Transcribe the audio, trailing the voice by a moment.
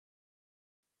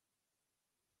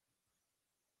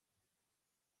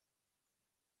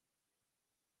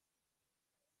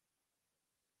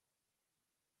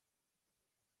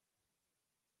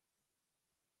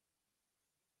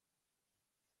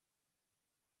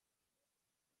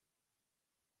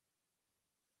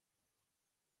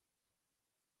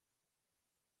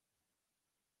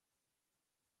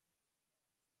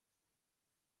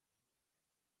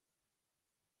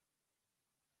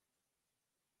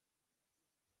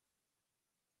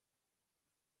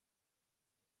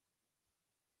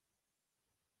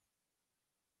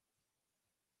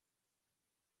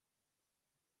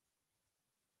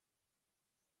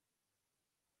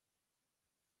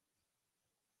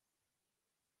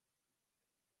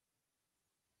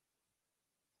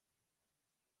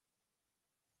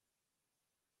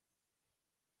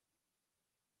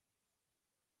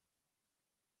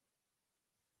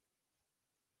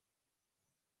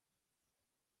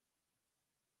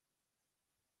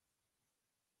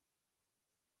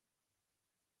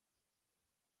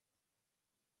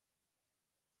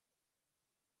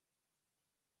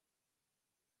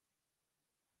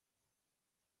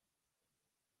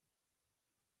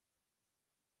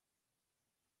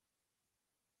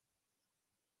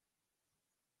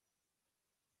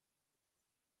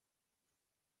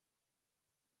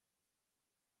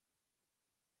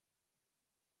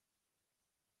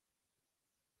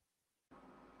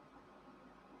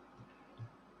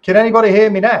Can anybody hear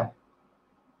me now?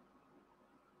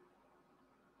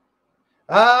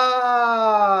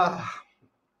 Ah.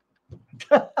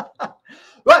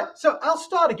 Right, so I'll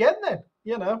start again then,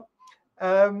 you know.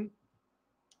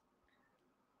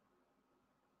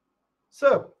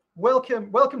 So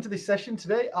welcome to this session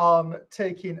today on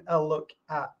taking a look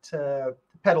at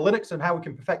PetaLinux and how we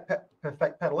can perfect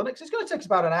PetaLinux. It's going to take us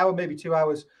about an hour, maybe 2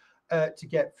 hours to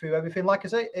get through everything. Like I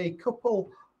say, a couple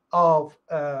of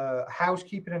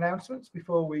housekeeping announcements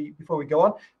before we go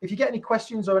on. If you get any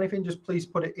questions or anything, just please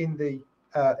put it in the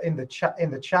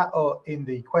chat or in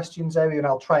the questions area, and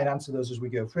I'll try and answer those as we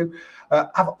go through.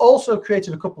 I've also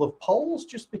created a couple of polls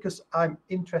just because I'm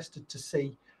interested to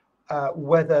see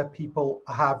whether people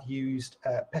have used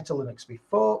PetaLinux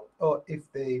before, or if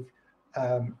they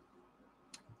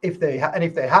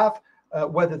have,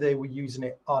 whether they were using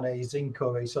it on a Zinc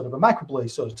or a sort of a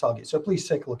microblaze sort of target. So please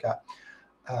take a look at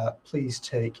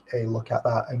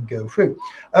that and go through.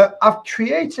 I've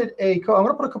created I'm going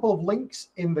to put a couple of links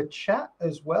in the chat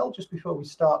as well, just before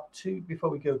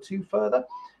we go too further,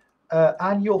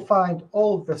 and you'll find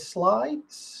all of the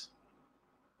slides.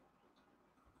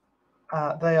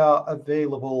 They are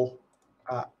available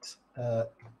at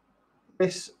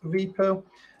this repo.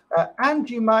 And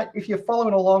you might, if you're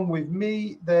following along with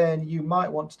me, then you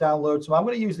might want to download some. I'm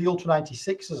going to use the Ultra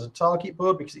 96 as a target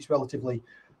board because it's relatively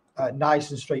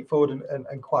nice and straightforward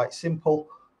and quite simple.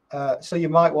 So you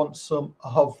might want some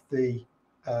of the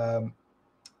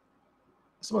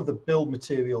build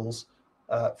materials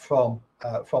from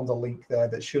the link there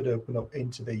that should open up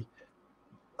into the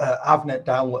AVNet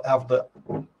download.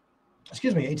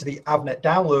 Into the AVNet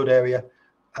download area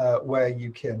where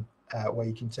you can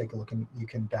take a look and you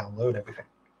can download everything.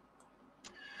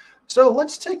 So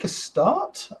let's take a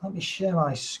start. Let me share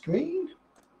my screen.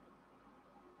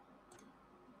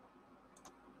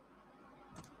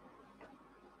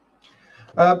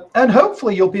 And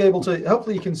hopefully you'll be able to.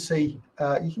 Hopefully you can see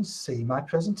my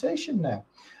presentation now.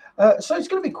 So it's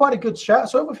going to be quite a good chat.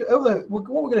 So what we're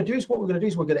going to do is we're going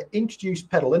to introduce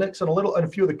PetaLinux and a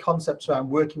few of the concepts around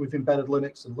working with embedded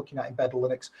Linux and looking at embedded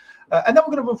Linux, and then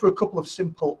we're going to run through a couple of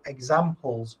simple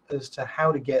examples as to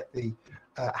how to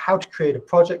create a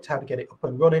project, how to get it up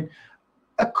and running.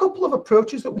 A couple of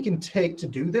approaches that we can take to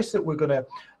do this that we're going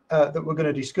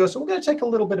to discuss. So we're going to take a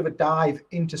little bit of a dive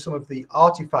into some of the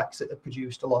artifacts that are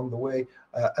produced along the way,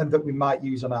 and that we might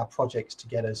use on our projects to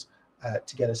get us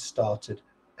started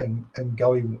and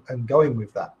going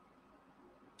with that.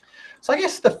 So I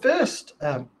guess the first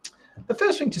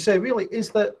thing to say really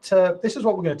is that this is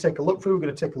what we're going to take a look through. We're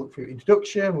going to take a look through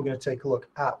introduction. We're going to take a look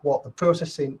at what the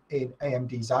processing in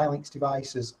AMD Xilinx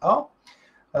devices are.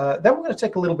 Then we're going to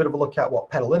take a little bit of a look at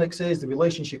what PetaLinux is, the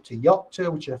relationship to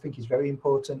Yocto, which I think is very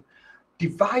important.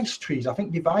 Device trees. I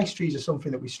think device trees are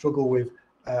something that we struggle with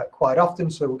quite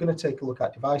often. So we're going to take a look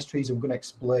at device trees, and we're going to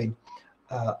explain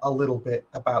a little bit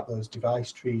about those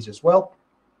device trees as well.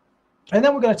 And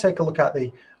then we're going to take a look at the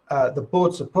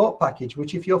board support package,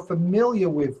 which, if you're familiar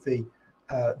with the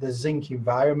Zinc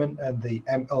environment and the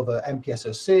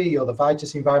MPSoC or the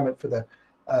Vitis environment for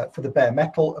the bare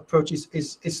metal approaches,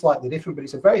 is slightly different, but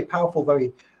it's a very powerful,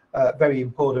 very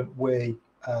important way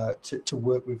to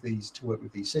work with these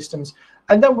systems.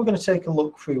 And then we're going to take a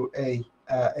look through a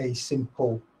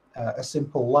simple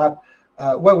lab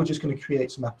where we're just going to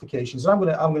create some applications. And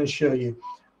I'm going to show you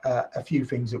a few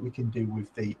things that we can do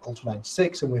with the Ultra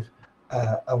 96 and with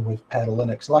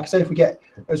PetaLinux. Like I say,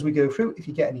 as we go through, if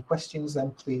you get any questions,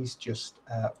 then please just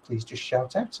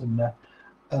shout out and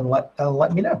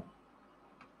let me know.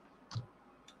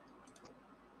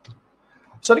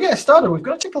 So to get started, we've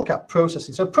got to take a look at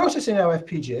processing. So processing our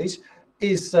FPGAs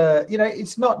is,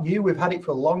 it's not new. We've had it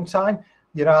for a long time.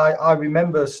 I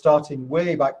remember starting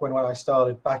way back when I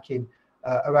started back in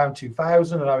around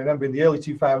 2000, and I remember in the early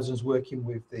 2000s working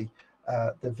with the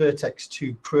Vertex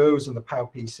 2 Pros and the Power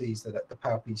PCs that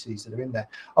are in there.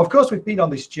 Of course, we've been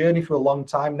on this journey for a long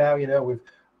time now. We've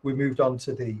moved on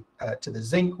to the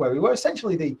Zinc, where we were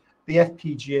essentially the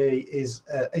FPGA is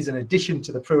an addition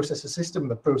to the processor system.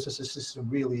 The processor system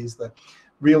really is the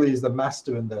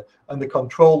master and the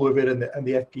control of it, and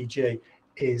the FPGA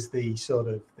is the sort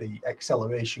of the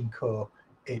acceleration core.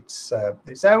 It's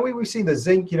we've seen the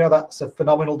Zinc. That's a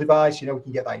phenomenal device. We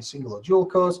can get that in single or dual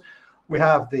cores. We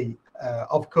have the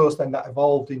of course then that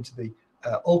evolved into the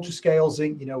ultra scale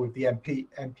Zinc. With the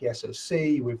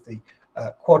MPSoC, with the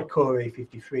quad core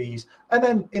A53s, and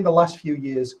then in the last few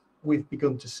years we've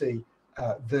begun to see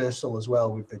Versal as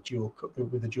well with the dual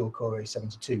core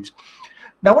A72s.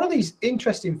 Now, one of these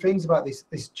interesting things about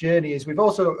this journey is we've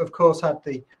also, of course, had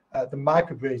the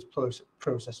microblaze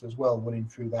processor as well running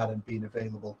through that and being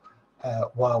available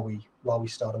while we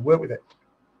start and work with it.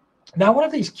 Now, one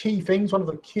of these key things,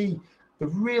 the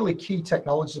really key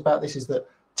technologies about this is that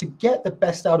to get the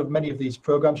best out of many of these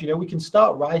programs, we can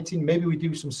start writing. Maybe we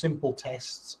do some simple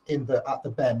tests at the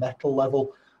bare metal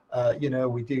level.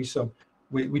 We do some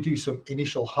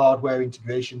initial hardware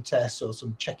integration tests or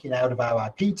some checking out of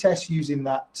our IP tests using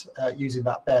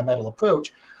that bare metal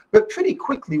approach. But pretty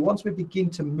quickly, once we begin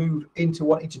to move into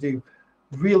wanting to do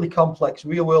really complex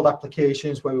real-world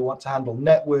applications where we want to handle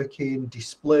networking,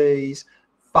 displays,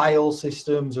 file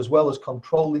systems, as well as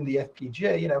controlling the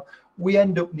FPGA, we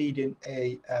end up needing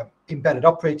a embedded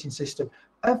operating system.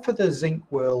 And for the Zinc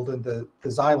world and the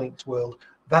Xilinx world,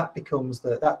 that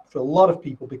for a lot of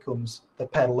people becomes the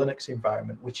PetaLinux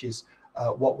environment, which is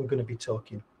what we're going to be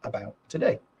talking about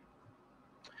today.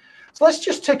 So let's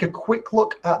just take a quick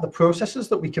look at the processors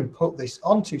that we can put this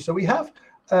onto. So we have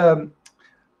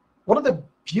one of the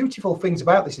beautiful things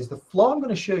about this is the flow I'm going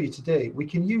to show you today. We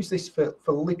can use this for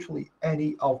literally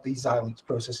any of these Xilinx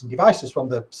processing devices from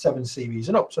the 7 series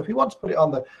and up. So if you want to put it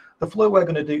on the flow we're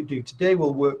going to do today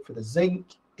will work for the Zinc,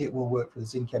 it will work for the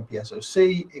Zinc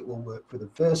MPSoC, it will work for the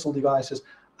Versal devices,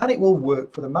 and it will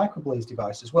work for the Microblaze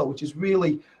device as well, which is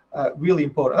really, really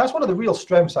important. And that's one of the real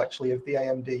strengths actually of the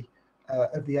AMD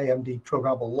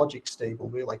programmable logic stable,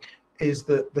 really, is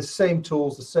that the same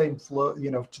tools, the same flow,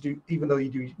 to do, even though you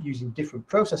do using different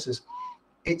processors,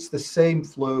 it's the same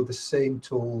flow, the same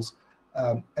tools,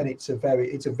 and it's a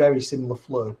very similar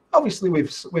flow. Obviously,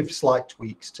 with slight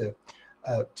tweaks to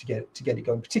get it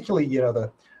going. Particularly,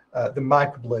 the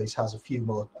Microblaze has a few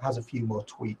more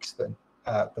tweaks than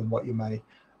what you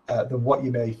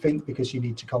may think, because you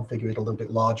need to configure it a little bit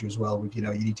larger as well. With you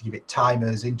need to give it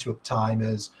timers, interrupt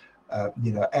timers.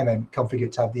 Configure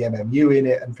it to have the MMU in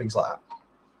it and things like that.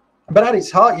 But at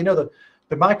its heart,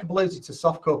 the Microblaze, it's a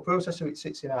soft-core processor. It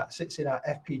sits in our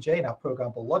FPGA, in our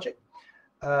programmable logic,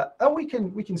 and we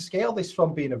can scale this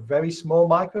from being a very small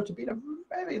micro to being a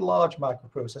very large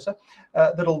microprocessor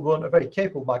that'll run a very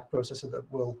capable microprocessor that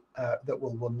will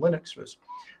run Linux for us.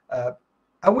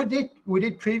 And we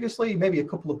did previously, maybe a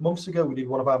couple of months ago, we did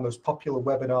one of our most popular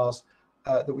webinars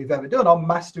that we've ever done on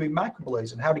mastering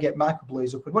Microblaze and how to get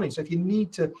Microblaze up and running. So if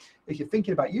you're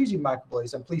thinking about using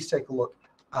Microblaze, then please take a look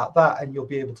at that, and you'll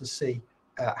be able to see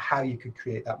how you could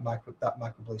create that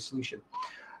Microblaze solution.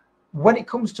 When it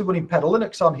comes to running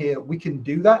PetaLinux on here, we can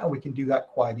do that, and we can do that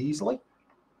quite easily.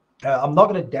 I'm not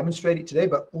going to demonstrate it today,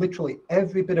 but literally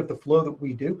every bit of the flow that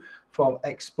we do, from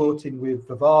exporting with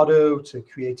Vivado to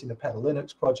creating the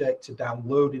PetaLinux project to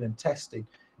downloading and testing,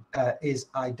 is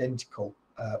identical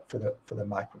for the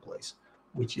Microblaze,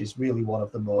 which is really one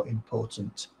of the more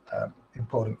important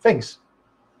things.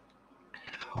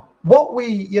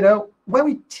 Where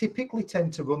we typically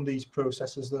tend to run these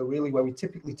processors, though, really where we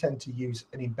typically tend to use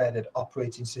an embedded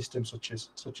operating system such as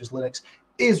Linux,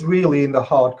 is really in the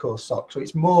hardcore SoC. So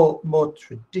it's more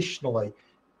traditionally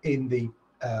in the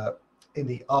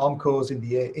ARM cores, in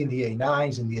the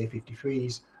A9s, in the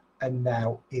A53s, and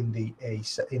now in the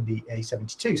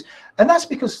A72s. And that's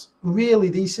because really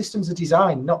these systems are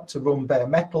designed not to run bare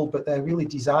metal, but they're really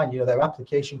designed, they're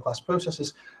application class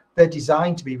processors. They're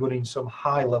designed to be running some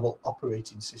high level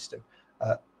operating system,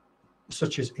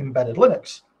 such as embedded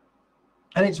Linux.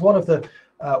 And it's one of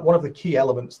the key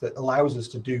elements that allows us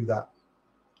to do that,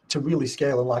 to really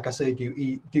scale, and like I say,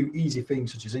 do easy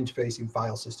things such as interfacing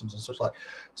file systems and such like.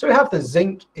 So we have the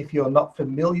Zinc. If you're not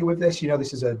familiar with this,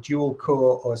 this is a dual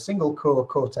core or a single core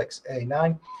Cortex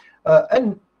A9,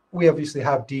 and we obviously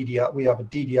have DDR. We have a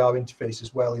DDR interface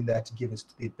as well in there to give us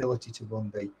the ability to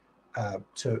run the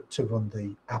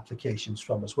applications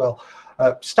from as well.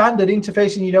 Standard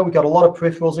interfacing, we've got a lot of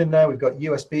peripherals in there. We've got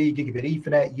USB, gigabit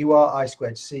Ethernet, UART,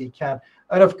 I2C, CAN,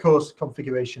 and of course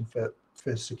configuration for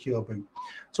secure boot.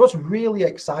 So what's really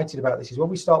exciting about this is when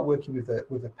we start working with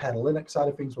the PetaLinux side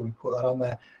of things, when we put that on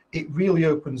there, it really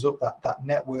opens up that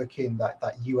networking, that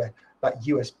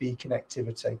USB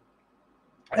connectivity.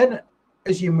 And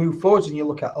as you move forwards and you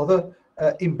look at other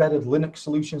embedded Linux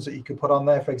solutions that you could put on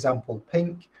there, for example,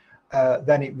 Pink,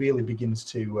 then it really begins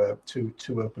to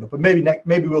open up. And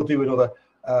maybe we'll do another.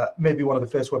 Maybe one of the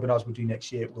first webinars we'll do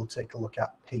next year, we'll take a look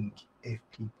at Pink if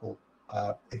people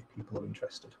are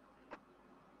interested.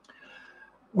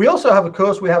 We also have, of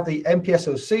course, we have the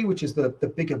MPSoC, which is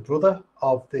the bigger brother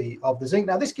of the Zinc.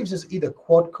 Now, this gives us either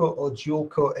quad-core or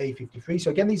dual-core A53.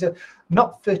 So again, these are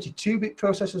not 32-bit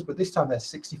processors, but this time they're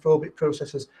 64-bit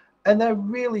processors, and they're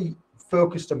really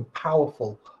focused and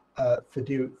powerful for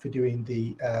doing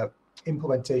the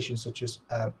implementation such as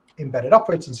embedded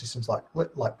operating systems like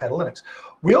PetaLinux.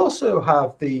 We also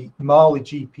have the Mali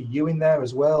GPU in there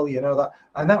as well, you know,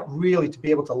 that really, to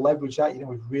be able to leverage that, you know,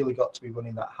 we've really got to be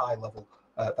running that high level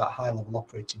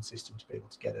operating system to be able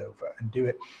to get over and do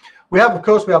it. We have, of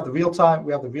course, we have the real-time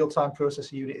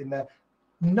processor unit in there.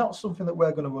 Not something that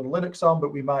we're going to run Linux on,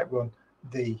 but we might run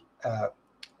the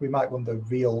we'll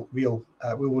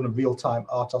run a real-time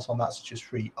RTOS on that, such as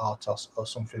free RTOS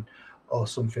or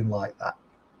something like that.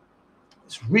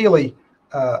 It's really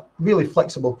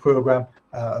flexible program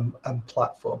and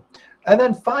platform. And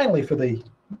then finally,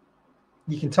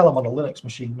 you can tell I'm on a Linux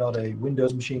machine, not a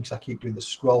Windows machine, because I keep doing the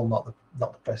scroll, not the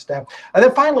press down. And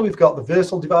then finally, we've got the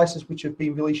Versal devices, which have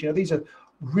been released. You know, these are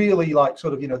really like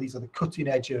sort of, you know, these are the cutting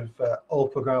edge of all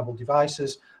programmable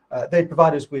devices. They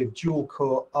provide us with dual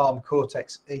core ARM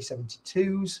Cortex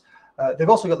A72s. They've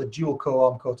also got the dual core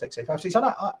ARM Cortex A5.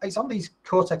 So it's on these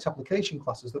Cortex application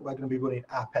classes that we're going to be running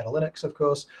our PetaLinux, of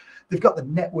course. They've got the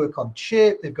network on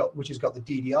chip, which has got the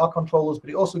DDR controllers, but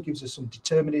it also gives us some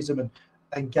determinism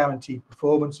and guaranteed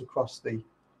performance across the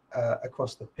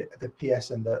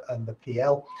PS and the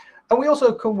PL. And we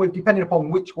also come with, depending upon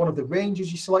which one of the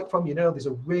ranges you select from, you know, there's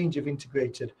a range of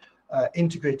integrated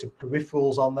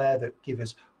peripherals on there that give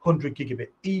us 100 gigabit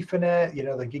Ethernet, you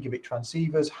know, the gigabit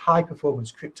transceivers, high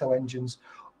performance crypto engines,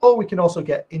 or we can also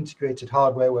get integrated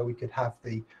hardware where we could have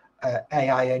the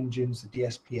AI engines, the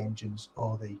DSP engines,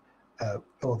 or the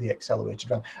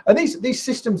accelerated RAM. And these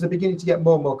systems are beginning to get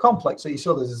more and more complex. So you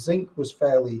saw the Zinc was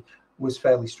fairly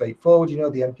straightforward. You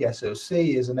know, the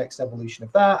MPSoC is the next evolution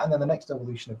of that, and then the next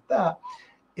evolution of that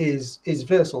is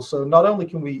Versal. So not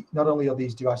only are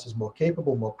these devices more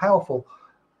capable, more powerful,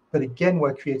 but again,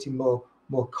 we're creating more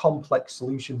complex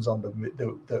solutions on them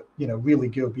that you know really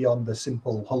go beyond the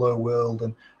simple hello world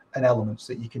and elements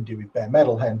that you can do with bare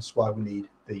metal. Hence why we need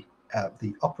the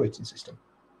operating system.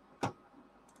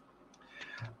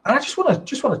 And I just want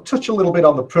to touch a little bit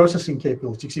on the processing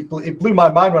capabilities. It blew my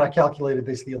mind when I calculated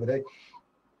this the other day.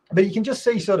 But you can just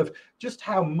see sort of just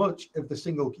how much of the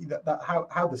single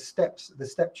how the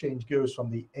step change goes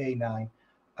from the A9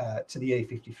 to the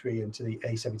A53 and to the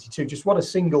A72. Just what a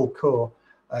single core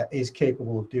is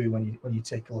capable of doing when you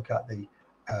take a look at the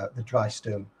dry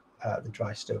stone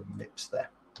MIPS there.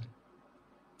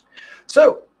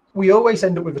 So we always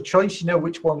end up with a choice. You know,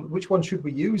 which one should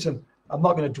we use? And I'm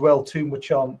not going to dwell too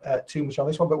much on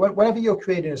this one. But whenever you're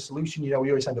creating a solution, you know, we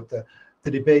always end up the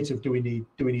debate of do we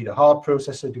need a hard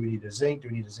processor? Do we need a Zinc? Do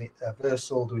we need a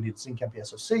Versal? Do we need a Zinc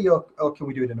MPSoC? Or can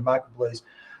we do it in a microblaze?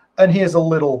 And here's a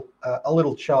little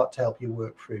chart to help you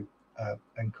work through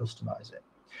and customize it.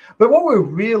 But what we're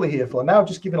really here for now,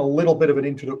 just giving a little bit of an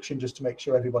introduction, just to make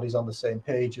sure everybody's on the same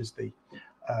page as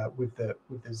with the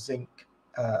Zinc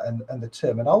and the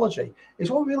terminology, is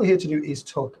what we're really here to do is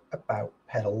talk about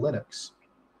PetaLinux.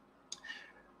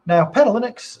 Now,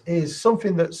 PetaLinux is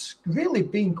something that's really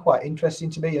been quite interesting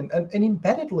to me, and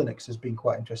embedded Linux has been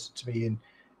quite interesting to me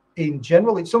in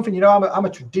general. It's something, you know, I'm a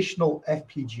traditional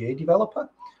FPGA developer.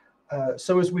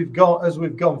 So as we've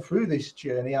gone through this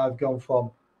journey, I've gone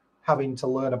from having to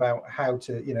learn about how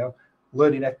to, you know,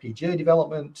 learning FPGA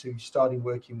development to starting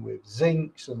working with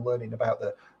Zincs and learning about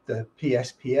the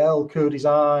PSPL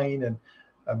co-design and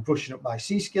brushing up my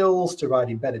C skills to write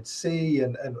embedded C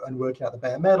and working out the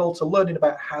bare metal to learning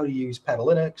about how to use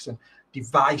PetaLinux and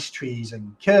device trees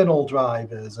and kernel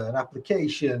drivers and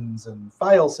applications and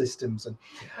file systems and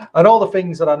all the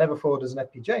things that I never thought as an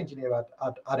FPGA engineer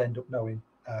I'd end up knowing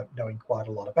quite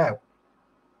a lot about.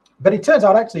 But it turns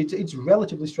out actually it's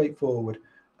relatively straightforward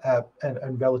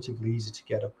and relatively easy to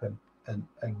get up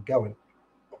and going.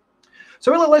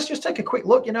 So really, let's just take a quick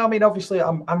look. You know, I mean, obviously,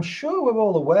 I'm sure we're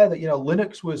all aware that, you know,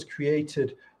 Linux was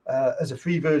created as a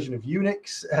free version of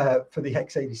Unix for the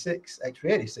x86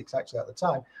 actually at the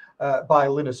time by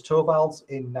Linus Torvalds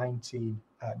in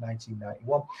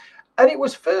 1991. And it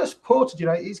was first ported, you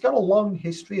know, it's got a long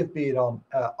history of being on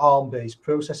ARM-based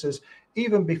processors.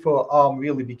 Even before ARM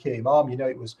really became ARM, you know,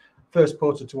 it was first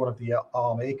ported to one of the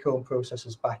ARM Acorn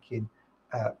processors back in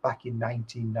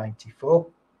 1994.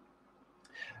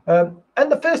 And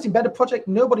the first embedded project,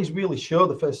 nobody's really sure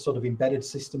the first sort of embedded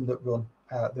system that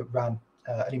ran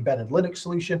an embedded Linux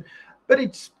solution, but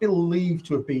it's believed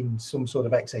to have been some sort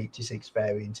of x86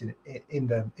 variant in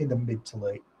the mid to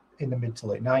late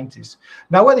 90s.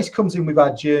 Now, where this comes in with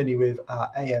our journey with our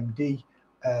AMD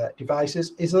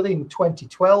devices is that in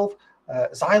 2012,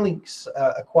 Xilinx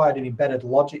acquired an embedded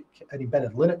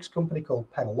Linux company called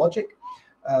PetaLogic,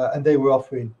 and they were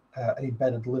offering an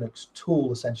embedded Linux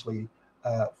tool essentially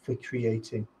for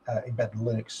creating embedded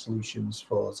Linux solutions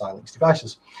for Xilinx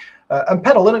devices. And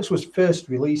PetaLinux was first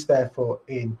released, therefore,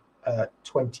 in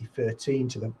 2013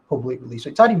 to the public release. So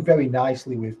it's tied in very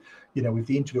nicely with, with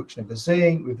the introduction of the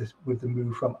Zinc, with the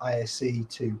move from ISE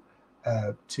to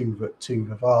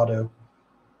Vivado.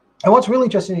 And what's really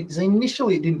interesting is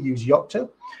initially it didn't use Yocto,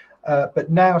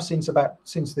 but now since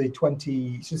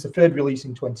the third release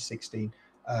in 2016,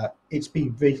 it's been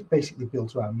basically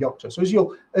built around Yocto. So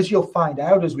as you'll find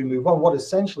out as we move on, what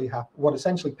essentially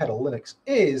PetaLinux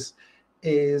is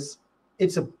it's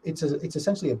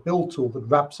essentially a build tool that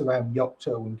wraps around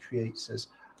Yocto and creates as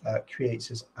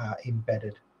our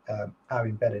embedded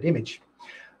image.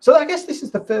 So I guess this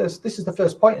is the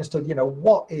first point as to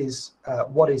what is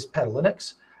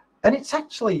PetaLinux. And it's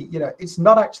actually, it's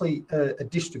not actually a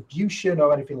distribution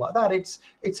or anything like that. It's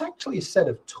actually a set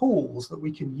of tools that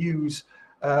we can use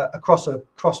across a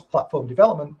cross-platform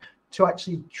development to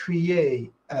actually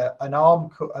create an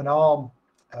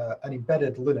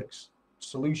embedded Linux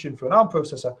solution for an ARM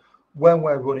processor when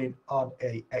we're running on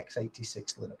a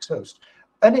x86 Linux host.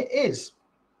 And it is,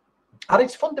 at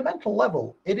its fundamental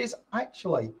level, it is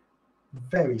actually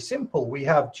very simple. We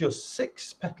have just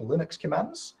 6 PetaLinux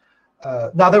commands.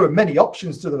 Now there are many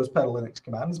options to those PetaLinux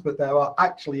commands, but there are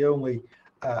actually only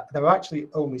 6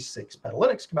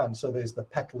 PetaLinux commands. So there's the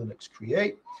PetaLinux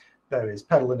create, there is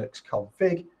PetaLinux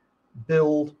config,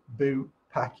 build, boot,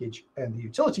 package, and the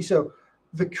utility. So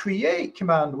the create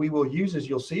command we will use, as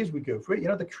you'll see as we go through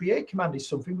it. The create command is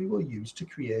something we will use to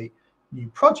create new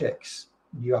projects,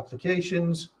 new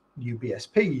applications, new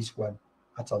BSPs, when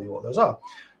I tell you what those are.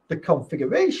 The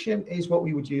configuration is what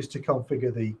we would use to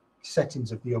configure the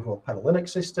settings of the overall PetaLinux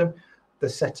system, the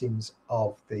settings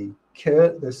of the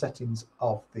kernel, the settings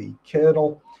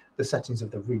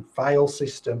of the root file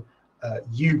system,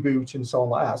 U-boot, and so on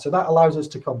like that. So that allows us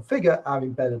to configure our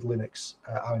embedded Linux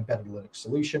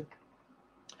solution.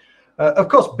 Of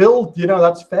course, build,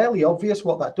 that's fairly obvious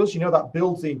what that does. That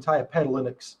builds the entire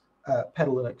PetaLinux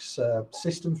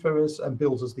system for us and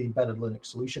builds us the embedded Linux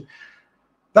solution.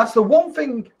 That's the one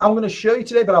thing I'm going to show you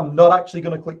today, but I'm not actually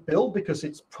going to click build because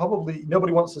it's probably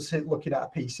nobody wants to sit looking at a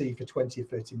PC for 20 or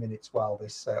 30 minutes while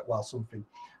something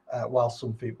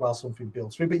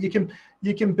builds through. But you can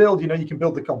build, you can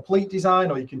build the complete design,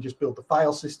 or you can just build the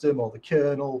file system or the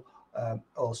kernel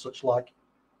or such like.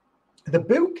 The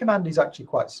boot command is actually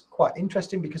quite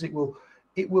interesting because it will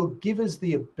give us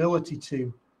the ability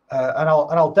to and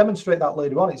I'll demonstrate that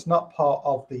later on. It's not part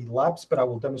of the labs, but I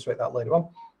will demonstrate that later on.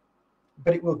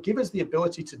 But it will give us the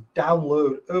ability to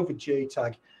download over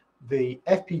JTAG the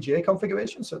FPGA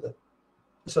configuration, so the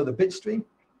bit stream,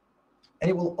 and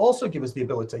it will also give us the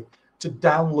ability to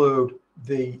download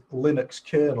the Linux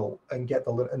kernel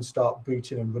and start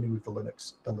booting and running with the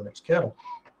Linux kernel.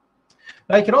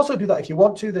 Now you can also do that if you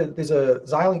want to. There's a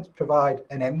Xilinx provide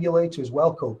an emulator as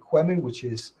well called QEMU,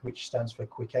 which stands for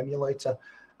Quick Emulator,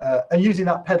 and using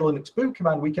that PetaLinux boot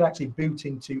command, we can actually boot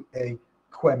into a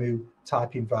QEMU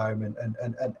type environment,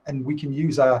 and we can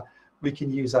use our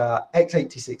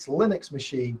x86 Linux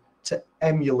machine to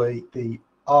emulate the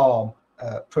ARM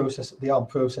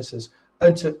processors,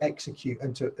 and to execute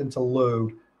and to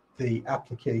load the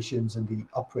applications and the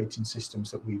operating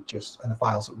systems that and the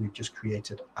files that we've just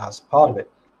created as part of it.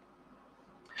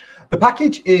 The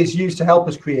package is used to help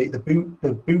us create the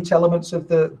boot elements of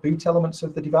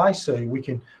the device. So we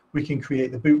can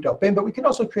create the boot.bin, but we can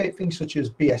also create things such as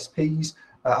BSPs.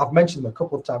 I've mentioned them a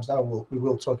couple of times now, and we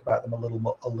will talk about them a little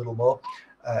more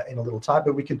in a little time.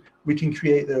 But we can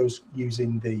create those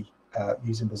using the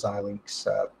Xilinx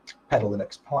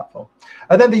PetaLinux platform.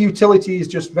 And then the utility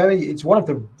is it's one of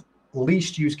the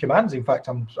least used commands. In fact,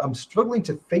 I'm struggling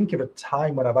to think of a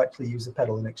time when I've actually used the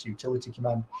PetaLinux utility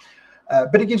command.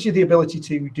 But it gives you the ability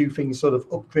to do things sort of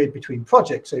upgrade between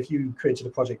projects. So if you created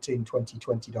a project in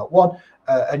 2020.1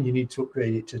 and you need to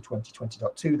upgrade it to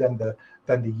 2020.2, then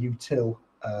the util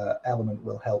element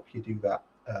will help you do that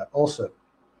also.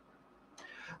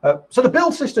 So the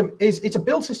build system it's a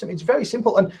build system. It's very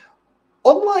simple, and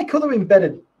unlike other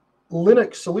embedded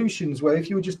Linux solutions, where if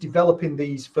you were just developing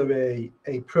these for a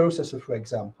processor, for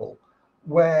example,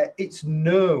 where it's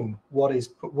known what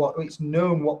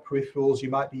peripherals you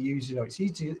might be using, or it's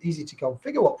easy to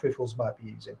configure what peripherals you might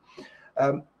be using.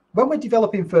 When we're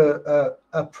developing for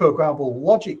a programmable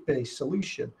logic-based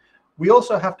solution, we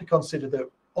also have to consider that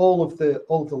all of the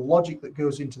logic that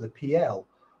goes into the PL,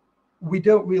 we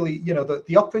don't really,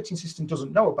 the operating system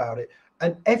doesn't know about it,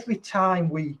 and every time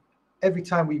we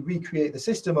recreate the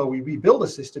system or we rebuild a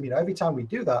system, every time we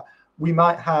do that, we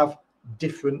might have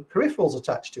different peripherals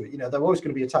attached to it. They're always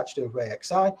going to be attached over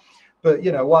AXI, but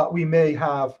what we may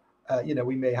have,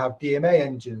 we may have DMA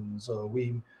engines, or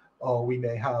we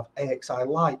may have AXI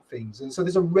Lite things, and so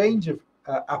there's a range of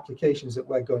applications that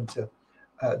we're going to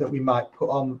that we might put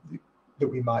on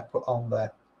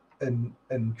there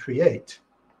and create.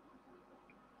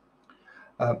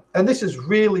 And this is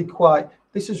really quite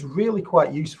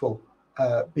useful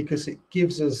because it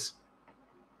gives us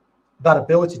that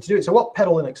ability to do it. So what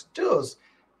PetaLinux does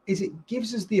is it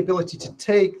gives us the ability to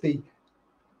take the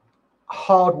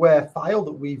hardware file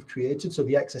that we've created, so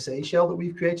the XSA shell that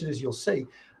we've created, as you'll see,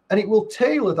 and it will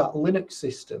tailor that Linux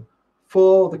system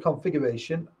for the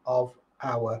configuration of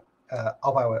our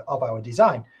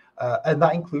design, and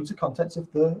that includes the contents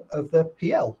of the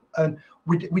PL. And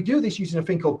we do this using a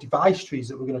thing called device trees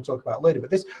that we're going to talk about later.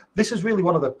 But this is really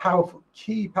one of the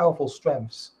powerful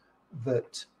strengths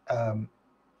that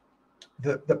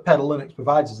that PetaLinux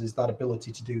provides us, is that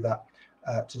ability to do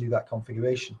that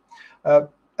configuration.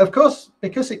 Of course,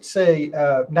 because it's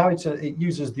it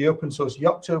uses the open source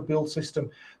Yocto build system.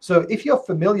 So if you're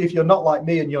familiar, if you're not like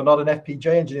me and you're not an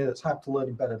FPGA engineer that's had to learn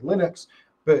embedded Linux,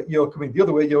 but you're coming the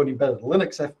other way, you're an embedded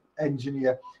Linux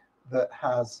engineer that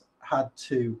has had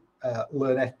to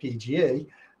learn FPGA,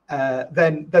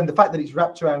 then the fact that it's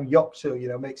wrapped around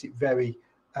Yocto, makes it very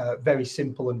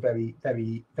simple and very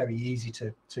easy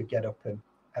to get up and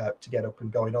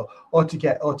going, or to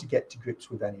get to grips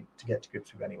with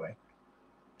anyway.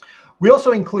 We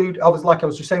also include, like I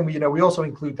was just saying, we also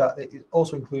include that. It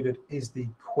also included is the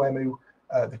QEMU,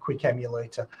 the quick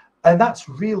emulator, and that's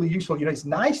really useful. It's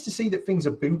nice to see that things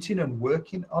are booting and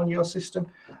working on your system,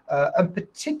 and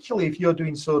particularly if you're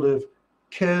doing sort of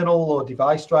kernel or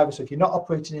device driver. So if you're not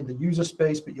operating in the user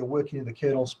space but you're working in the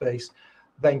kernel space,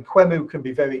 then QEMU can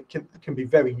be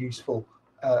very useful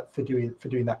for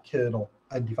doing that kernel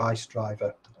and device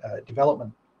driver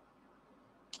development.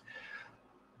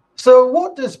 So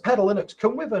what does PetaLinux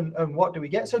come with, and what do we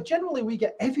get? So generally we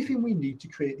get everything we need to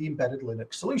create the embedded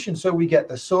Linux solution. So we get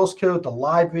the source code, the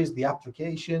libraries, the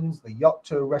applications, the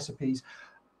Yocto recipes,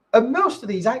 and most of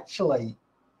these actually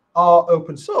are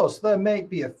open source. There may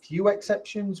be a few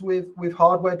exceptions with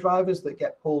hardware drivers that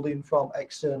get pulled in from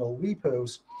external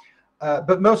repos,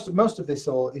 but most of this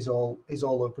is all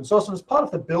open source. And as part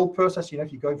of the build process,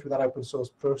 if you're going through that open source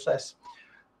process,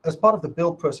 as part of the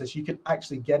build process, you can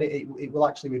actually get it. It will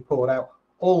actually report out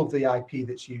all of the IP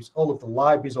that's used, all of the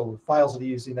libraries, all of the files that are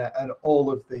used in there, and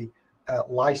all of the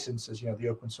licenses, the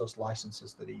open source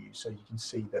licenses that are used. So you can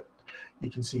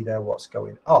see there what's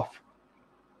going off.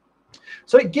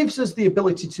 So it gives us the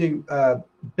ability to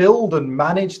build and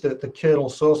manage the kernel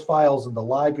source files and the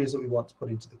libraries that we want to put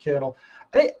into the kernel.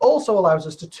 And it also allows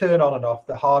us to turn on and off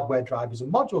the hardware drivers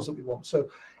and modules that we want.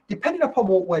 So depending upon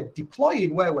what we're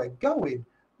deploying, where we're going,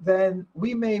 then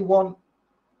we may want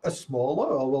a smaller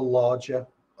or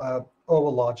a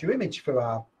larger image for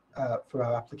our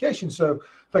application. So,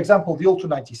 for example, the Ultra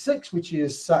 96, which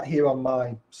is sat here on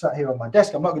my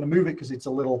desk. I'm not going to move it because it's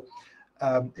a little,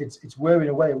 it's wearing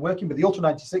away and working. But the Ultra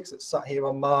 96 that's sat here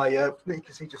on my, you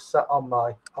can see just sat on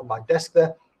my desk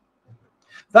there.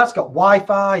 That's got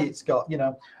Wi-Fi. It's got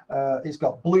it's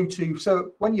got Bluetooth.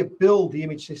 So when you build the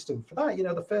image system for that,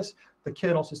 the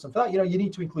kernel system for that, you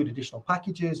need to include additional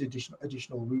packages,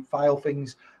 additional root file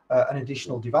things, an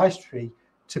additional device tree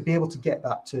to be able to get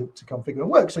that to configure and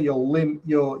work. So your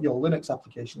Linux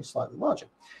application is slightly larger.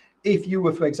 If you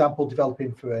were, for example,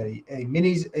 developing for a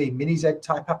mini-Z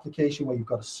type application where you've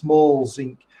got a small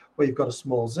Zinc,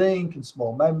 and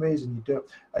small memories, and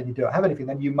you don't have anything,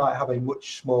 then you might have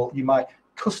you might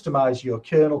customize your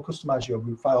kernel, customize your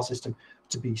root file system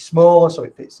to be smaller, so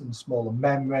it fits in a smaller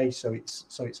memory, so it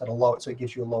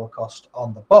gives you a lower cost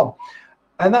on the BOM.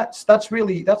 And that's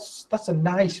a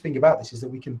nice thing about this, is that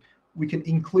we can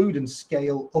include and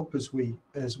scale up as we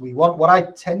want. What I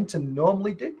tend to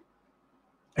normally do,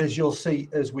 as you'll see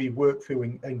as we work through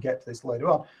and get to this later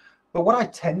on, but what I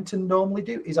tend to normally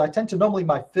do is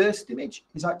my first image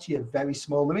is actually a very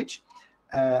small image,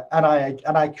 and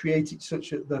I create it such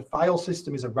that the file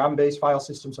system is a RAM-based file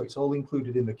system, so it's all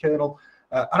included in the kernel.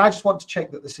 And I just want to check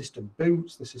that the system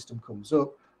boots, the system comes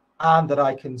up, and that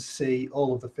I can see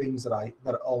all of the things that I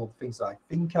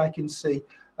think I can see.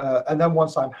 And then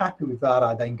once I'm happy with that,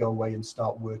 I then go away and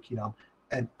start working on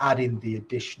and adding the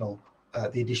additional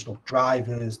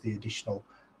drivers, the additional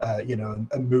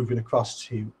and moving across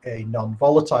to a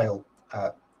non-volatile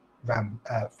RAM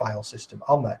file system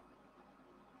on there.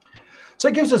 So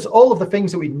it gives us all of the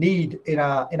things that we need in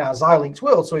our Xilinx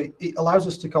world. So it allows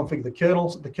us to configure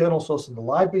the kernel source and the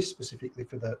libraries specifically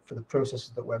for the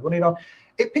processes that we're running on.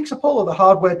 It picks up all of the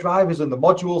hardware drivers and the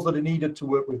modules that are needed to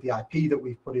work with the IP that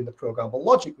we've put in the programmable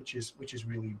logic, which is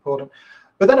really important.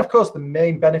 But then, of course, the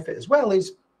main benefit as well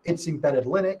is it's embedded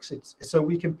Linux. So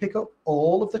we can pick up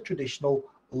all of the traditional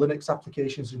Linux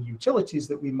applications and utilities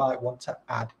that we might want to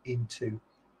add into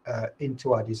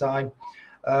our design.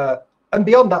 And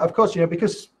beyond that, of course,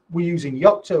 because we're using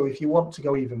Yocto, if you want to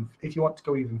go even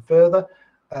further,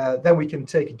 then we can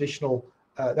take additional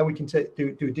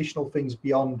do additional things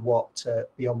beyond what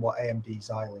AMD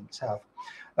Xilinx have.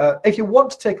 If you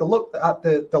want to take a look at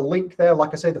the link there,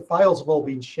 like I say, the files have all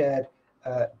been shared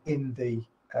in the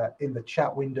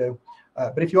chat window.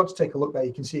 But if you want to take a look there,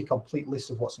 you can see a complete list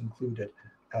of what's included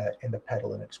in the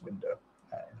PetaLinux window.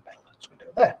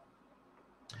 There.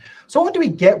 So what do we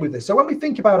get with this? So when we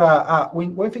think about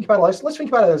let's think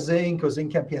about a Zinc or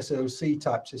Zinc MPSoC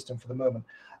type system for the moment.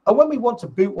 And when we want to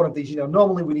boot one of these,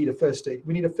 normally we need a first stage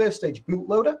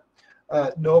bootloader,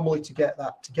 normally to get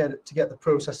the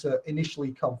processor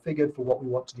initially configured for what we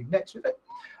want to do next with it.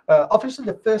 Obviously,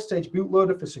 the first stage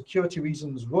bootloader, for security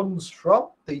reasons, runs from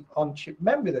the on-chip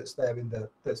memory that's there in the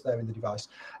device,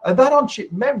 and that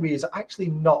on-chip memory is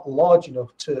actually not large enough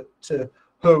to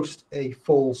host a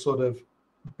full sort of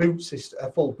boot system,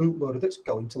 a full bootloader that's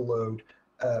going to load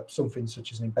something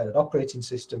such as an embedded operating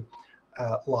system,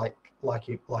 like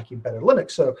embedded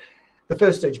Linux. So the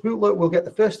first stage bootloader, we'll get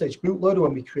the first stage bootloader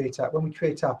when we create our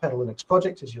PetaLinux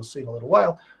project, as you'll see in a little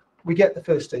while. We get the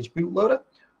first stage bootloader.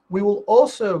 We will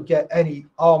also get any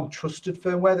ARM trusted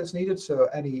firmware that's needed, so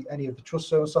any of the trust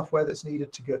zone software that's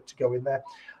needed to go in there.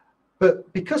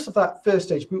 But because of that first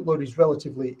stage bootloader is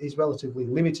relatively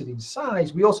limited in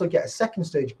size, we also get a second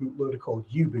stage bootloader called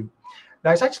U-boot.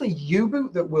 Now it's actually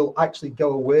U-boot that will actually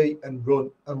go away and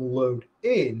run and load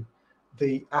in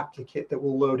the applicate, that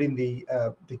will load in the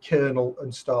kernel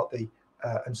and start the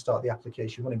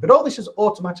application running. But all this is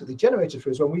automatically generated for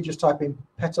us when we just type in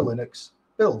PetaLinux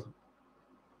build.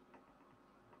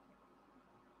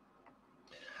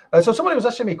 So somebody was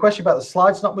asking me a question about the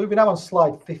slides not moving. I'm on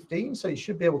slide 15, so you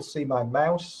should be able to see my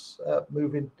mouse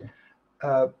moving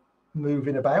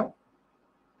about.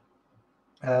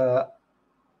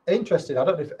 Interesting. I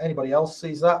don't know if anybody else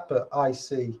sees that, but I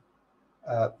see.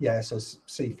 Yeah, it says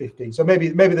C15. So maybe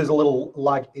there's a little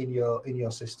lag in your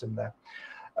system there.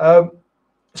 So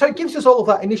it gives us all of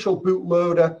that initial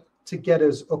bootloader to get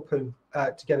us up and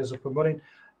running.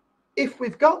 If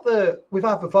with our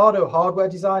Vivado hardware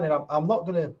design, and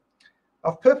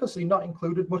I've purposely not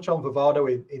included much on Vivado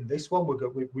in this one.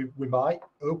 We might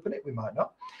open it, we might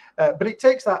not, but it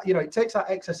takes that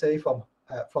XSA from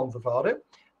Vivado,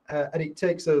 and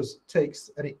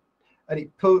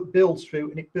it builds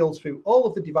through all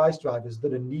of the device drivers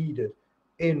that are needed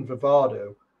in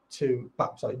Vivado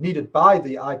needed by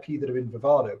the IP that are in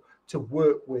Vivado to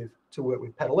work with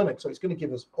PetaLinux. So it's going to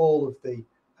give us all of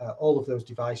those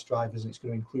device drivers, and it's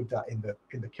going to include that in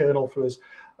the kernel for us.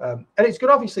 And it's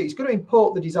going to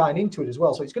import the design into it as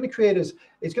well. So it's going to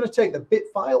take the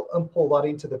bit file and pull that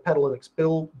into the PetaLinux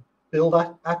build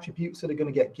attributes that are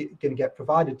going to get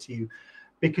provided to you,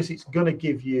 because it's going to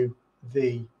give you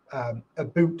a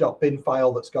boot.bin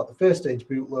file that's got the first stage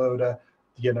bootloader.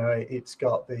 It's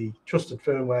got the trusted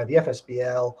firmware, the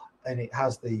FSBL, and it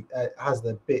has the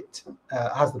bit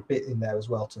in there as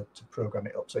well to program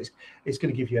it up. So it's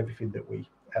going to give you everything that we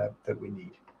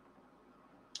need.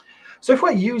 So if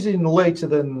we're using later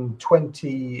than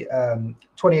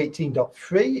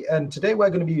 2018.3, and today we're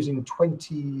going to be using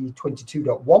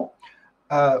 2022.1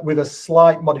 with a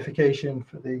slight modification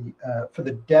for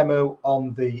the demo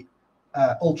on the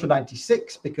Ultra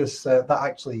 96, because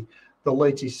the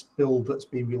latest build that's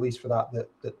been released for that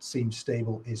seems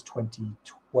stable is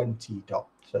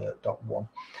 2020.1.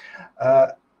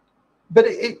 But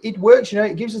it works,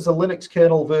 it gives us a Linux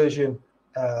kernel version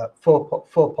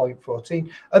 4.14.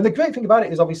 And the great thing about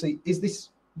it is obviously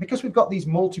because we've got these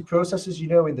multi-processors,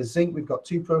 in the Zinc we've got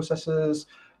 2 processors,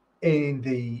 in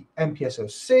the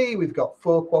MPSoC we've got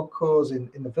 4 quad cores, in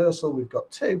the Versal we've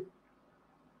got 2.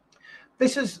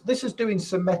 This is doing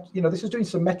symmetric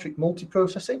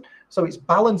multiprocessing, so it's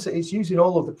balanced. It's using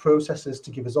all of the processors to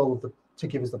give us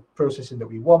the processing that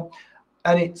we want,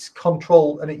 and it's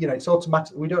controlled, and it's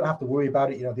automatic. We don't have to worry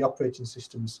about it. The operating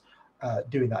system's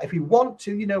doing that. If we want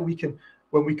to, we can,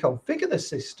 when we configure the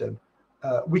system,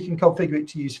 we can configure it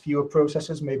to use fewer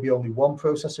processors, maybe only 1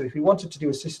 processor. If we wanted to do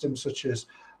a system such as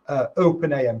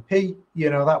OpenAMP,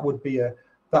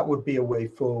 that would be a way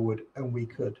forward, and we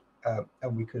could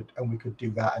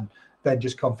do that, and then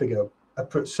just configure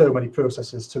so many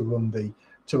processors to run the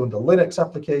Linux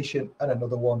application, and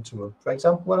another one to run, for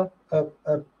example, a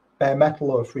bare metal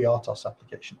or a FreeRTOS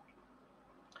application.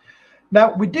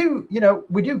 Now we do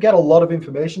get a lot of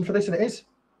information for this, and it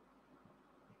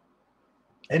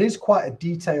is quite a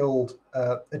detailed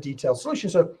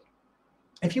solution. So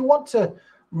if you want to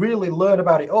really learn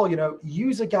about it all,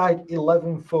 user guide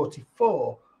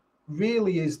 1144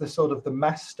 really is the sort of the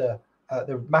master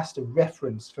master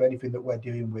reference for anything that we're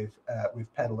doing with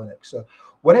PetaLinux. So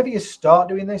whenever you start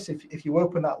doing this, if you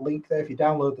open that link there, if you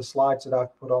download the slides that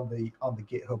I've put on the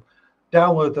GitHub,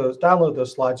 download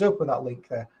those slides, open that link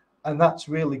there, and that's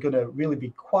really going to be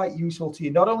quite useful to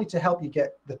you, not only to help you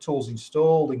get the tools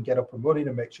installed and get up and running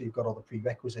and make sure you've got all the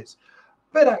prerequisites,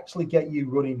 but actually get you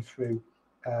running through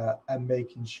and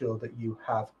making sure that you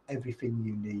have everything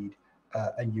you need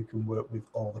and you can work with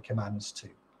all the commands to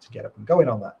get up and going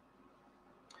on that.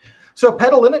 So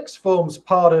PetaLinux forms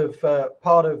part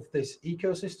of this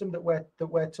ecosystem that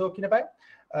we're talking about.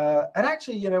 And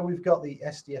actually, you know, we've got the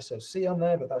SDSOC on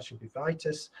there, but that should be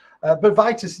Vitus. But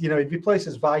Vitus, you know, it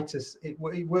replaces Vitus. It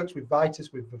works with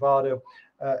Vitus, with Vivado,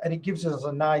 and it gives us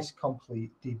a nice,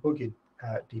 complete debugging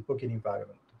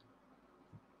environment.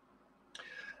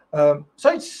 So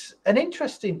it's an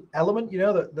interesting element, you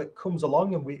know, that comes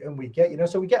along, and we get, you know,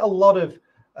 so we get a lot of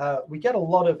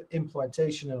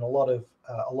implementation and a lot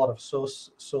of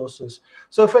sources.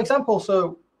 So, for example,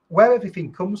 so where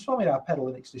everything comes from in our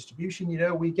PetaLinux distribution, you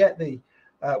know, we get the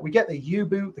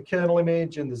U-boot, the kernel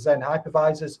image, and the Zen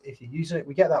hypervisors. If you're using it,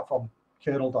 we get that from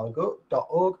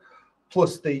kernel.org,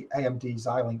 plus the AMD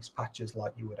Xilinx patches,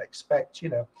 like you would expect, you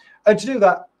know. And to do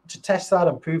that, to test that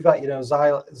and prove that, you know,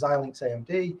 Xilinx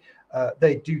AMD,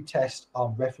 they do test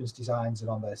on reference designs and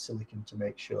on their silicon to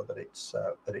make sure that it's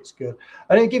good,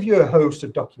 and they give you a host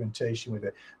of documentation with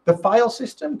it. The file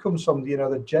system comes from, you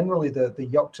know, generally the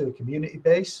Yocto community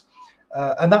base,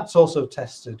 and that's also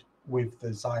tested with the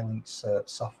Xilinx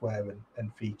software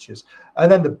and features.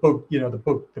 And then the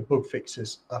bug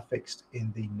fixes are fixed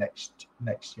in the next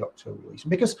Yocto release. And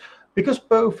because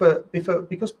both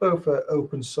are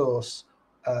open source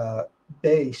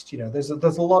based, you know, there's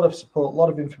a lot of support, a lot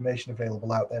of information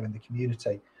available out there in the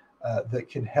community that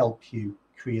can help you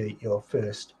create your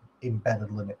first embedded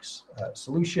Linux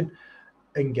solution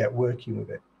and get working with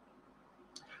it.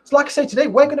 So like I say, today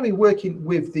we're going to be working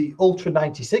with the Ultra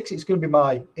 96. It's going to be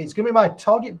my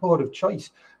target board of choice,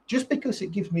 just because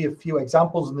it gives me a few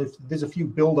examples, and there's a few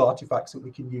build artifacts that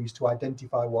we can use to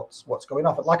identify what's going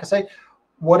on. But like I say,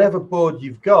 whatever board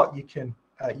you've got, you can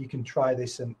try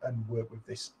this and work with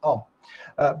this on.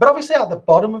 But obviously, at the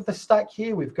bottom of the stack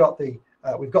here, we've got the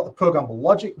programmable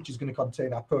logic, which is going to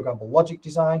contain our programmable logic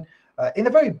design in a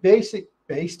very basic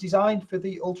base design for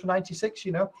the Ultra 96.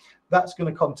 You know, that's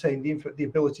going to contain the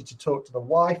ability to talk to the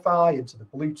Wi-Fi and to the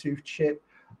Bluetooth chip.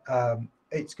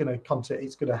 It's going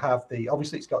to have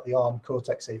obviously it's got the ARM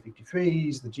Cortex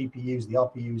A53s, the GPUs, the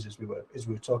RPUs, as we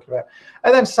were talking about,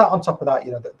 and then sat on top of that,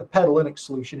 you know, the PetaLinux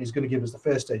solution is going to give us the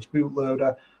first stage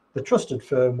bootloader, the trusted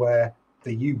firmware,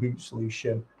 the U-boot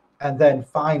solution, and then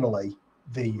finally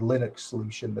the Linux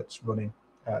solution that's running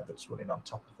on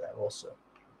top of there also.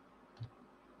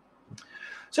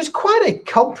 So it's quite a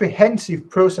comprehensive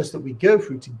process that we go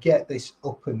through to get this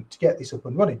up and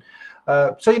running.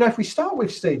 So, you know, if we start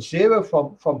with stage 0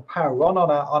 from power on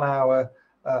our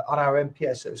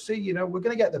MPSoC, you know, we're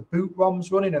going to get the boot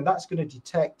ROMs running, and that's going to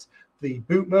detect the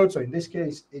boot mode. So in this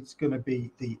case, it's going to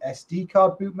be the SD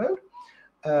card boot mode.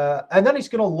 And then it's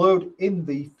going to load in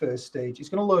the first stage. It's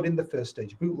going to load in the first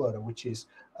stage bootloader, which is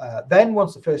then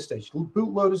once the first stage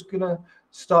bootloader is going to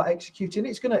start executing,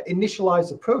 it's going to initialize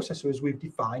the processor as we've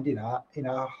defined in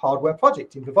our hardware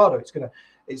project in Vivado. It's going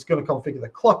to configure the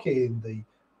clock in,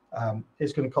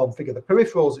 it's going to configure the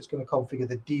peripherals, it's going to configure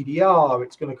the DDR,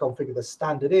 it's going to configure the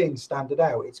standard in, standard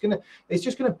out. It's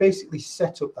just going to basically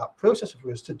set up that processor for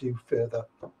us to do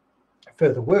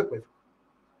further work with.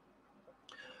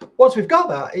 Once we've got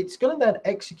that, it's going to then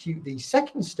execute the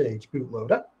second stage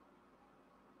bootloader.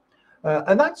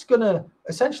 And that's going to,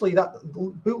 essentially, that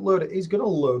bootloader is going to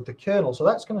load the kernel. So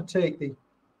that's going to take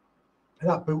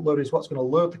that bootloader is what's going to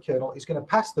load the kernel. It's going to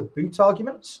pass the boot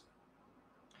arguments.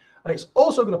 And it's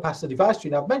also going to pass the device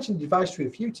tree. Now, I've mentioned the device tree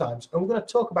a few times, and we're going to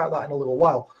talk about that in a little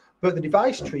while. But the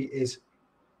device tree is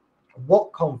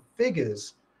what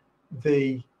configures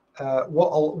the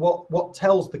what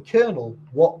tells the kernel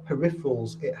what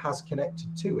peripherals it has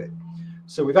connected to it.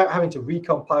 So without having to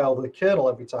recompile the kernel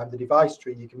every time, the device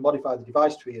tree, you can modify the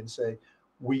device tree and say,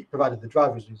 we provided the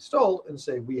drivers installed, and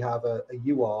say we have a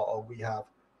UART, or we have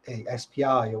a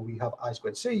SPI, or we have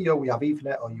I2C, or we have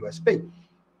Ethernet or USB.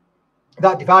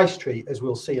 That device tree, as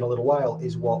we'll see in a little while,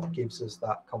 is what gives us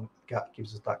that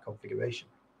configuration.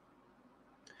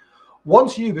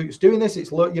 Once U-boot's doing this,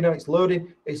 it's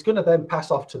loading. It's going to then pass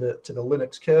off to the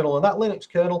Linux kernel, and that Linux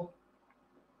kernel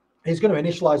is going to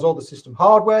initialize all the system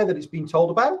hardware that it's been told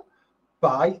about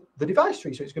by the device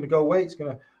tree. So it's going to go away. It's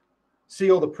going to see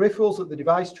all the peripherals that the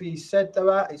device tree said they're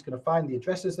at. It's going to find the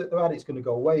addresses that they're at. It's going to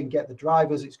go away and get the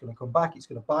drivers. It's going to come back. It's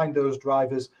going to bind those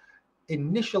drivers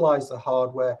initialize the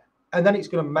hardware, and then it's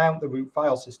going to mount the root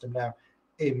file system. Now,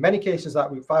 in many cases,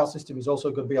 that root file system is also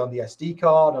going to be on the SD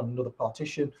card on another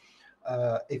partition.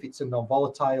 If it's a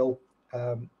non-volatile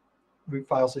root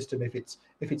file system, if it's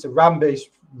a RAM-based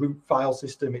root file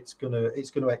system, it's gonna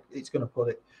put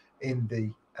it in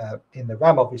the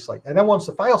RAM, obviously. And then once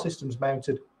the file system's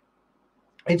mounted,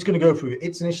 it's going to go through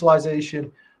its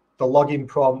initialization, the login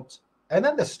prompt, and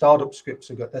then the startup scripts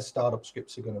are going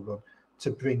to run to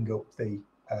bring up the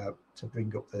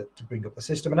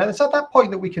system. And it's at that point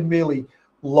that we can really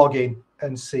log in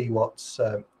and see what's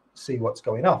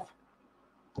going off.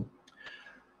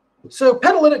 So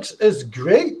PetaLinux is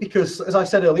great because, as I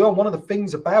said earlier on, one of the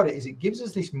things about it is it gives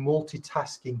us this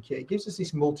multitasking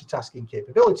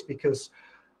capability, because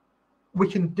we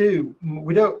can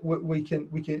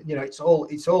it's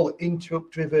all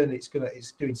interrupt driven. It's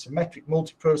doing symmetric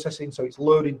multiprocessing, so it's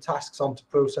loading tasks onto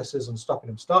processors and stopping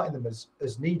them, starting them as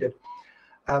needed.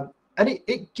 And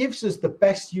it gives us the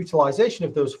best utilization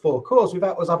of those 4 cores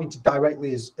without us having to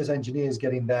directly, as engineers,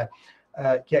 get in there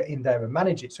and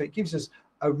manage it. So it gives us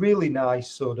a really nice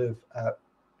sort of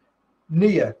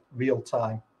near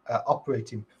real-time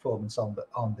operating performance on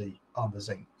the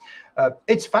Zing.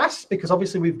 It's fast because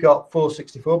obviously we've got 4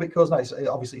 64-bit cores. Now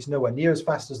it's nowhere near as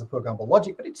fast as the programmable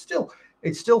logic, but it's still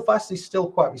fast. It's still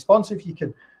quite responsive. You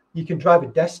can drive a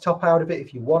desktop out of it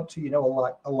if you want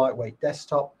to. A lightweight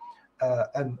desktop.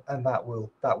 And that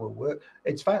will work.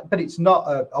 It's fast, but it's not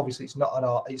obviously it's not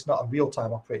a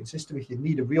real-time operating system. If you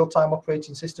need a real-time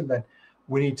operating system, then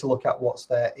we need to look at what's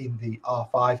there in the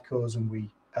R5 cores, and we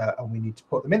need to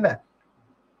put them in there.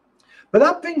 But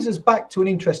that brings us back to an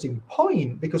interesting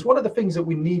point, because one of the things that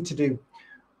we need to do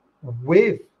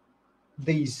with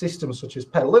these systems such as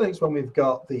PetaLinux, when we've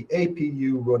got the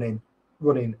APU running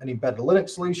an embedded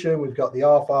Linux solution, we've got the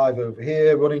R5 over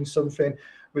here running something,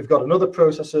 we've got another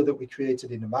processor that we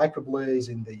created in the microblaze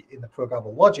in the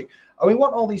programmable logic, and we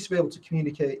want all these to be able to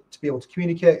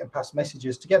communicate and pass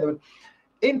messages together. And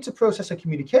inter-processor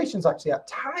communications, actually, at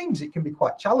times it can be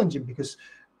quite challenging, because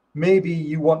maybe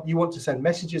you want to send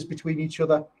messages between each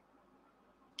other.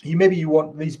 Maybe you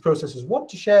want these processors want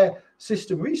to share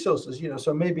system resources.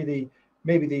 So maybe the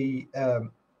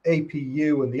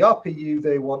APU and the RPU,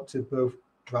 they want to both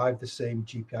drive the same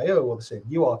GPIO or the same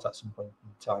UART at some point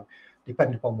in time,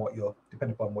 depending upon what your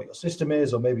system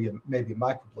is, or maybe a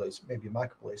microblaze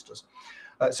does.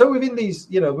 So within these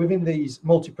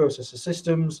multiprocessor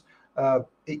systems,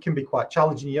 it can be quite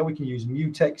challenging. We can use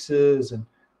mutexes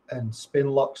and spin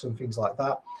locks and things like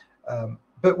that.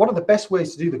 But one of the best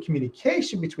ways to do the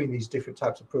communication between these different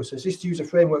types of processors is to use a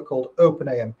framework called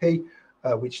OpenAMP,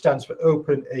 which stands for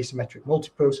Open Asymmetric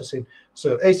Multiprocessing.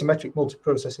 So asymmetric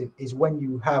multiprocessing is when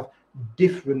you have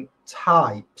different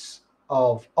types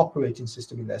of operating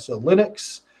system in there. So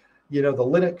Linux, the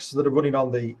Linux that are running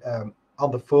on the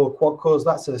 4 quad cores,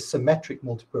 that's a symmetric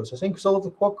multiprocessing, because all of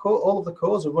the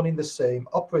cores are running the same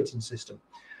operating system.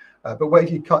 But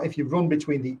if you run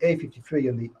between the A53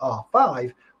 and the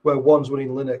R5, where one's running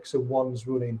Linux and one's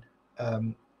running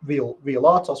real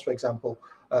RTOS, for example,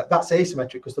 that's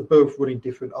asymmetric because they're both running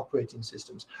different operating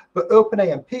systems. But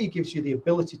OpenAMP gives you the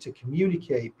ability to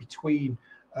communicate between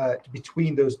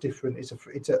those different.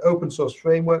 It's an open source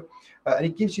framework, and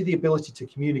it gives you the ability to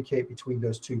communicate between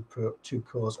those two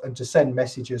cores and to send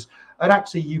messages. And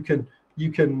actually,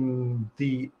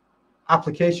 the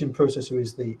application processor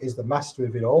is the master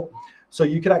of it all, so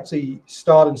you can actually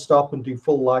start and stop and do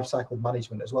full lifecycle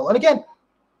management as well. And again,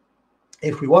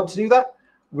 if we want to do that,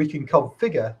 we can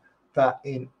configure that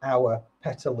in our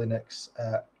PetaLinux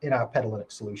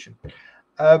solution.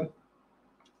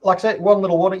 Like I said, one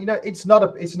little warning, it's not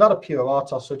a pure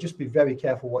RTOS, so just be very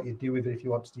careful what you do with it if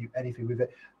you want to do anything with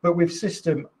it. But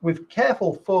with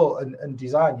careful thought and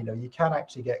design, you can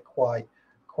actually get quite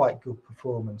good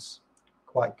performance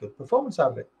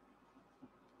out of it.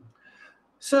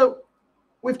 So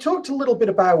we've talked a little bit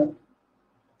about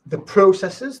the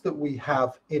processors that we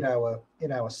have in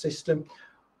our system.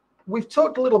 We've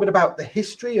talked a little bit about the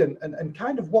history and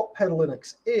kind of what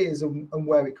PetaLinux is and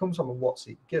where it comes from and what's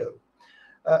it go.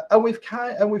 And we've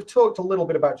talked a little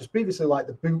bit about just previously, like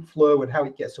the boot flow and how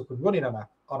it gets up and running on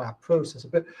our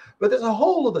processor. But there's a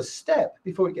whole other step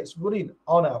before it gets running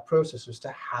on our processor as to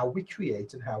how we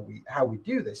create and how we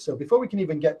do this. So before we can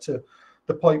even get to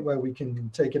the point where we can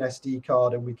take an SD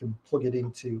card and we can plug it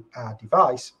into our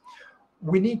device,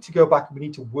 we need to go back and we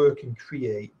need to work and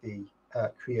create the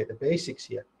basics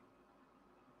here.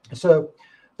 So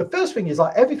the first thing is,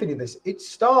 like everything in this, it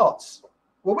starts.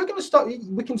 Well, we can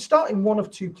start in one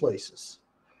of two places.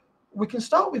 We can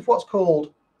start with what's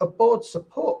called a board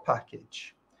support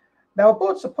package. Now, a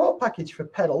board support package for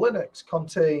PetaLinux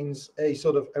contains a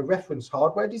sort of a reference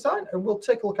hardware design, and we'll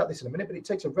take a look at this in a minute, but it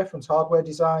takes a reference hardware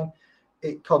design.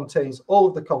 It contains all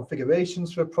of the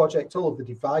configurations for a project, all of the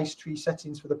device tree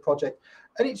settings for the project,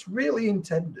 and it's really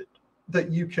intended that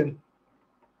you can,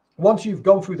 once you've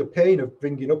gone through the pain of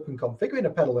bringing up and configuring a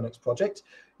PetaLinux project,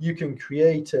 you can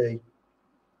create a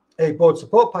board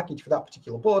support package for that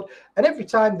particular board, and every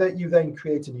time that you then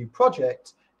create a new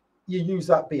project, you use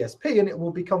that BSP and it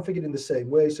will be configured in the same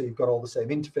way, so you've got all the same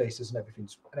interfaces and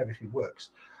everything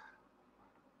works.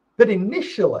 But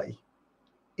initially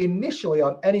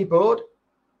on any board,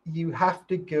 you have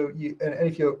to go,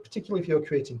 and particularly if you're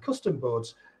creating custom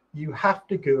boards, you have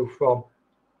to go from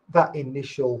that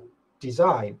initial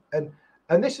design. And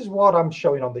this is what I'm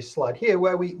showing on this slide here,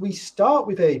 where we start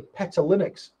with a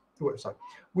PetaLinux.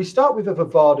 We start with a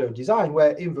Vivado design,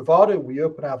 where in Vivado, we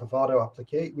open our Vivado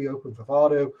application, we open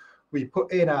Vivado, we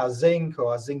put in our Zinc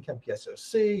or our Zinc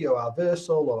MPSoC or our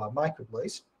Versal or our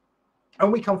Microblaze,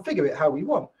 and we configure it how we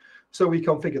want. So we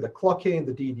configure the clocking,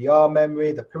 the DDR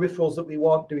memory, the peripherals that we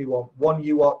want. Do we want 1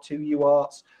 UART, 2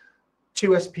 UARTs,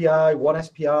 2 SPI, 1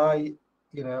 SPI, an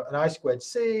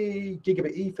I2C,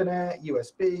 gigabit Ethernet,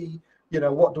 USB,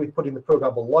 what do we put in the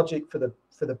programmable logic for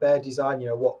the bare design,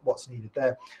 what's needed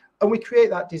there. And we create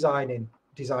that design in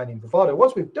Vivado.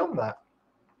 Once we've done that,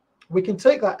 we can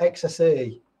take that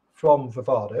XSA from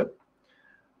Vivado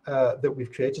that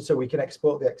we've created, so we can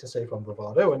export the XSA from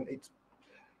Vivado, and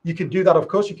you can do that, of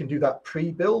course, you can do that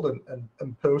pre-build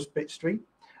and post bitstream.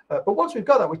 But once we've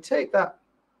got that, we take that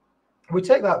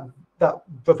Vivado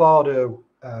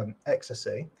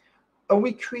XSA, and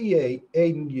we create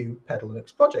a new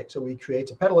PetaLinux project. So we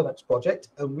create a PetaLinux project,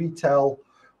 and we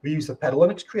use the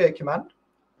PetaLinux create command,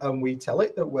 and we tell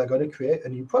it that we're going to create a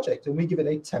new project, and we give it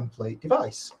a template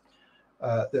device,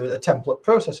 a template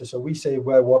processor. So we say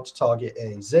we want to target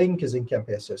a Zinc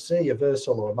MPSoC, a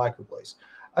Versal, or a Microblaze,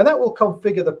 and that will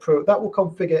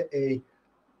configure a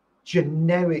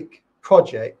generic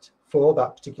project for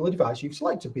that particular device you've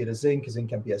selected, be it a Zinc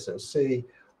MPSoC,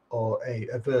 or a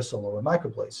Versal, or a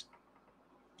Microblaze.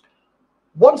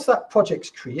 Once that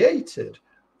project's created,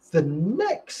 the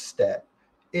next step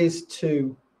is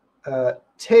to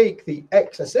take the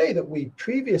XSA that we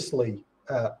previously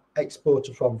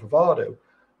exported from Vivado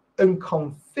and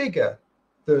configure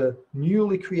the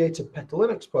newly created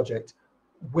PetaLinux project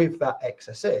with that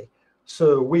XSA.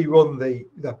 So we run the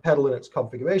PetaLinux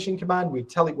configuration command. We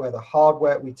tell it where the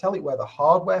hardware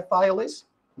file is.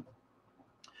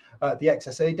 The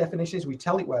XSA definition is, we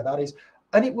tell it where that is,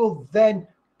 and it will then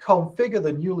configure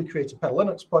the newly created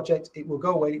PetaLinux project. It will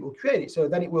go away, it will create it. So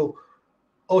then it will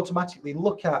automatically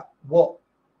look at what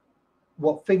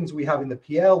things we have in the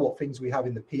PL, what things we have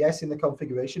in the PS in the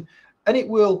configuration, and it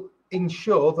will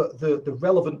ensure that the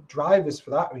relevant drivers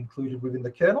for that are included within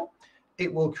the kernel.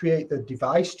 It will create the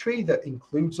device tree that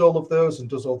includes all of those and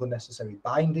does all the necessary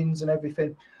bindings and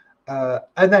everything.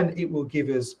 And then it will give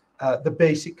us the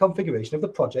basic configuration of the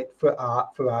project for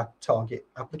our target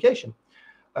application.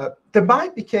 There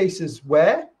might be cases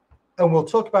where, and we'll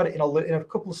talk about it in a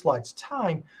couple of slides'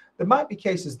 time, there might be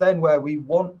cases then where we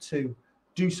want to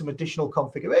do some additional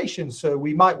configuration. So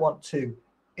we might want to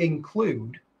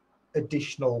include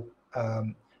additional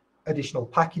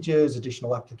packages,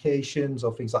 additional applications,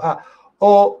 or things like that.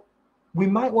 Or we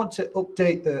might want to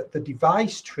update the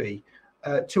device tree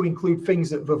to include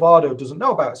things that Vivado doesn't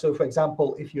know about. So, for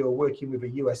example, if you're working with a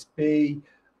USB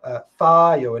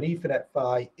PHY or an Ethernet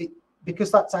PHY, because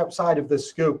that's outside of the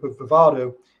scope of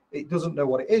Vivado, it doesn't know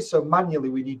what it is. So manually,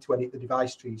 we need to edit the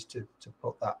device trees to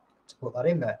put that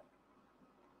in there.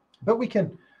 But we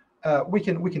can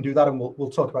do that, and we'll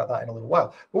talk about that in a little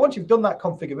while. But once you've done that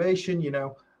configuration,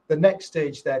 the next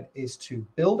stage then is to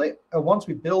build it. And once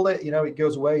we build it, it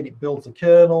goes away and it builds the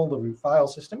kernel, the root file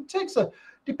system. It takes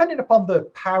depending upon the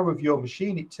power of your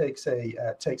machine, it takes a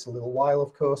little while,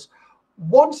 of course.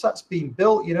 Once that's been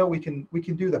built, we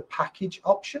can do the package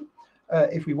option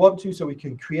if we want to, so we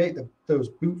can create those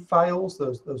boot files,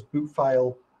 those boot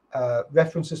file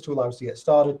references to allow us to get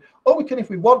started. Or we can, if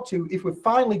we want to, if we've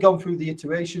finally gone through the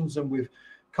iterations and we've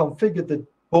configured the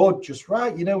board just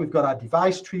right, we've got our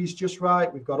device trees just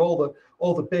right, we've got all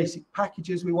the basic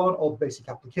packages we want, all the basic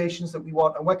applications that we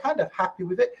want, and we're kind of happy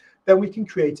with it, then we can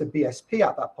create a BSP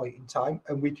at that point in time,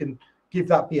 and we can give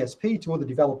that BSP to other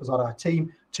developers on our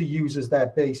team to use as their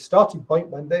base starting point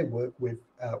when they work with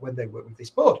this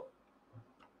board,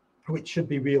 which should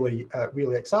be really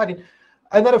exciting.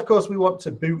 And then, of course, we want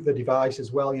to boot the device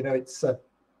as well.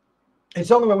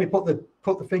 It's only when we put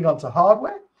the thing onto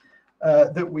hardware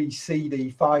that we see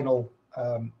the final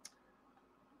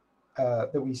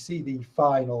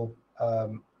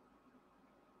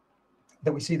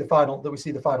that we see the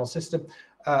final system,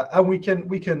 and we can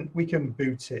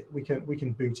boot it. We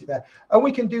can boot it there, and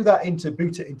we can do that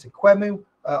boot it into QEMU,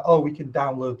 or we can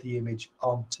download the image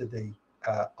onto the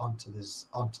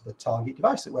target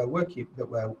device that we're working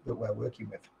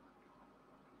with.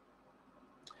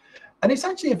 And it's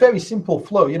actually a very simple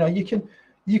flow. You know, you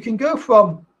can go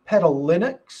from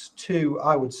PetaLinux to,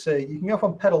 I would say, you can go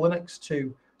from PetaLinux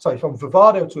to, sorry, from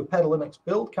Vivado to a PetaLinux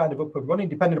build, kind of up and running,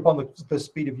 depending upon the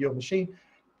speed of your machine,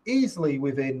 easily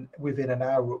within an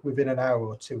hour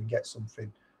or two, and get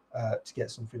something up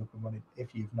and running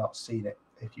if you've not seen it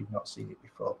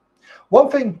before. One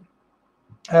thing,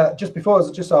 just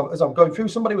as I'm going through,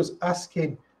 somebody was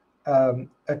asking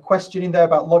a question in there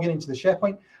about logging into the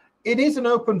SharePoint. It is an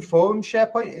open forum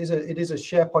SharePoint. It is a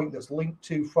SharePoint that's linked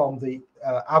to from the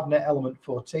AVNet element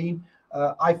 14.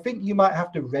 I think you might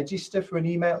have to register for an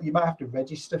email. You might have to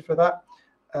register for that,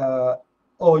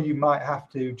 or you might have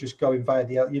to just go in via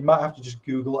the. You might have to just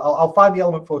Google. I'll find the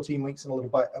element 14 links in a little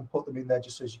bit and put them in there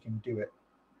just so you can do it.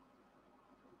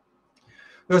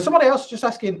 There was somebody else just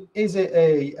asking, is it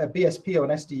a BSP or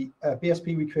an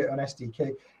BSP we create on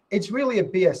SDK? It's really a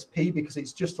BSP because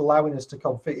it's just allowing us to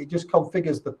configure. It just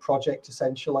configures the project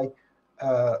essentially.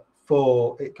 It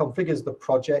configures the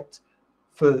project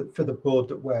for the board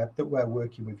that we're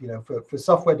working with. You know, for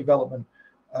software development,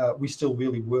 we still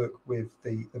really work with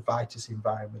the Vitis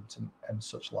environment and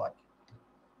such like.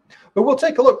 But we'll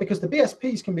take a look, because the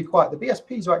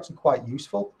BSPs are actually quite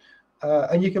useful,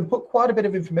 and you can put quite a bit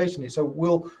of information in. So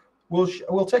we'll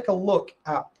take a look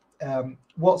at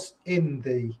what's in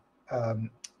the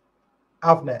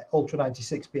AVNet Ultra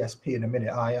 96 BSP in a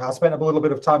minute. I spent a little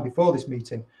bit of time before this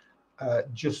meeting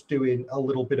just doing a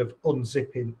little bit of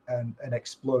unzipping and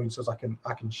exploring, so as I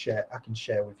can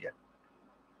share with you.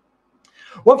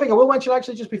 One thing I will mention,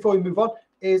 actually, just before we move on,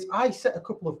 is I set a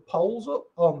couple of polls up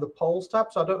on the polls tab.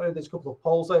 So I don't know if there's a couple of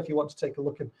polls there. If you want to take a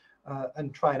look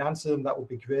and try and answer them, that would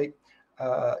be great.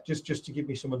 Just to give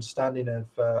me some understanding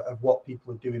of what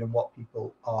people are doing and what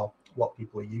people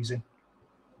are using.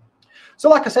 So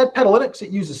like I said, PetaLinux,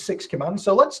 it uses 6 commands.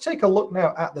 So let's take a look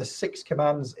now at the 6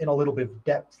 commands in a little bit of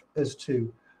depth as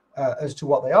to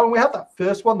what they are. And we have that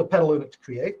first one, the PetaLinux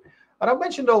create. And I've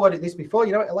mentioned already this before.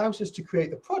 You know, it allows us to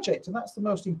create the project, and that's the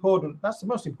most important. That's the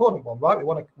most important one, right? We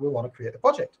want to create the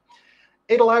project.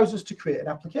 It allows us to create an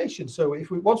application. So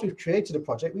once we've created a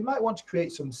project, we might want to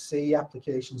create some C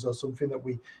applications or something that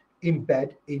we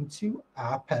embed into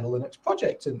our PetaLinux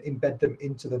project and embed them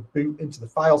into the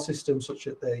file system, such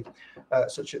that they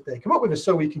come up with us.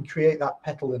 So we can create that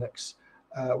PetaLinux.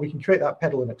 We can create that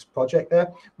PetaLinux project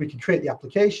there. We can create the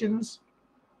applications.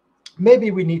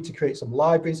 Maybe we need to create some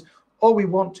libraries, or we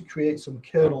want to create some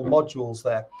kernel modules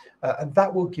there, and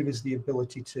that will give us the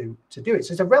ability to do it.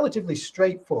 So it's a relatively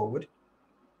straightforward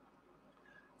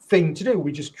thing to do.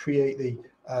 We just create the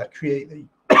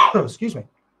excuse me,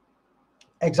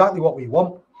 exactly what we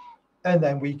want, and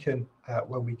then we can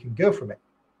go from it.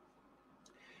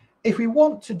 If we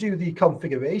want to do the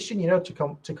configuration, you know, to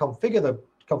configure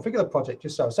the project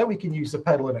just so we can use the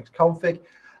PetaLinux config,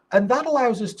 and that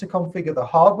allows us to configure the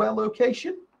hardware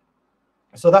location.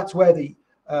 So that's where the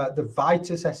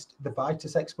Vitis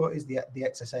export is, the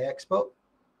XSA export.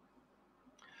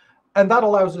 And that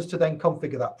allows us to then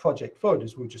configure that project forward,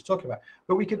 as we were just talking about.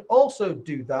 But we can also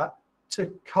do that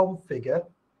to configure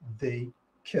the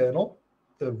kernel,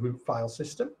 the root file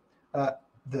system,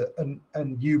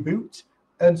 and U-boot,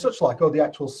 and such like, or the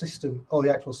actual system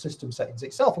settings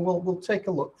itself. And we'll take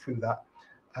a look through that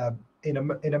in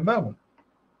a moment.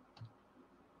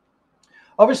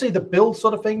 Obviously, the build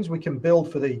sort of things we can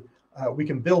build for the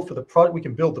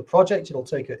project. It'll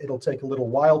take a little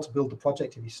while to build the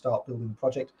project if you start building the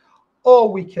project,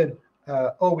 or we can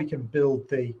build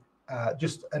the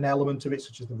just an element of it,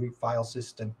 such as the root file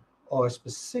system, or a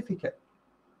specific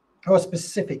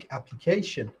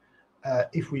application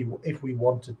if we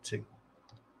wanted to.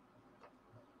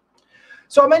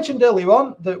 So I mentioned earlier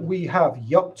on that we have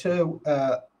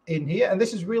Yocto in here, and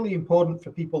this is really important for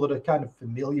people that are kind of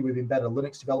familiar with embedded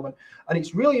Linux development, and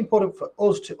it's really important for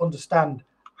us to understand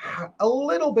a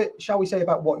little bit, shall we say,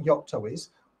 about what Yocto is,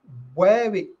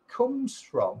 where it comes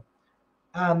from,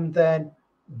 and then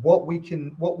what we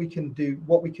can do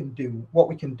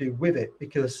with it,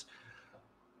 because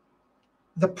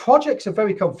the projects are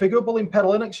very configurable in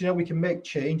PetaLinux. You know, we can make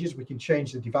changes, we can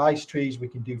change the device trees, we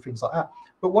can do things like that.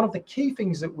 But one of the key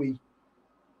things that we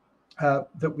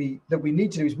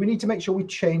need to do is we need to make sure we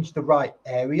change the right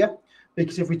area,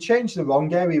 because if we change the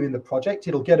wrong area in the project,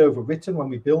 it'll get overwritten when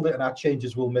we build it, and our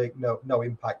changes will make no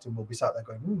impact, and we'll be sat there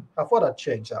going, I thought I'd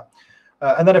change that.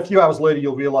 And then a few hours later,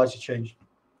 you'll realize you changed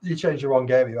the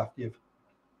wrong area after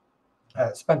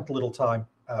spent a little time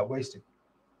wasting.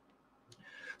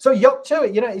 So Yocto,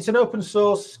 it's an open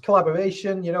source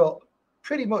collaboration.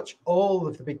 Pretty much all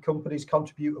of the big companies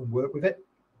contribute and work with it.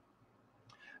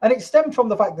 And it stemmed from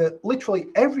the fact that literally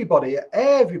everybody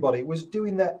was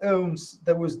doing their own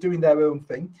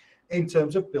thing in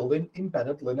terms of building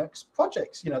embedded Linux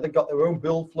projects. They got their own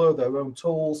build flow, their own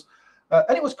tools,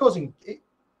 and it was causing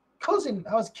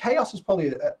chaos is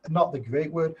probably not the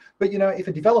great word, but if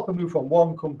a developer moved from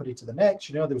one company to the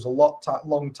next, there was a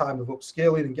long time of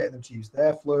upscaling and getting them to use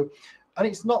their flow, and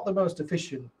it's not the most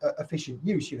efficient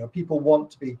use. You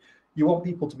want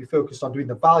people to be focused on doing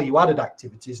the value-added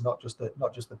activities, not just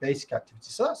the basic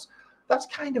activities. So that's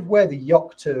kind of where the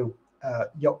Yocto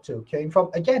came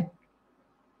from. Again,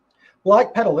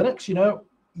 like PetaLinux,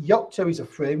 Yocto is a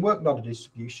framework, not a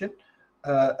distribution.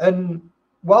 And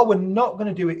while we're not going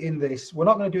to do it in this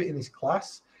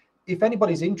class, if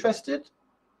anybody's interested,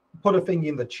 put a thing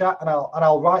in the chat, and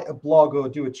I'll write a blog or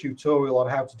do a tutorial on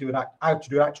how to do an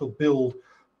actual build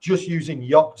just using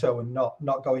Yocto and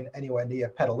not going anywhere near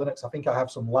PetaLinux. I think I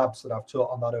have some labs that I've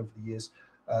taught on that over the years,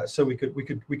 so I'd be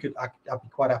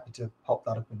quite happy to pop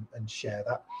that up and share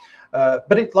that.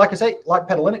 But like I say, like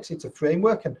PetaLinux, it's a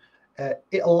framework, and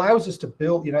it allows us to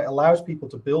build. It allows people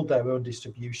to build their own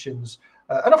distributions,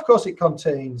 and of course, it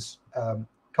contains a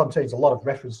lot of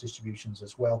reference distributions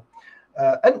as well.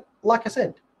 And like I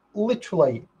said,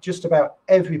 literally just about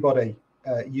everybody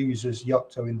uses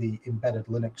Yocto in the embedded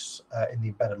Linux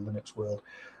world,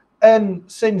 and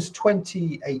since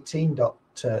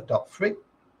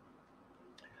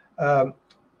 2018.3,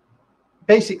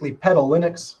 basically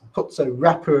PetaLinux puts a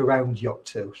wrapper around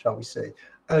Yocto, shall we say,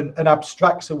 and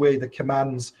abstracts away the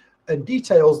commands and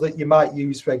details that you might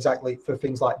use for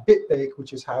things like bitbake,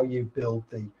 which is how you build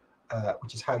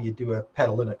how you do a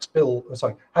PetaLinux build.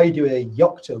 How you do a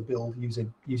Yocto build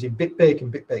using bitbake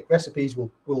and bitbake recipes.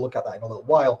 We'll look at that in a little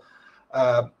while.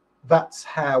 That's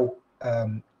how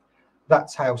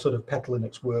sort of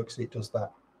PetaLinux works. It does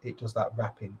that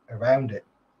wrapping around it.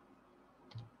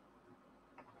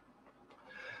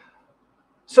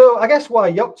 So I guess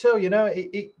why Yocto?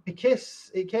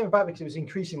 Because it came about because it was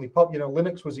increasingly popular.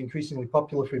 Linux was increasingly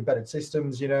popular for embedded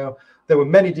systems. There were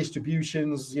many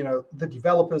distributions. The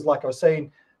developers, like I was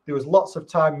saying, there was lots of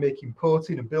time making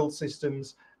porting and build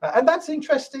systems, and that's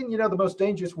interesting. The most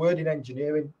dangerous word in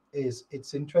engineering is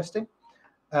it's interesting,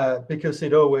 because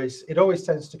it always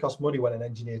tends to cost money when an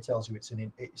engineer tells you it's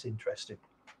interesting.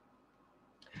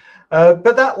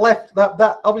 But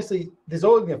that obviously there's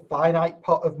only a finite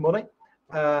pot of money.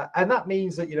 And that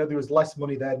means that there was less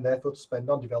money there and therefore to spend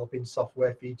on developing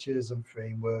software features and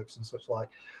frameworks and such like.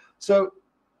 So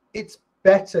it's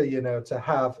better, to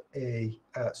have a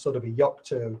sort of a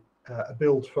Yocto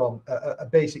build from a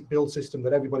basic build system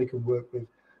that everybody can work with,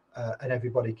 and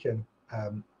everybody can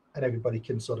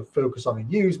sort of focus on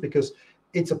and use, because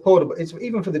it's a portable. It's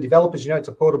even for the developers, it's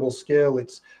a portable skill.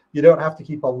 You don't have to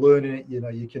keep on learning it. You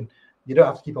don't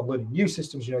have to keep on learning new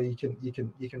systems. You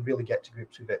can really get to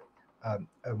grips with it. And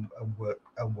work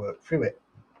through it.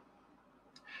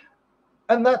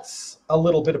 And that's a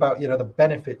little bit about the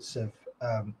benefits of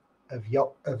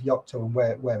Yocto and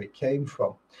where it came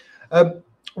from.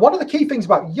 One of the key things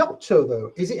about Yocto,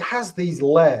 though, is it has these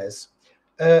layers,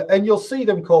 and you'll see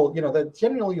them called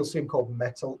generally you'll see them called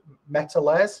meta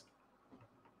layers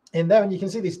in there, and you can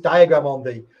see this diagram on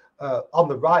the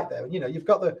right there. You've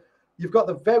got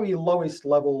the very lowest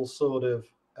level sort of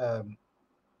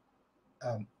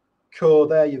core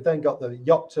there. You've then got the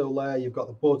Yocto layer. You've got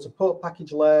the board support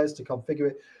package layers to configure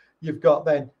it. You've got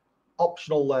then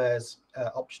optional layers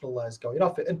going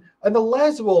off it, and the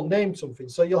layers are all named something.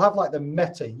 So you'll have like the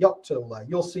meta Yocto layer.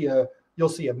 You'll see a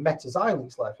meta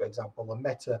Xilinx layer, for example, a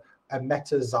meta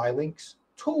Xilinx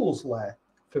tools layer,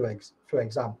 for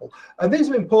example. And these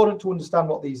are important to understand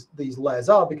what these layers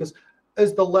are, because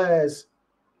as the layers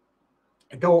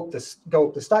go up the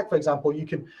stack, for example, you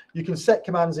can set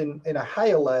commands in a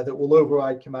higher layer that will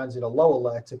override commands in a lower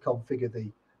layer to configure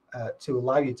to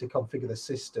allow you to configure the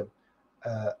system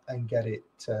and get it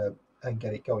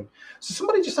going. So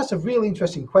somebody just asked a really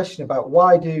interesting question about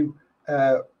why do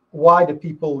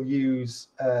people use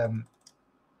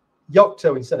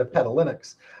Yocto instead of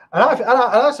PetaLinux, and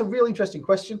that's a really interesting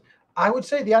question. I would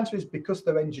say the answer is because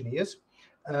they're engineers.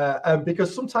 And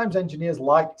because sometimes engineers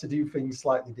like to do things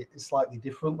slightly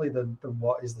differently than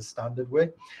what is the standard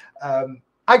way.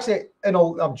 Actually,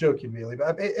 I'm joking really,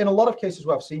 but in a lot of cases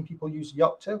where I've seen people use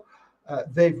Yocto,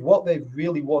 what they've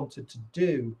really wanted to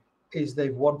do is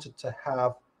they've wanted to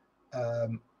have,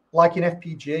 like in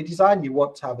FPGA design, you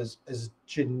want to have as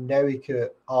generic a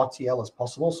RTL as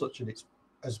possible, such that it's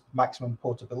as maximum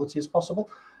portability as possible.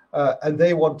 And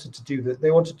they wanted to do that.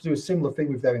 They wanted to do a similar thing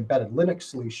with their embedded Linux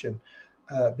solution,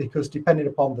 because depending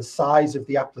upon the size of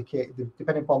the application,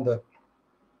 depending upon the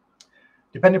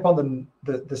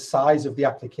size of the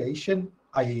application,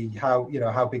 i.e.,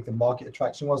 how big the market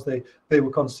attraction was, they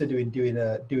were considering doing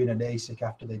an ASIC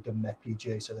after they'd done an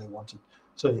FPGA.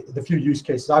 So the few use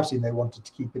cases I've seen, they wanted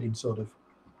to keep it in sort of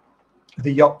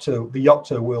the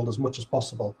Yocto world as much as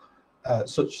possible,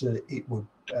 such that it would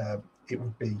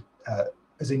be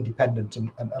as independent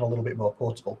and a little bit more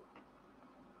portable.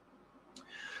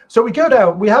 So we go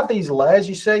down, we have these layers,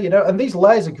 you say, and these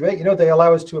layers are great. They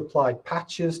allow us to apply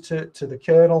patches to the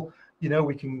kernel.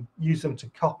 We can use them to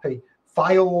copy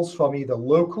files from either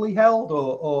locally held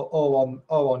or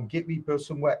on Git repo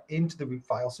somewhere into the root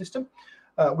file system.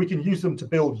 We can use them to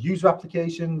build user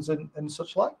applications and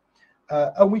such like.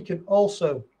 And we can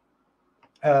also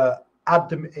add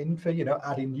them in for,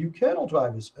 adding new kernel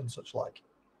drivers and such like.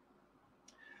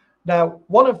 Now,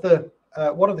 one of the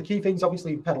key things,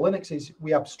 obviously, in PetaLinux is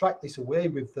we abstract this away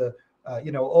with the,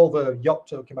 all the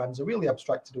Yocto commands are really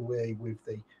abstracted away with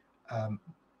the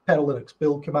PetaLinux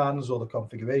build commands or the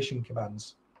configuration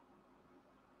commands.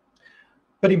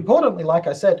 But importantly, like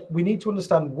I said, we need to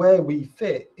understand where we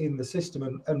fit in the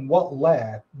system and what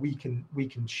layer we can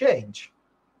change.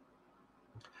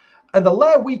 And the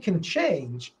layer we can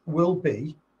change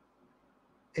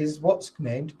is what's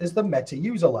named as the meta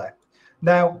user layer.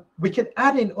 Now, we can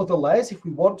add in other layers if we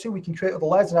want to. We can create other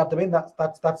layers and add them in.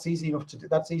 That's easy enough to do.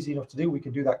 That's easy enough to do. We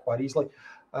can do that quite easily.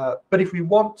 But if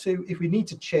we need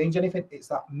to change anything, it's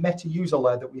that meta user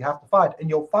layer that we have to find. And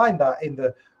you'll find that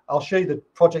I'll show you the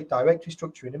project directory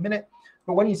structure in a minute.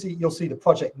 But when you'll see the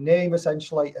project name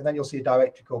essentially, and then you'll see a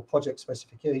directory called project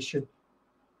specification.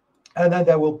 And then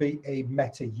there will be a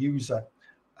meta user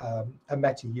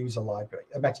library,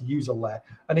 a meta user layer.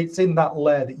 And it's in that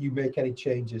layer that you make any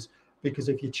changes. Because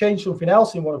if you change something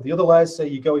else in one of the other layers, say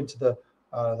you go into the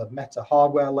meta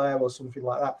hardware layer or something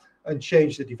like that and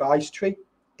change the device tree,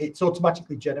 it's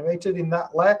automatically generated in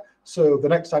that layer. So the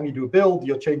next time you do a build,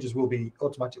 your changes will be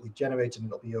automatically generated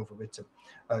and it'll be overwritten.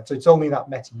 So it's only that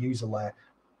meta user layer,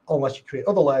 unless you create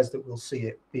other layers, that we'll see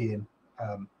it being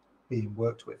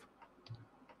worked with.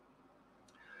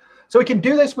 So we can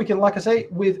do this. We can, like I say,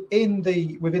 within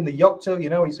the Yocto,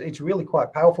 it's really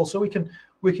quite powerful. So we can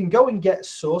go and get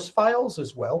source files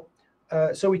as well.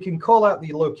 So we can call out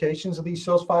the locations of these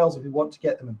source files if we want to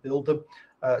get them and build them.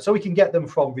 So we can get them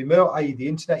from remote, i.e. the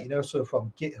internet, so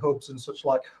from GitHubs and such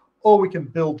like, or we can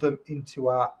build them into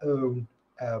our own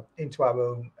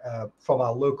from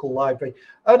our local library.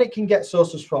 And it can get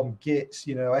sources from Gits,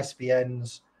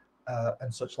 SVNs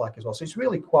and such like as well. So it's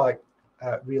really quite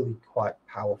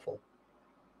powerful.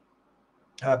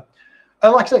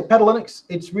 And like I say, PetaLinux,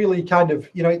 it's really kind of,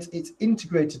 it's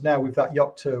integrated now with that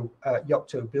Yocto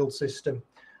build system,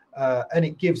 and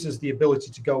it gives us the ability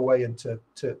to go away and to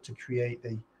create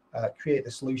the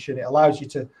solution. It allows you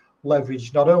to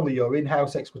leverage not only your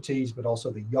in-house expertise, but also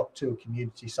the Yocto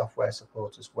community software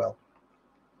support as well.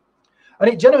 And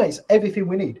it generates everything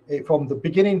we need. From the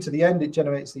beginning to the end, it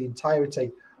generates the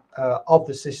entirety of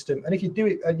the system. And if you do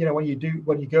it,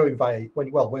 whether you're going via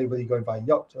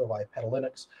Yocto or via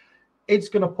PetaLinux, it's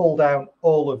going to pull down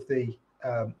all of the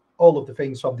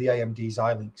things from the AMD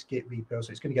Xilinx Git repo. So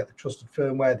it's going to get the trusted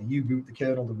firmware, the U-boot, the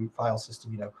kernel, the root file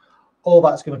system. All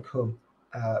that's going to come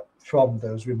from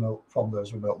those remote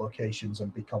locations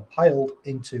and be compiled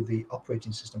into the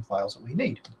operating system files that we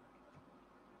need.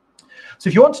 So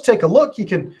if you want to take a look, you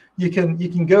can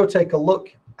go take a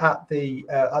look at the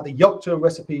Yocto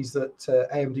recipes that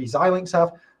AMD Xilinx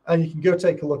have, and you can go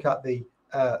take a look at the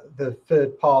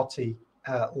third-party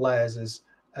layers as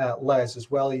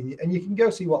well, and you can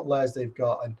go see what layers they've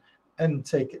got and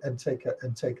take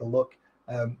a look.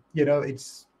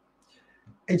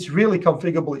 It's really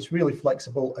configurable, it's really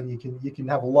flexible, and you can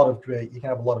have a lot of great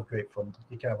fun.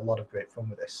 You can have a lot of great fun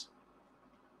with this.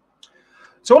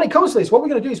 So when it comes to this, what we're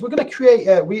going to do is we're going to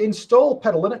create, we install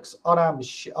PetaLinux on our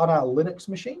Linux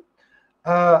machine.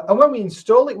 And when we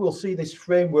install it, we'll see this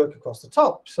framework across the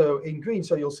top. So in green,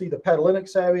 so you'll see the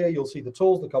PetaLinux area, you'll see the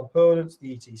tools, the components,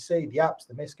 the etc, the apps,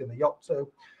 the MISC, and the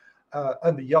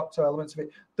Yocto elements of it.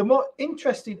 The more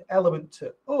interesting element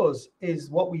to us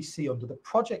is what we see under the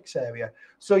projects area.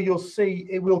 So you'll see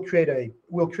it will create a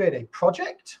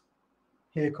project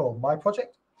here called My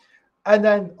Project. And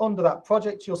then under that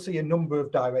project, you'll see a number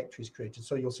of directories created.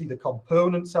 So you'll see the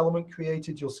components element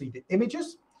created. You'll see the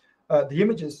images. The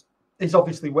images is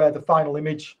obviously where the final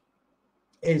image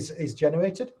is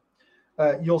generated.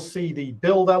 You'll see the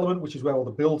build element, which is where all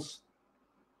the build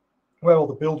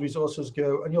resources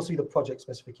go, and you'll see the project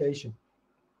specification.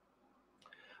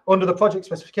 Under the project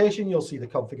specification, you'll see the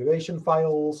configuration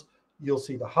files, you'll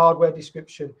see the hardware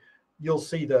description, you'll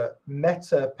see the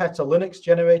PetaLinux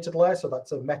generated layer, so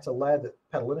that's a meta layer that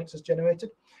PetaLinux has generated,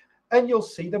 and you'll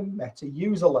see the meta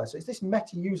user layer. So it's this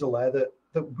meta user layer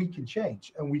that we can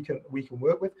change and we can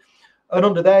work with. And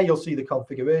under there, you'll see the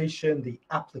configuration, the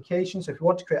applications. So if you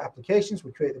want to create applications,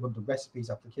 we create them under recipes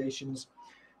applications.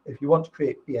 If you want to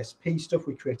create BSP stuff,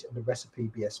 we create it under recipe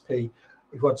BSP.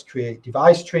 If you want to create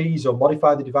device trees or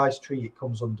modify the device tree, it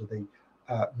comes under the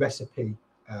recipe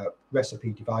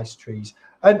device trees.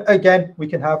 And again, we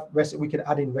can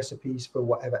add in recipes for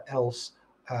whatever else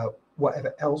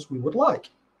we would like.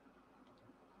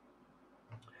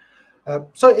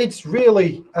 So it's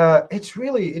really nice. It's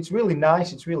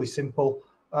really simple.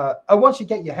 And once you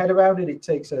get your head around it, it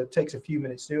takes a few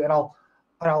minutes to do. And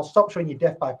I'll stop showing you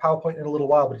death by PowerPoint in a little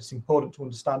while, but it's important to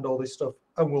understand all this stuff.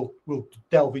 And we'll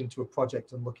delve into a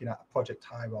project and looking at a project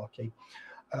hierarchy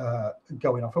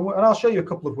going off. And I'll show you a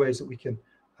couple of ways that we can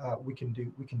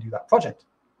do that project.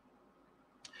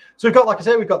 So we've got, like I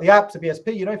say, we've got the apps, the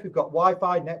BSP. You know, if we've got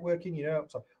Wi-Fi networking, you know,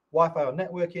 so Wi-Fi or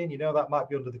networking, you know, that might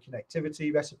be under the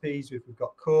connectivity recipes. If we've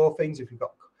got core things, if we've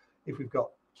got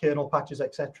kernel patches,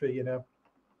 etc., you know,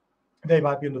 they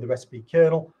might be under the recipe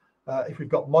kernel. If we've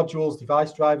got modules,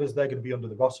 device drivers, they're going to be under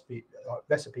the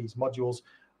recipes modules.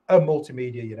 And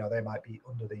multimedia, you know, they might be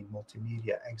under the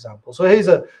multimedia example. So here's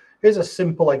a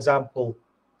simple example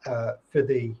for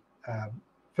the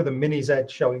mini-Z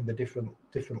showing the different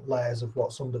layers of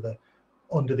what's under the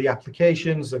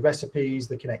applications, the recipes,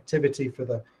 the connectivity for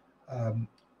the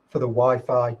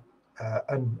Wi-Fi,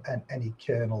 and any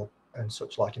kernel and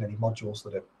such like, and any modules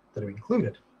that are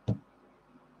included.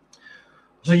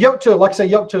 So Yocto, like I say,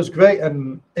 Yocto is great,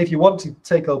 and if you want to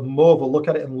take more of a look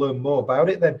at it and learn more about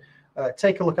it, then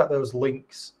take a look at those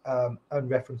links and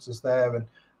references there. And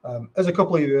as a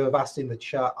couple of you have asked in the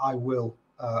chat, I will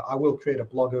create a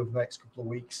blog over the next couple of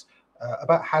weeks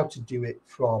about how to do it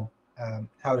from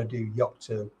how to do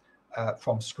Yocto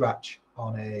from scratch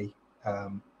on a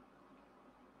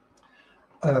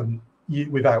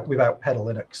without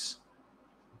PetaLinux.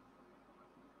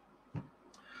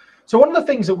 So one of the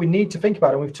things that we need to think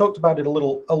about, and we've talked about it a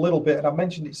little bit, and I've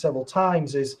mentioned it several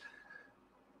times, is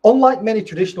unlike many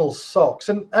traditional SOCs,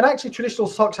 and actually traditional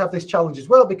SOCs have this challenge as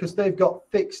well, because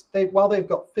while they've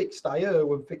got fixed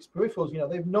I/O and fixed peripherals, you know,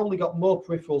 they've normally got more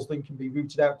peripherals than can be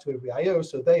routed out to every I/O,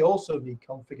 so they also need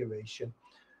configuration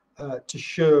to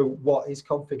show what is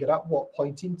configured at what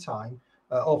point in time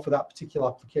or for that particular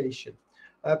application.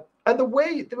 And there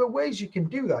are ways you can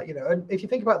do that, you know, and if you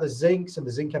think about the Zincs and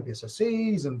the Zinc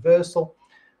MPSoCs and Versal,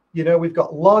 you know, we've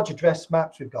got large address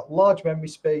maps, we've got large memory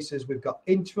spaces, we've got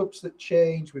interrupts that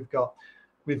change, we've got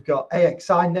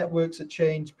AXI networks that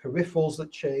change, peripherals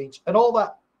that change, and all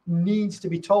that needs to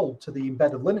be told to the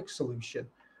embedded Linux solution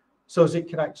so as it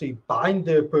can actually bind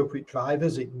the appropriate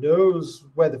drivers, it knows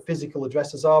where the physical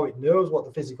addresses are, it knows what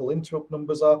the physical interrupt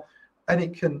numbers are, and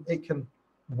it can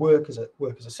work as a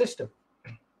system.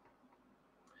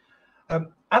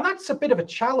 And that's a bit of a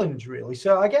challenge, really.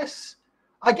 So I guess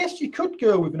you could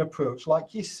go with an approach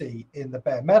like you see in the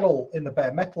bare metal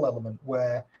element,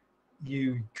 where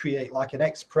you create like an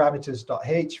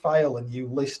xparameters.h file and you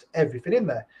list everything in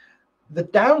there. The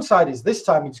downside is this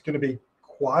time it's going to be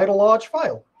quite a large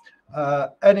file,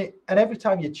 and every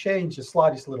time you change the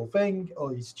slightest little thing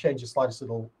or you change the slightest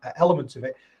little element of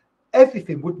it,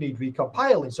 everything would need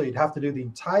recompiling. So you'd have to do the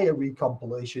entire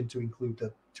recompilation to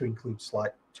include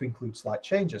slight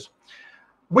changes,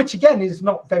 which again is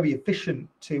not very efficient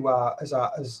to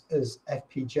as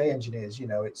FPGA engineers. You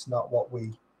know, it's not what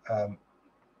we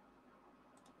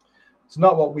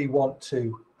want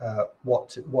to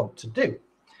do.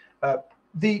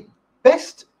 The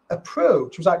best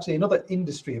approach was actually another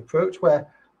industry approach where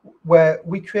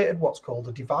we created what's called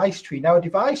a device tree. Now, a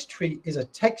device tree is a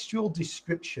textual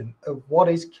description of what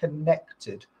is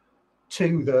connected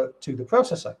to the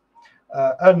processor.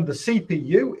 And the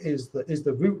CPU is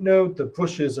the root node. The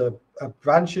brushes are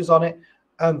branches on it,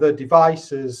 and the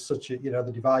devices, such as, you know,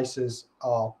 the devices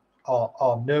are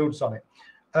nodes on it.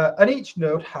 And each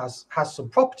node has some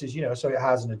properties, you know. So it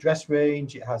has an address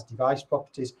range. It has device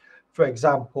properties. For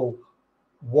example,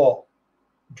 what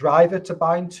driver to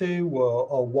bind to,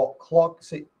 or what clock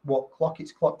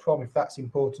it's clocked from, if that's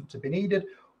important to be needed.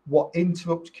 What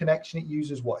interrupt connection it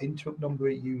uses, what interrupt number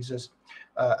it uses,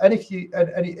 and it can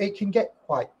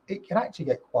actually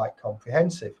get quite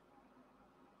comprehensive.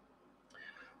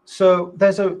 So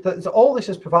there's all this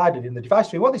is provided in the device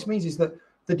tree. What this means is that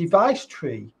the device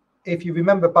tree, if you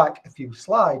remember back a few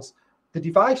slides, the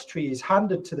device tree is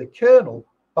handed to the kernel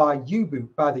by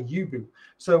the U-boot.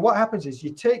 So what happens is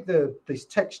you take this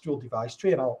textual device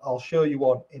tree, and I'll show you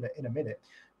one in a minute.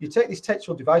 You take this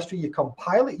textual device tree, you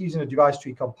compile it using a device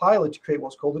tree compiler to create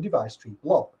what's called a device tree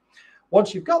blob.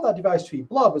 Once you've got that device tree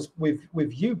blob with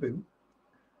U-boot,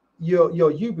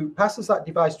 your U-boot passes that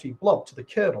device tree blob to the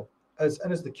kernel. As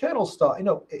the kernel's starting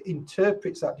up, it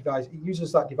interprets that device, it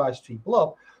uses that device tree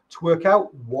blob to work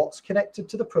out what's connected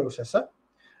to the processor,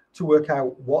 to work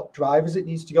out what drivers it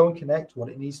needs to go and connect, what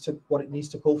it needs to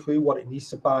pull through, what it needs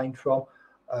to bind from,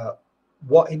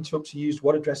 what interrupts are used,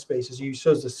 what address space is used,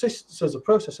 so as the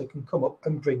processor can come up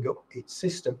and bring up its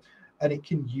system, and it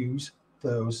can use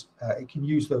those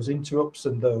interrupts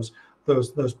and those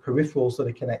peripherals that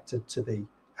are connected to the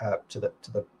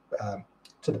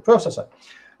processor.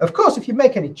 Of course, if you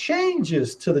make any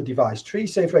changes to the device tree,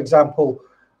 say for example,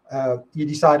 you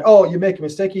decide, oh, you make a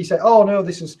mistake, you say, oh no,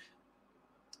 this is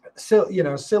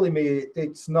silly me,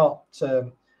 it's not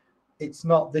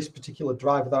this particular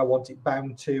driver that I want it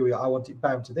bound to. I want it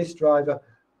bound to this driver.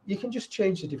 You can just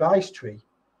change the device tree,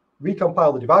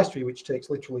 recompile the device tree, which takes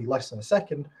literally less than a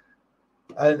second,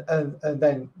 and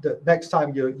then the next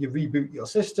time you reboot your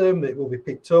system, it will be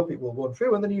picked up, it will run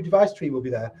through, and the new device tree will be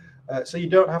there. So you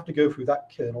don't have to go through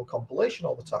that kernel compilation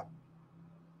all the time.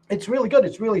 It's really good.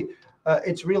 It's really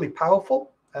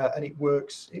powerful, and it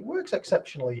works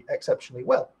exceptionally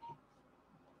well.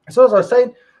 So as I was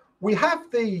saying, we have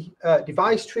the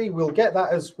device tree. We'll get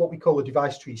that as what we call a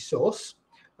device tree source.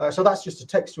 So that's just a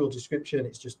textual description.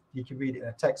 It's just, you can read it in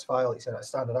a text file. It's in a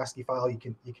standard ASCII file. You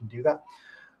can do that.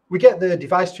 We get the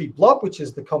device tree blob, which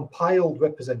is the compiled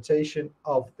representation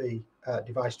of the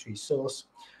device tree source.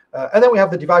 And then we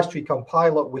have the device tree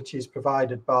compiler, which is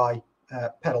provided by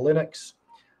PetaLinux.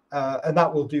 And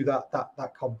that will do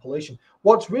that compilation.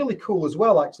 What's really cool as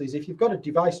well, actually, is if you've got a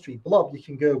device tree blob, you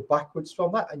can go backwards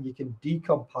from that, and you can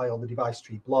decompile the device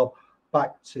tree blob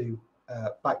back to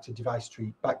device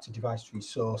tree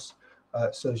source,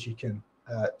 so as you can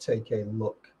take a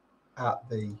look at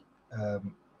the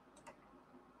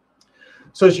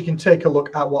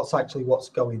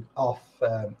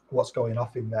what's going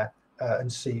off in there,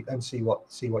 and see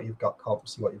what you've got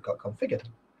configured.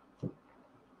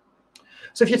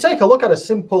 So if you take a look at a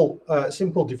simple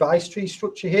device tree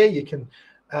structure here, you can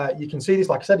see this.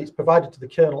 Like I said, it's provided to the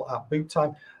kernel at boot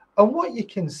time. And what you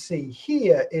can see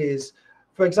here is,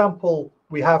 for example,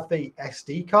 we have the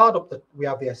SD card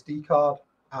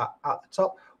at the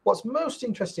top. What's most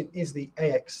interesting is the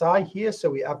AXI here. So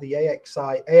we have the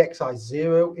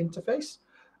AXI0 interface.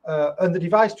 And the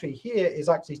device tree here is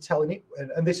actually telling it,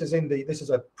 and this is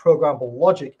a programmable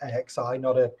logic AXI,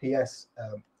 not a PS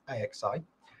AXI.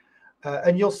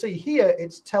 And you'll see here,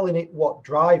 it's telling it what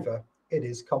driver it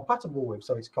is compatible with.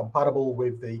 So it's compatible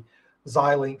with the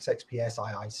Xilinx XPS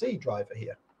IIC driver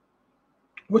here,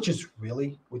 which is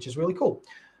really cool.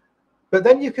 But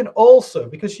then you can also,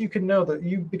 because you know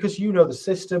the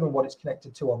system and what it's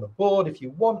connected to on the board, if you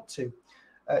want to,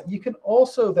 you can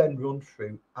also then run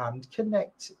through and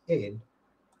connect in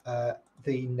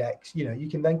the next. You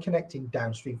can then connect in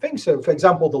downstream things. So, for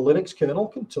example, the Linux kernel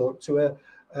can talk to an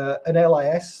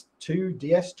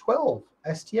LIS2DS12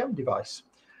 STM device.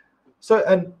 So,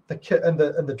 and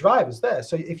the drivers there.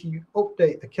 So, if you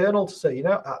update the kernel to say,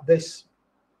 at this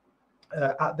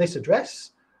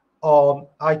address on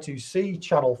I2C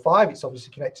channel 5, it's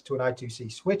obviously connected to an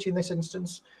I2C switch in this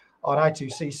instance. On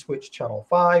I2C switch channel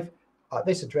 5, at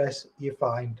this address, you'll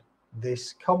find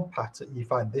this compatible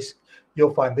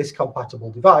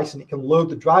device, and it can load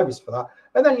the drivers for that.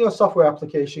 And then your software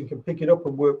application can pick it up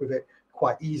and work with it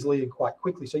quite easily and quite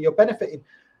quickly. So you're benefiting.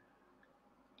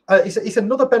 It's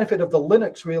another benefit of the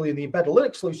Linux, really, and the embedded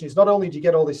Linux solution is not only do you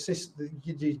get all this system,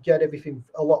 you get everything,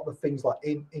 a lot of things like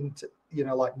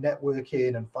like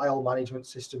networking and file management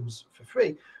systems for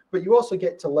free, but you also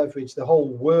get to leverage the whole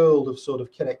world of sort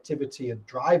of connectivity and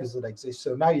drivers that exist.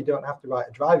 So now you don't have to write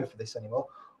a driver for this anymore.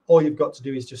 All you've got to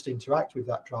do is just interact with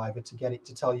that driver to get it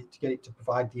to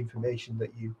provide the information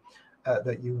that you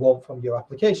want from your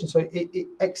application. So it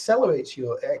accelerates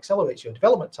your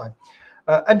development time.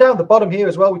 And down the bottom here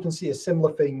as well, we can see a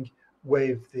similar thing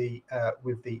with the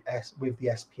SPI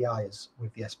as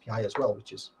well,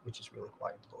 which is really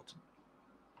quite important.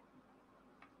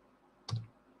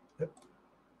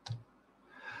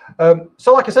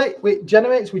 So like I say, we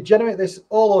generate this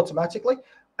all automatically,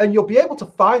 and you'll be able to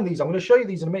find these. I'm going to show you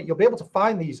these in a minute. You'll be able to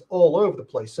find these all over the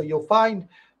place. So you'll find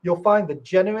the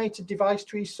generated device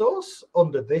tree source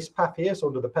under this path here, so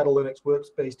under the PetaLinux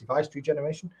workspace device tree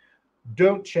generation.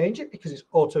 Don't change it because it's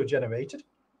auto-generated.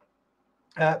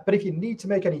 But if you need to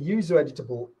make any user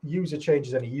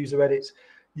changes, any user edits,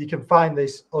 You can find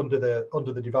this under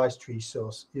the device tree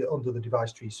source, under the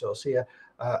device tree source here,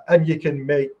 and you can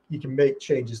make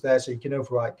changes there. So you can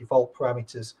overwrite default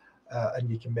parameters, and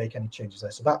you can make any changes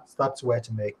there. So that's where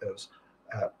to make those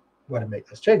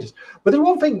changes. But there's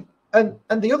one thing, and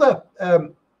the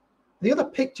other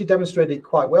picture demonstrated it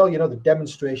quite well. You know, the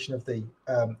demonstration of the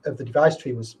device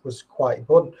tree was quite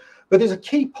important. But there's a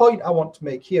key point I want to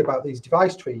make here about these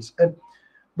device trees. And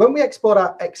when we export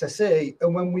our XSA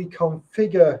and when we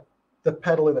configure the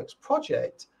PetaLinux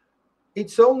project,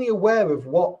 it's only aware of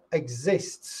what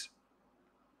exists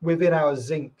within our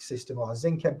Zinc system, or our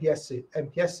Zinc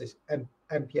MPSoC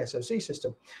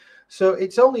system. So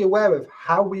it's only aware of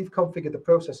how we've configured the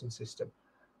processing system,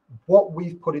 what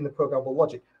we've put in the programmable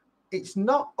logic. It's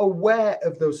not aware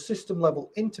of those system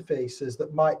level interfaces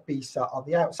that might be sat on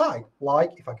the outside,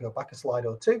 like, if I go back a slide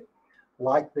or two,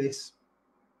 like this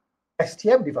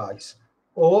STM device,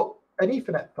 or an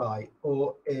Ethernet PHY,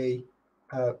 or a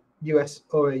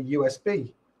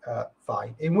USB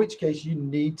PHY. In which case, you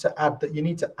need to add that. You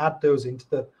need to add those into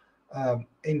the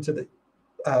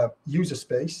user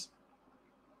space,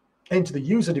 into the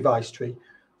user device tree,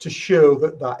 to show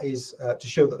that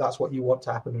that's what you want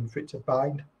to happen and for it to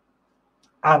bind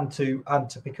and to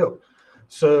pick up.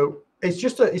 So it's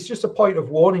just a point of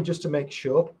warning, just to make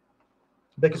sure,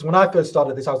 because when I first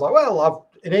started this, I was like, well, I've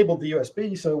enabled the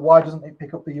USB, so why doesn't it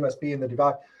pick up the USB in the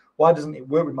device? Why doesn't it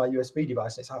work with my USB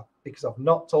device? And it's because I've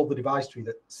not told the device tree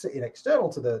that sitting external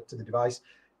to the device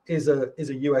is a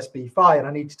USB PHY, and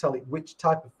I need to tell it which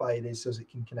type of PHY it is so that it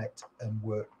can connect and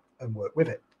work with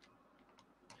it.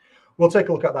 We'll take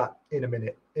a look at that in a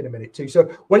minute too. So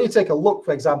when you take a look,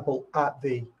 for example, at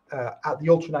the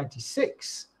Ultra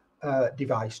 96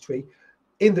 device tree,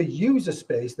 in the user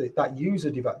space, that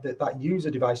user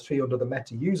device tree under the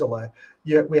meta user layer,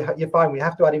 you find we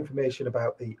have to add information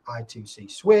about the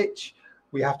I2C switch.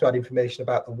 We have to add information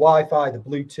about the Wi-Fi, the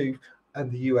Bluetooth,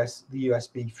 and the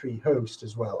USB 3 host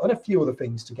as well, and a few other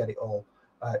things to get it all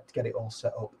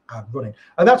set up and running.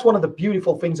 And that's one of the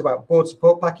beautiful things about board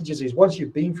support packages, is once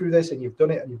you've been through this and you've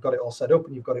done it and you've got it all set up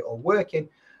and you've got it all working,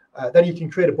 then you can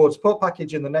create a board support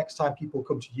package, and the next time people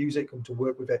come to use it, come to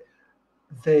work with it,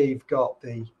 they've got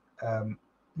the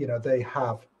they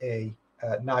have a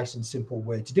nice and simple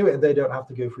way to do it, and they don't have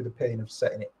to go through the pain of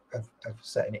setting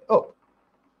it up.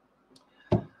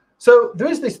 So there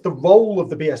is the role of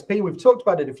the BSP. We've talked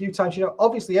about it a few times. You know,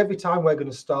 obviously every time we're going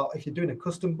to start, if you're doing a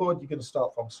custom board, you're going to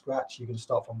start from scratch. You're going to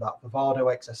start from that Vivado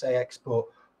XSA export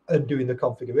and doing the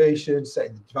configuration,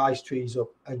 setting the device trees up,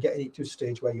 and getting it to a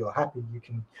stage where you're happy. You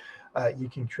can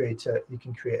create a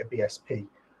BSP,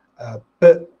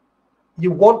 but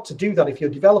you want to do that if you're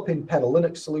developing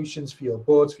PetaLinux solutions for your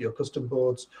boards, for your custom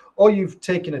boards, or you've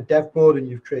taken a dev board and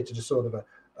you've created a sort of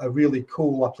a really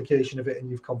cool application of it, and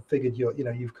you've configured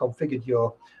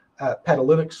your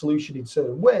PetaLinux solution in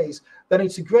certain ways, then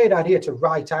it's a great idea to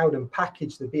write out and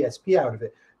package the BSP out of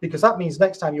it, because that means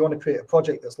next time you want to create a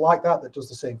project that's like that does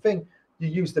the same thing, you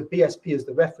use the BSP as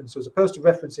the reference. So as opposed to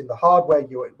referencing the hardware,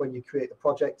 when you create the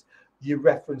project, you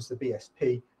reference the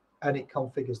BSP, and it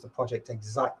configures the project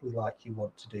exactly like you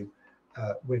want to do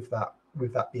with that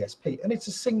BSP. And it's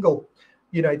a single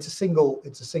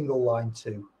line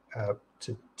to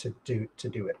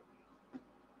do it.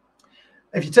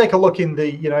 If you take a look in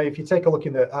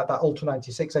at that Ultra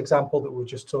 96 example that we were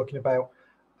just talking about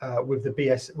with the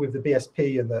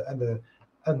BSP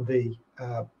and the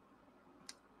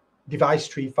device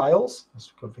tree files, I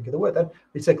couldn't think of the word then. If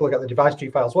you take a look at the device tree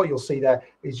files, what you'll see there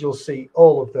is you'll see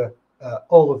all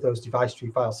of those device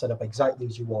tree files set up exactly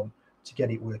as you want to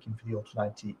get it working for the Ultra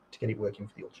 90, to get it working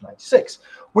for the Ultra 96.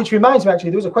 Which reminds me,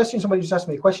 actually, there was a question, somebody just asked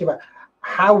me a question about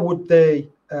how would they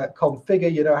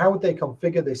configure, how would they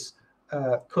configure this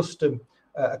custom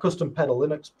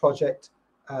PetaLinux project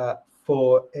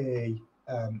for a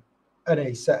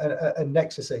Nexus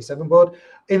A7 board.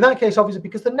 In that case, obviously,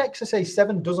 because the Nexus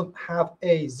A7 doesn't have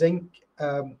a Zinc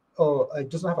or it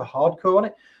doesn't have a hardcore on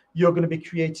it, you're going to be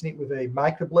creating it with a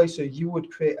microblaze. So you would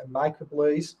create a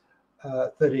microblaze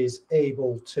that is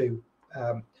able to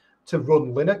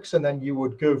run Linux, and then you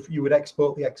would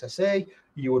export the XSA,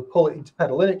 you would pull it into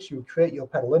PetaLinux, you would create your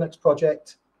PetaLinux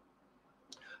project,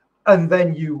 and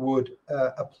then you would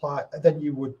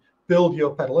build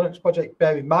your PetaLinux project.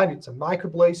 Bear in mind, it's a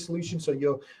microblaze solution, so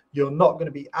you're not going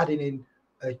to be adding in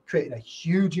creating a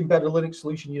huge embedded Linux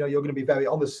solution. You're going to be very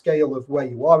on the scale of where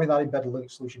you are in that embedded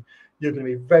Linux solution. You're going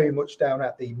to be very much down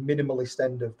at the minimalist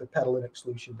end of the PetaLinux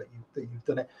solution that you've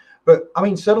done it. But I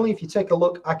mean, certainly, if you take a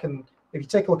look at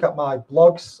my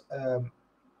blogs at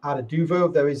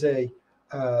Aduvo, there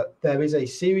is a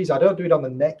series. I don't do it on the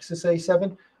Nexus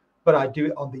A7, but I do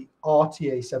it on the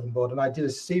RTA7 board. And I did a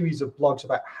series of blogs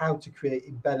about how to create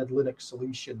embedded Linux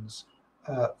solutions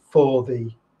for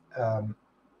the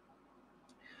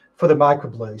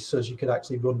microblaze, so as you could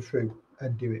actually run through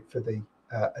and do it for the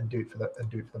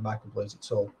microblaze.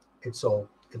 It's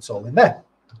all in there,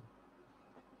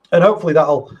 and hopefully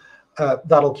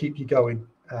that'll keep you going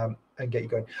and get you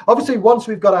going. Obviously, once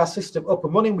we've got our system up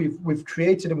and running, we've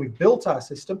created and we've built our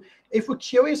system. If we're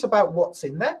curious about what's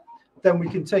in there, then we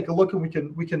can take a look, and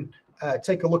we can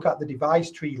take a look at the device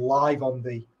tree live on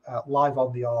the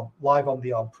ARM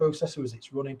processor as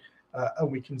it's running,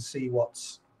 and we can see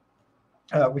what's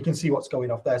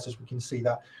going off there, so we can see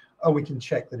that, and we can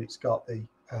check that it's got the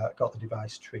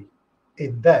device tree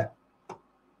in there.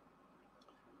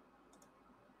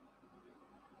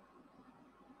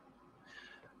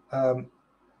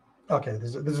 Okay,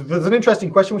 there's an interesting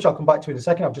question which I'll come back to in a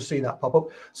second. I've just seen that pop up.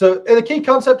 So the key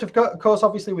concept, of course,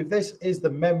 obviously with this is the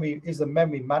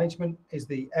memory management, is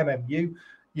the MMU,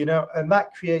 and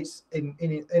that creates in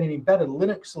an embedded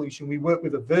Linux solution. We work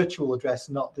with a virtual address,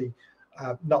 not the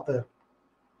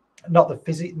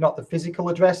physical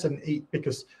address, and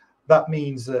because that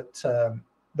means that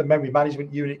the memory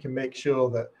management unit can make sure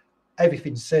that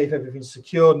everything's safe, everything's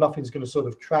secure, nothing's going to sort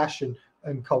of crash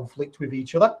and conflict with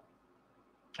each other.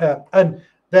 And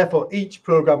therefore, each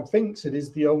program thinks it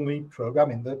is the only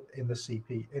program in the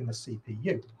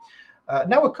CPU.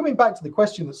 Now we're coming back to the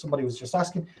question that somebody was just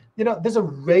asking. There's a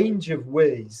range of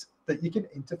ways that you can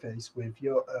interface with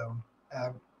your own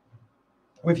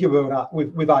with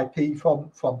IP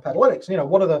from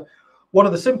PetaLinux. One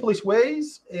of the simplest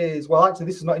ways is, well, actually,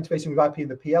 this is not interfacing with IP in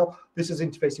the PL. This is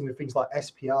interfacing with things like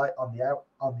SPI on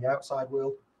the outside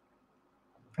world.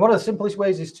 One of the simplest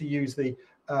ways is to use the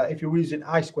if you're using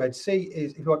I2C,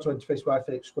 if you want to interface with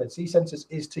I2C sensors,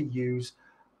 is to use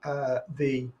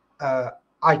the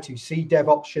I2C dev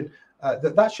option.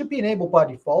 That should be enabled by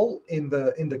default in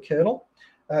the kernel.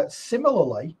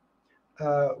 Similarly,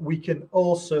 we can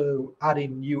also add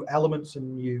in new elements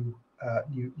and new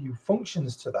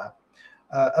functions to that.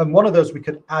 And one of those we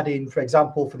could add in, for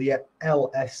example, for the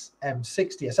LSM6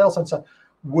 DSL sensor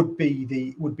would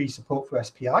be support for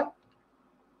SPI.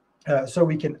 So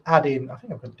we can add in, I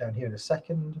think I'll put it down here in a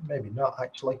second, maybe not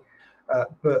actually,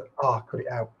 but cut it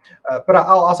out. But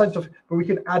I'll send stuff. But we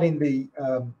can add in the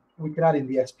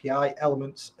SPI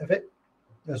elements of it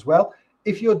as well.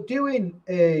 If you're doing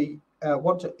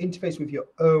want to interface with your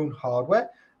own hardware,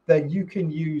 then you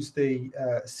can use the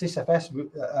sysfs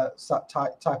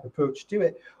type approach to do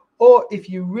it. Or if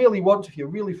you really want, if you're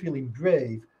really feeling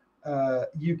brave,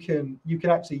 you can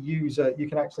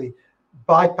actually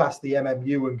bypass the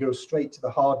MMU and go straight to the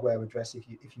hardware address if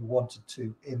you wanted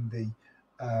to in the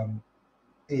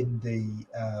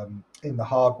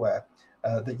hardware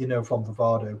that from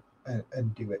Vivado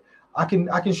and do it. I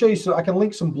can show you, so I can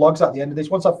link some blogs at the end of this.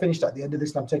 Once I've finished at the end of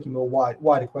this and I'm taking more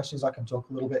wider questions, I can talk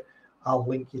a little bit. I'll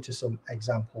link you to some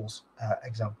examples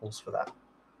for that.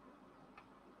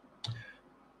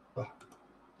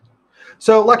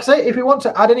 So like I say, if we want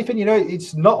to add anything,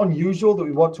 it's not unusual that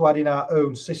we want to add in our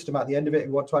own system at the end of it.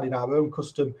 We want to add in our own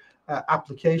custom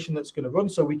application that's going to run.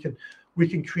 So we can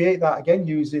create that again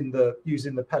using the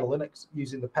PetaLinux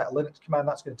command.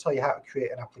 That's going to tell you how to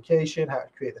create an application, how to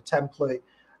create the template,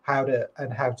 how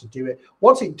to do it.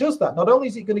 Once it does that, not only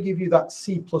is it going to give you that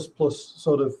C++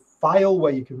 sort of file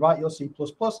where you can write your C++,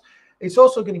 it's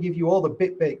also going to give you all the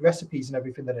bit-baked recipes and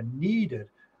everything that are needed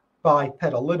by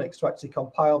PetaLinux to actually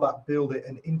compile that, build it,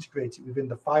 and integrate it within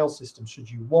the file system should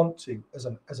you want to as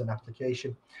an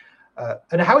application.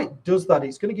 And how it does that,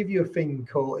 it's going to give you a thing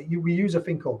called, we use a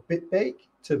thing called bitbake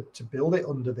to build it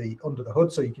under the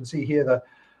hood. So you can see here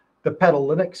the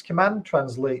PetaLinux command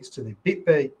translates to the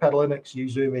bitbake PetaLinux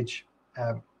user image.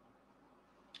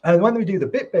 And when we do the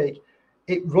bitbake,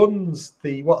 it runs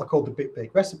what are called the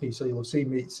bitbake recipes. So you'll have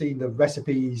seen the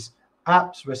recipes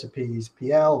apps, recipes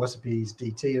PL, recipes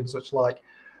DT, and such like.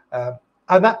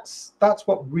 And that's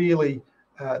what really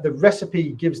the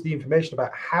recipe gives the information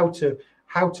about how to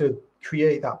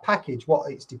create that package,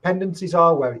 what its dependencies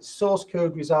are, where its source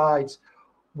code resides,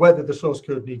 whether the source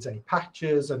code needs any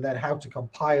patches, and then how to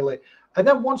compile it. And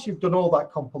then once you've done all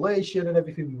that compilation and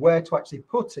everything, where to actually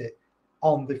put it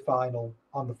on the final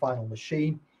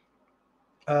machine.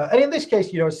 And in this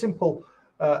case, a simple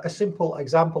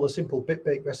example, a simple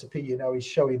bitbake recipe, is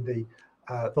showing the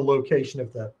location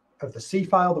of the C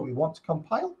file that we want to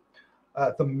compile,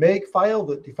 the make file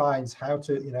that defines how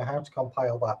to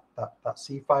compile that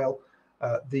C file,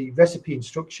 the recipe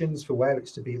instructions for where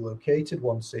it's to be located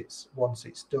once it's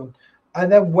done,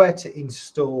 and then where to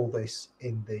install this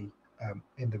in the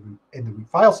root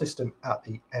file system at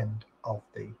the end of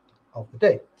the the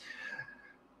day.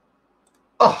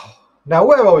 Oh, now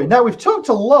where are we? Now we've talked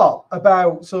a lot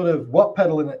about sort of what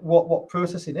PetaLinux, what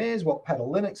processing is, what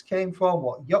PetaLinux came from,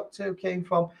 what Yocto came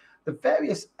from, the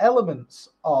various elements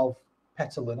of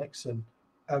PetaLinux and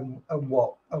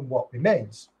what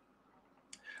remains.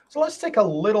 So let's take a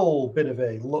little bit of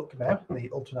a look now. The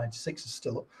Ultra 96 is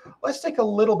still up. Let's take a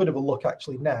little bit of a look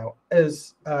actually now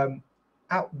as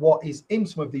at what is in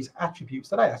some of these attributes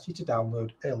that I asked you to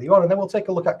download earlier on, and then we'll take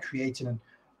a look at creating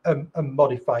and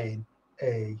modifying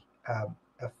a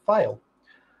file.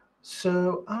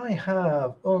 So I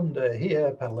have under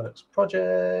here PetaLinux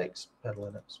projects,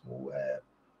 PetaLinux web.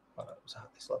 Oh, it was at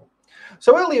this level.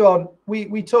 So earlier on,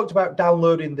 we talked about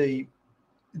downloading the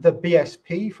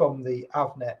BSP from the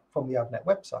AvNet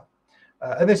website,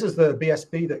 and this is the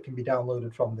BSP that can be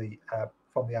downloaded from the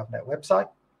AvNet website,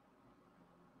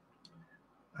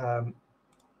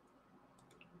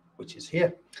 which is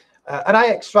here, and I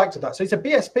extracted that. So it's a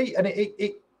BSP, and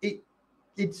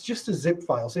it's just a zip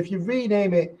file. So if you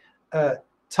rename it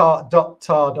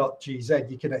tar.gz,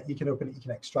 you can open it, you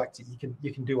can extract it, you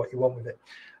can do what you want with it.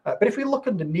 But if we look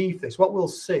underneath this, what we'll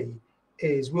see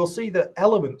is we'll see the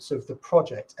elements of the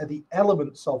project are the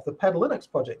elements of the PetaLinux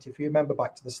project. If you remember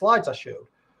back to the slides I showed,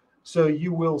 so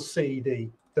you will see the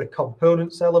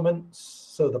components elements,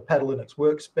 so the PetaLinux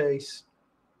workspace.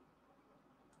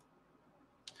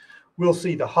 We'll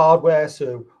see the hardware.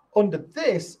 So under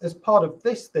this, as part of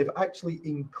this, they've actually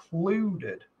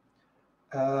included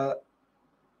the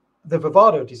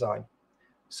Vivado design.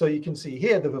 So you can see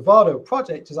here the Vivado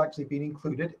project has actually been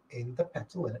included in the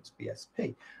PetaLinux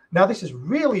BSP. Now this is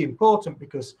really important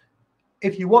because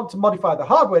if you want to modify the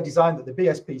hardware design that the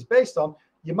BSP is based on,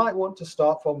 you might want to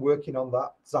start from working on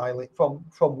that from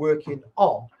working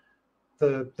on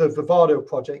the Vivado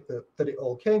project that it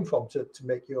all came from to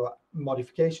make your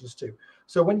modifications to.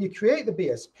 So when you create the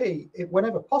BSP,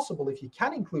 whenever possible, if you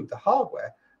can include the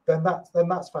hardware, then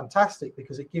that's fantastic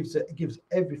because it gives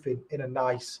everything in a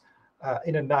nice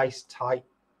tight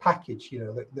package, you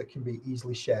know, that can be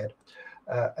easily shared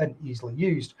and easily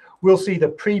used. We'll see the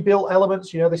pre-built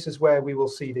elements. You know, this is where we will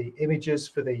see the images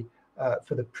for the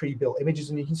pre-built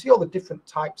images, and you can see all the different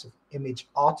types of image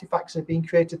artifacts that have been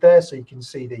created there. So you can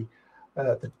see the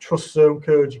trust zone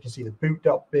code, you can see the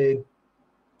boot.bin,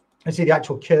 and see the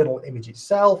actual kernel image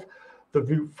itself, the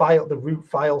root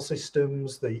file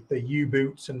systems, the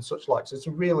U-boots and such like. So it's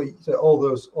really, so all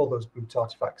those boot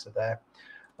artifacts are there.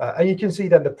 And you can see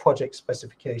then the project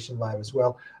specification layer as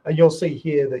well. And you'll see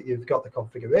here that you've got the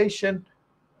configuration,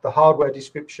 the hardware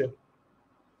description.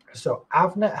 So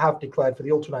AvNet have declared for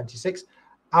the Ultra 96,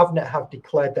 AvNet have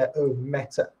declared their own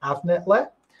Meta AvNet layer.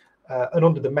 And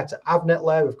under the Meta AvNet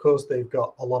layer, of course, they've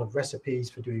got a lot of recipes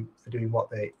for doing what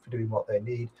they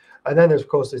need. And then there's, of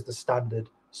course, there's the standard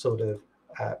sort of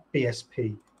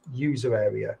BSP user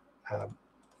area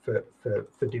for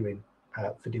doing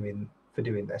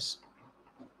this.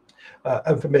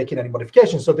 And for making any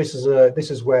modifications. So this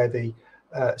is where the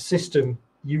system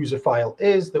user file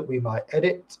is that we might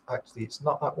edit. Actually, it's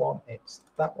not that one, it's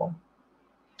that one.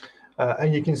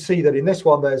 And you can see that in this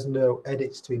one, there's no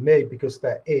edits to be made because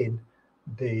they're in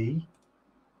the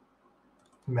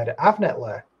Meta AvNet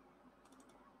layer.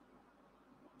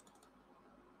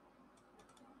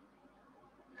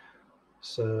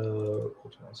 So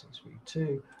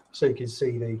so you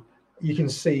can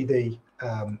see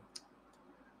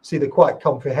the quite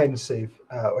comprehensive,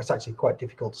 it's actually quite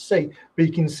difficult to see, but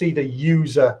you can see the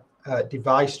user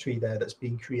device tree there that's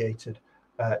been created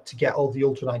to get all the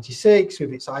Ultra 96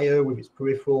 with its I/O, with its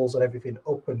peripherals and everything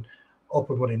up and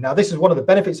running. Now, this is one of the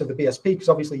benefits of the BSP because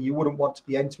obviously you wouldn't want to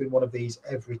be entering one of these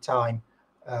every time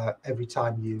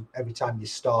you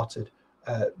started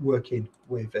working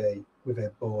with a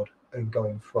board and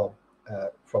going from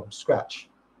scratch.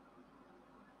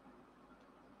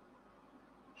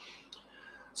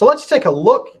 So let's take a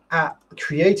look at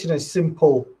creating a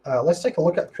simple. Let's take a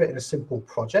look at creating a simple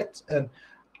project, and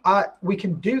we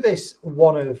can do this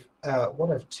one of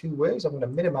two ways. I'm going to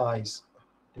minimize. I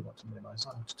do want to minimize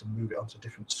that just to move it onto a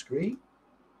different screen.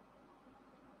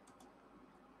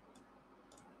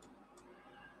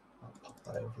 I'll pop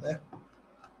that over there.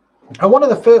 And one of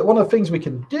the things we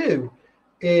can do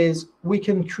is we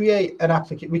can create an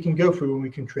application. We can go through and we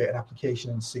can create an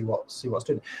application and see what's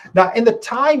doing. Now, in the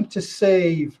time to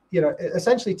save,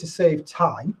 essentially to save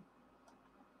time,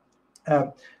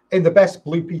 in the best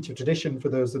Blue Peter tradition for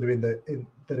those that are in the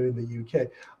UK,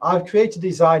 I've created a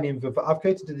design in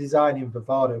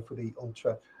Vivado for the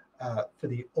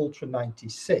Ultra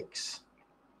 96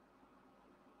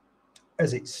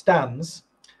 as it stands,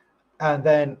 and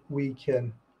then we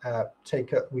can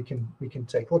take a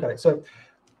look at it. So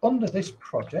under this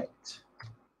project,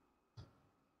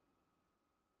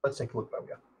 let's take a look where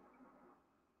we are.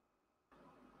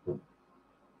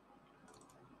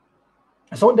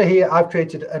 So under here, I've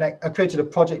created a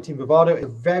project in Vivado. A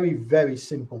very, very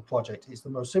simple project. It's the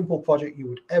most simple project you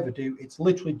would ever do. It's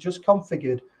literally just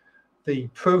configured the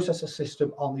processor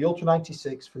system on the Ultra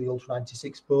 96 for the Ultra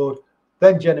 96 board,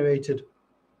 then generated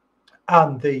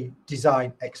and the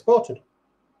design exported.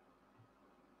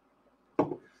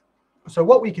 So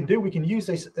what we can do, we can use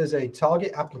this as a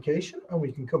target application, and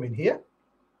we can come in here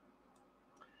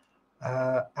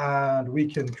and we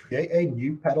can create a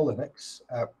new PetaLinux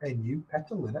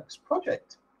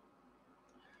project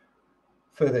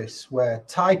for this, where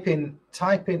typing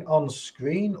on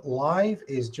screen live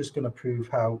is just going to prove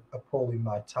how appalling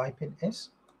my typing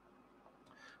is.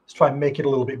 Let's try and make it a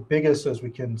little bit bigger so as we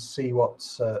can see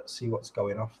what's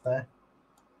going off there.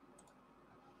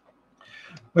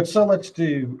 But so let's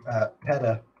do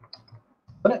PetaLinux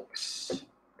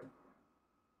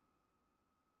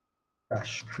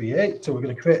 -create. So we're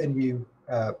going to create a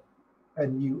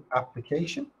new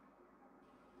application.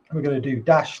 We're going to do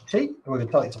 -t. We're going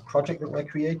to tell it it's a project that we're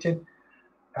creating,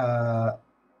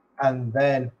 and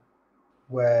then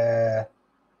we're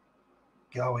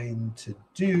going to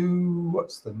do,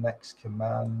 what's the next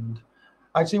command?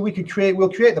 Actually, we'll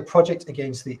create the project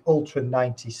against the Ultra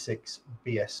 96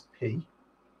 BSP.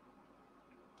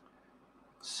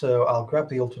 So I'll grab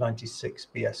the Ultra 96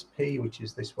 BSP, which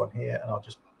is this one here, and I'll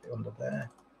just put it under there.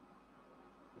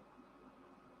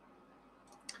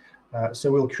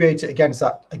 So we'll create it against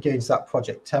that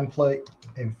project template,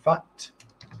 in fact,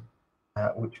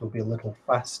 which will be a little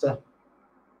faster.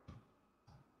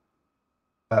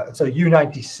 So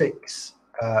U96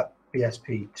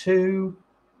 BSP2,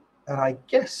 and I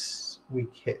guess we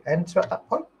hit enter at that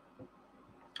point.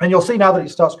 And you'll see now that it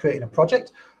starts creating a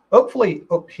project. Hopefully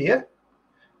up here,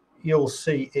 you'll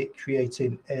see it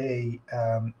creating a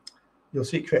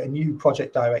create a new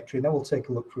project directory, and then we'll take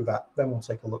a look through that. Then we'll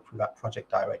take a look through that project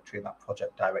directory and that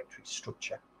project directory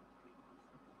structure.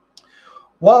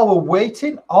 While we're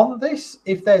waiting on this,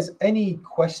 if there's any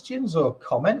questions or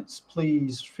comments,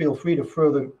 please feel free to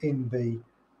throw them in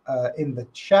the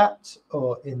chat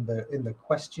or in the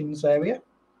questions area.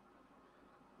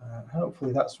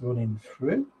 Hopefully that's running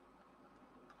through.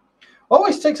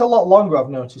 Always takes a lot longer, I've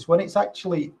noticed, when it's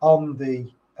actually on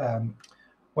the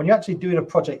when you're actually doing a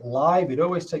project live. It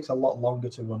always takes a lot longer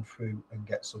to run through and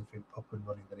get something up and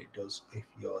running than it does if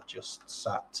you're just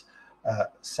sat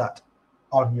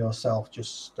on yourself,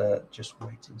 just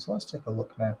waiting. So let's take a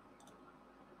look now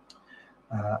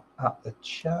at the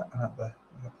chat and at the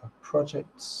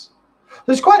projects.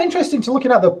 So it's quite interesting to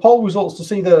looking at the poll results to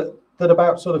see that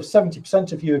about sort of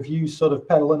 70% of you have used sort of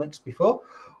PetaLinux before.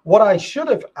 What I should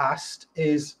have asked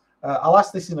is, I'll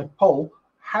ask this in a poll: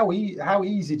 how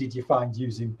easy did you find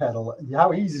using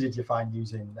How easy did you find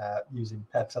using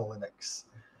PetaLinux?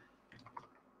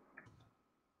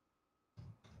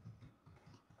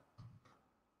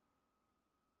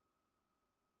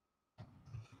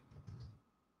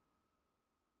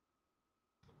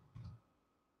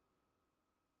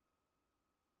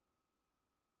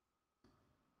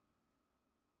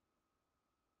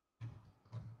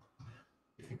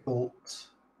 Difficult.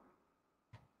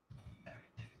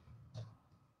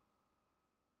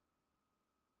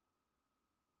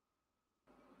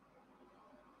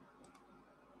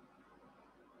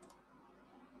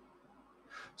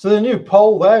 So the new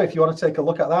poll there, if you want to take a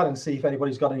look at that and see if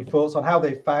anybody's got any thoughts on how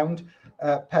they found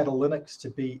PetaLinux to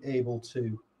be able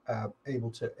to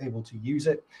use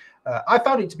it. I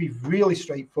found it to be really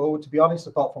straightforward, to be honest,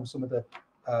 apart from some of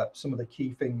the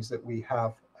key things that we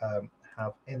have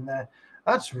in there.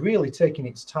 That's really taking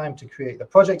its time to create the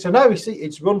project. So now we see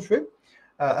it's run through,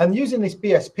 and using this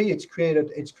BSP, it's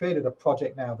created a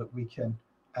project now that we can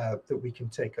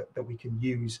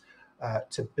use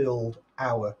to build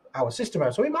our system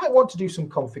out. So we might want to do some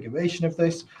configuration of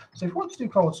this. So if we want to do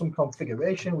some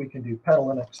configuration, we can do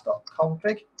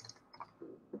petalinux.config.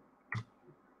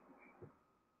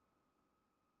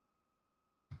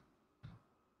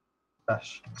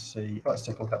 -c. Let's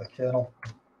take a look at the kernel.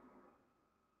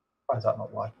 Why is that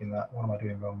not liking that? What am I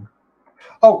doing wrong?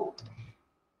 Oh,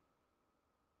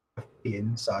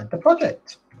 inside the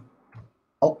project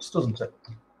helps, doesn't it?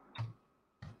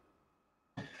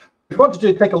 If you want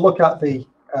to take a look at the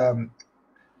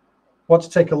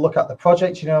project, take a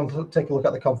look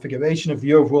at the configuration of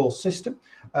the overall system,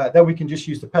 then we can just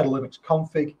use the PetaLinux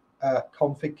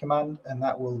config command, and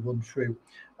that will run through,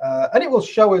 and it will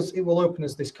show us. It will open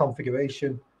us this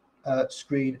configuration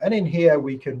screen, and in here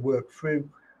we can work through,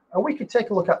 and we can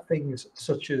take a look at things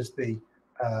such as the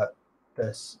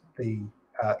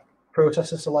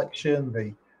processor selection,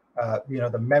 the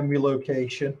the memory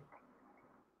location.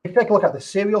 If you take a look at the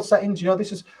serial settings,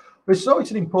 this is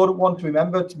always an important one to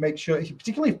remember, to make sure,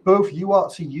 particularly if both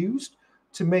UARTs are used,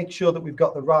 to make sure that we've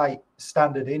got the right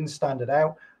standard in, standard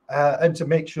out, and to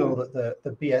make sure that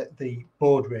the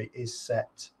baud rate is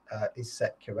set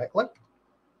correctly.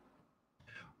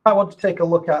 I want to take a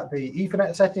look at the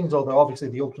Ethernet settings, although obviously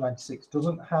the Ultra 96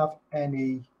 doesn't have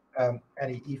any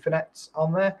Ethernets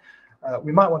on there.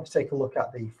 We might want to take a look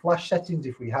at the flash settings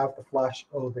if we have the flash,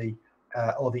 or the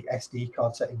SD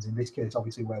card settings. In this case,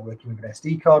 obviously, we're working with an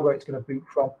SD card where it's going to boot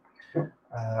from.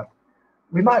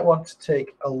 We might want to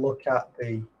take a look at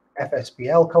the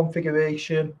FSBL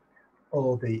configuration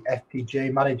or the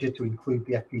FPGA manager, to include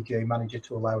the FPGA manager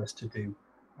to allow us to do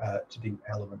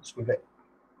elements with it.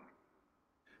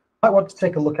 I want to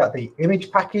take a look at the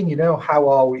image packing.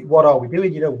 What are we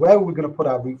doing? Where are we going to put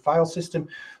our root file system?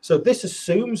 So this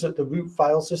assumes that the root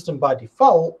file system by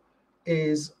default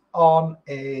is on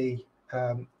an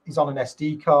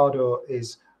SD card, or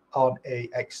is on an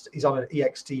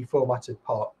ext formatted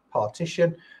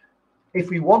partition. If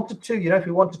we wanted to,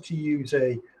 use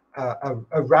a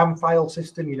RAM file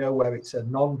system, where it's a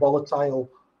non-volatile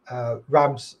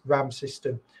RAM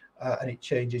system, and it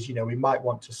changes, we might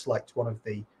want to select one of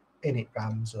the init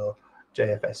RAMs or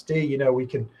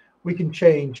JFSD. We can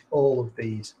change all of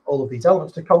these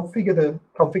elements to configure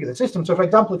the system. So, for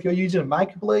example, if you're using a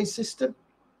microblaze system,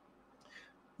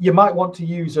 you might want to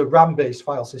use a RAM-based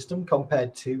file system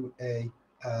compared to an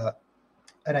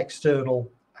external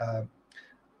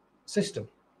system.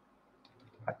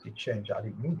 I did change that. I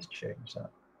didn't mean to change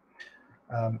that.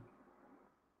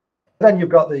 Then you've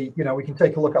got we can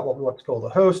take a look at what we want to call the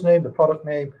host name, the product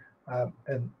name,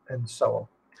 and so on.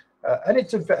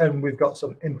 And we've got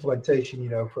some implementation,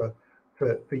 for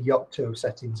Yocto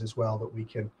settings as well, that we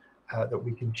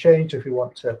can change. If we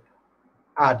want to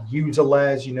add user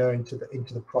layers, into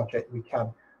the project, we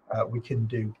can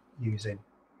do using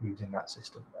that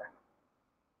system there.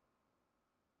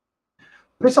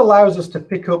 This allows us to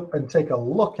pick up and take a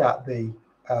look at the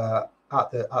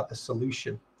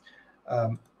solution,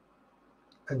 and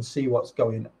see what's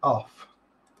going off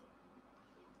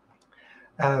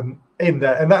in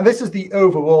there. And this is the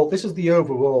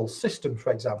overall system,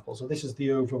 for example. So this is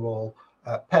the overall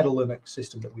PetaLinux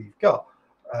system that we've got.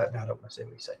 Now I don't want to say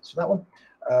any settings for that one.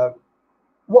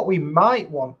 What we might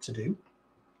want to do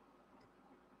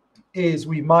is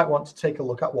we might want to take a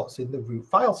look at what's in the root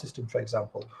file system, for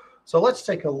example. So let's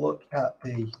take a look at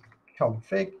the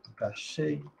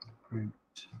config-c root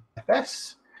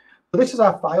fs. So this is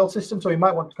our file system. So we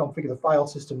might want to configure the file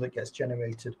system that gets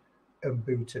generated and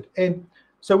booted in.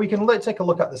 So we can take a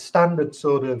look at the standard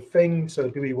sort of thing. So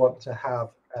do we want to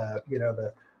have,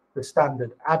 the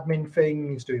standard admin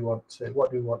things? What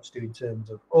do we want to do in terms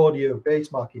of audio,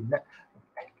 benchmarking,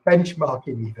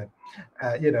 even?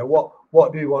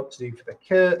 What do we want to do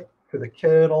for the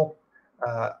kernel?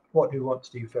 What do we want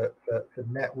to do for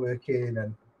networking,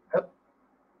 and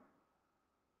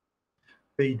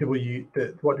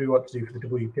what do we want to do for the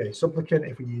WPA supplicant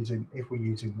if we're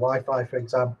using Wi-Fi, for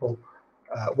example?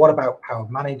 What about power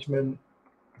management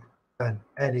and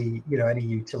any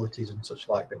utilities and such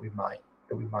like that we might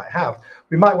have?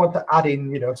 We might want to add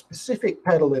in specific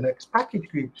PetaLinux package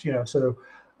groups. So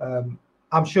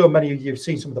I'm sure many of you have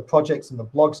seen some of the projects and the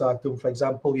blogs I've done, for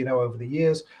example, over the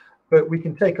years. But we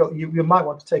can you might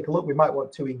want to take a look. We might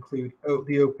want to include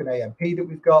the OpenAMP that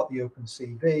we've got, the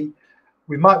OpenCV.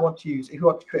 We might want to use, if we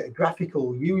want to create a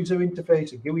graphical user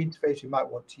interface, a GUI interface, we might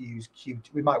want to use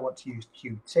Qt. We might want to use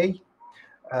Qt.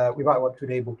 We might want to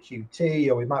enable Qt,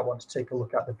 or we might want to take a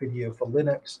look at the video for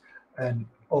Linux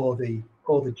or the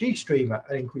GStreamer,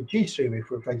 and include GStreamer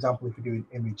for example, if we're doing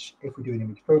image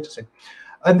processing.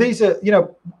 And these are,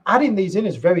 adding these in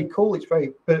is very cool. It's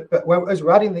very, but as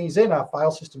we're adding these in, our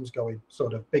file system is going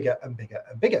sort of bigger and bigger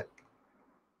and bigger.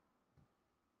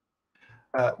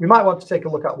 We might want to take a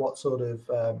look at what sort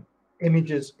of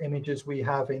images we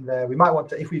have in there. We might want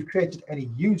to, if we've created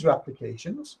any user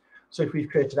applications, so if we've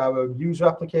created our own user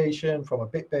application from a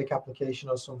BitBake application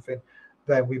or something,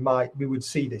 then we would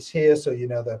see this here. So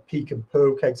the peek and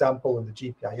poke example and the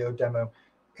GPIO demo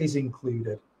is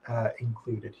included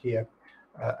here.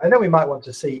 And then we might want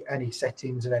to see any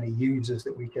settings and any users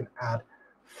that we can add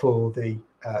for the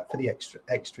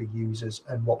extra users,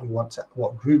 and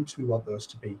what groups we want those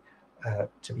to be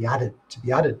added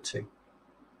to.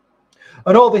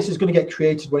 And all this is going to get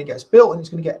created when it gets built, and it's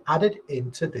going to get added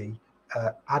into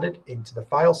the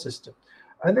file system.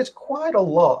 And there's quite a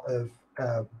lot of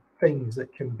things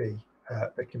that can be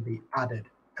added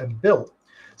and built.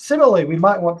 Similarly, we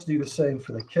might want to do the same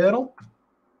for the kernel.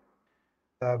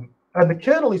 And the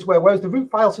kernel is whereas the root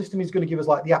file system is going to give us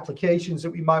like the applications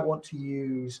that we might want to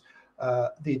use,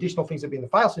 the additional things that be in the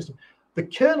file system. The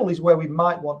kernel is where we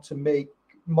might want to make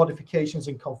modifications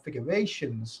and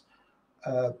configurations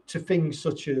to things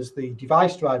such as the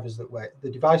device drivers that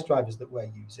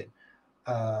we're using,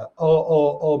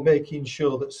 or making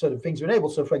sure that certain things are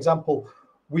enabled. So, for example,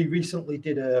 we recently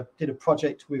did a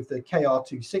project with the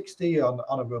KR260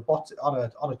 on a robot on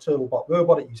a TurtleBot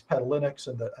robot. It used PetaLinux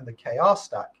and the KR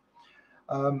stack.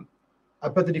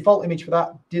 But the default image for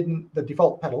that the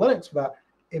default PetaLinux for that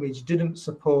image didn't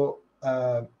support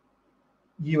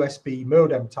USB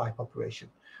modem type operation.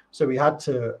 So we had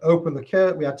to open the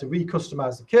kernel, we had to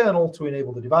re-customize the kernel to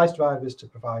enable the device drivers to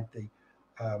provide the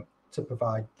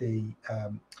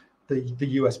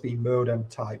USB modem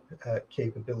type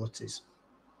capabilities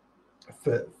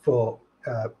for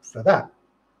that.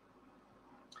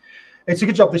 It's a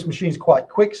good job this machine is quite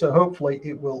quick, so hopefully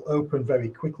it will open very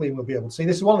quickly and we'll be able to see.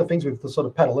 This is one of the things with the sort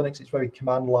of PetaLinux, it's very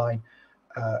command line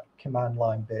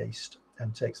based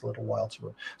and takes a little while to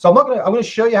run. So I'm going to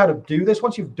show you how to do this.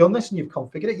 Once you've done this and you've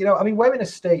configured it, I mean, we're in a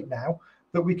state now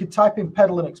that we could type in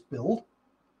PetaLinux build,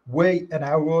 wait an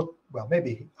hour, or well,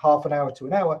 maybe half an hour to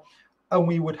an hour, and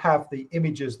we would have the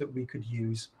images that we could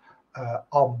use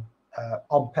on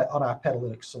our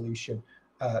PetaLinux solution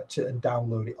and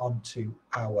download it onto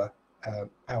our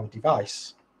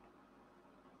device.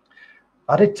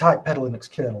 I did type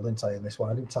PetaLinux kernel, didn't I, in this one?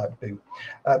 I didn't type boot.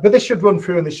 But this should run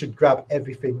through and this should grab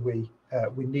everything we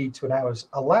need to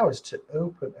allow us to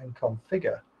open and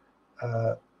configure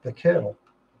the kernel.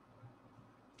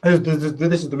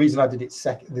 This is the reason I did it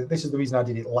second. This is the reason I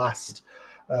did it last,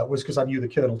 was because I knew the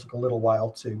kernel took a little while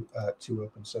to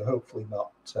open. So hopefully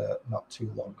not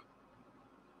too long.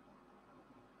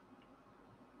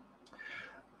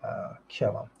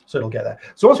 Come on, so it'll get there.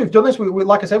 So once we've done this, we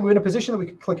like I said, we're in a position that we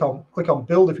could click on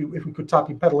build if we could type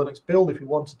in PetaLinux build if we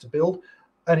wanted to build,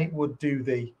 and it would do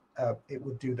the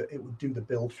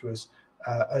build for us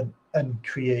and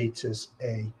create us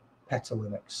a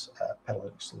PetaLinux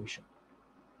solution.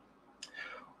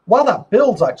 While that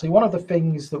builds, actually, one of the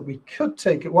things that we could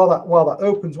take while that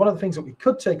opens, one of the things that we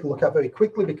could take a look at very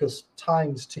quickly because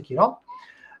time's ticking on,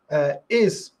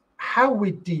 is how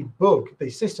we debug the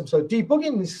system. So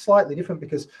debugging is slightly different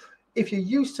because if you're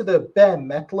used to the bare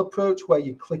metal approach where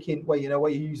you click in, where you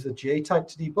use the JTAG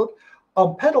to debug,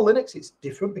 on PetaLinux it's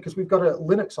different because we've got a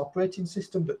Linux operating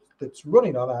system that's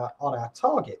running on our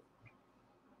target.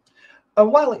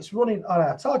 And while it's running on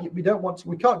our target, we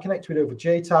can't connect to it over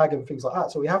JTAG and things like that.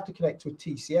 So we have to connect to a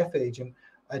TCF agent,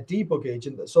 a debug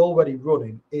agent that's already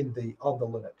running on the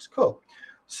Linux core.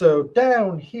 So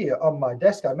down here on my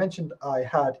desk, I mentioned I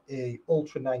had a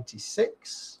Ultra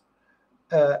 96,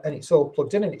 and it's all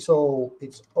plugged in and it's all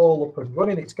up and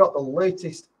running. It's got the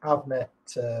latest Avnet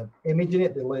image in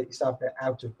it, the latest Avnet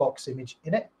out-of-box image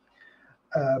in it,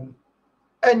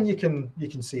 and you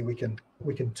can see we can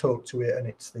talk to it, and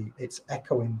it's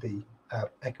echoing the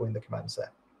commands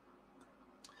there.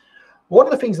 One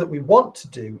of the things that we want to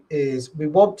do is we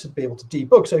want to be able to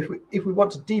debug. So if we want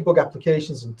to debug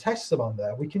applications and test them on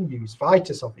there, we can use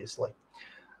Vitis, obviously.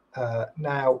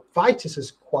 Now, Vitis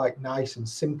is quite nice and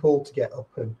simple to get up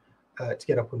and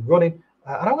running.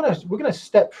 And we're going to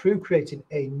step through creating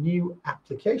a new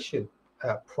application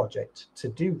project to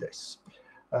do this.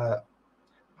 I'm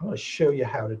going to show you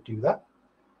how to do that.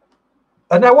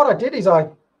 And now what I did is I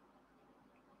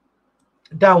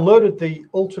downloaded the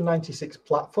Ultra 96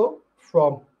 platform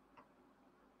from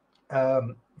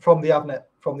the Avnet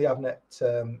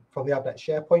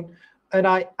SharePoint, and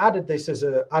I added this as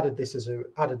a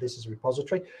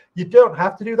repository. You don't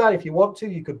have to do that. If you want to,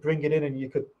 you could bring it in, and you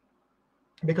could,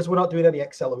 because we're not doing any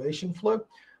acceleration flow,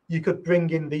 you could bring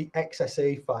in the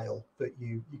XSA file that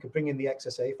you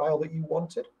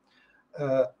wanted,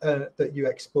 that you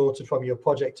exported from your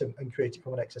project and create it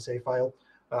from an XSA file.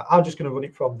 I'm just going to run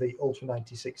it from the Ultra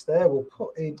 96 there. We'll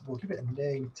give it a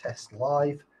name, test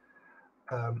live.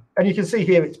 And you can see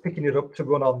here it's picking it up to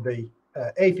run on the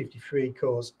A53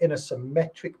 cores in a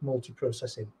symmetric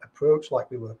multiprocessing approach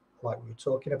like we were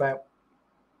talking about.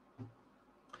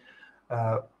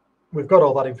 We've got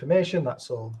all that information. That's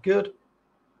all good.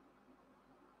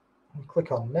 We'll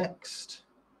click on next.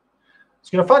 It's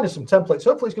going to find us some templates.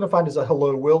 Hopefully it's going to find us a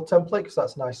hello world template because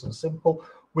that's nice and simple.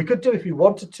 We could do, if we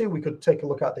wanted to, we could take a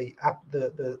look at the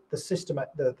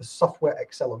software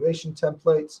acceleration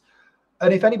templates.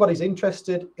 And if anybody's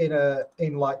interested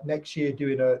in like next year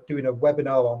doing a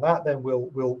webinar on that, then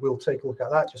we'll take a look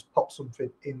at that. Just pop something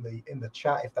in the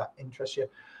chat if that interests you.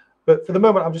 But for the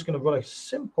moment, I'm just going to run a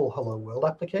simple hello world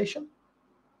application.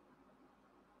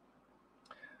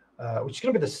 which is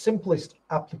going to be the simplest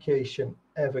application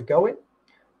ever going.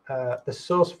 The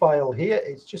source file here,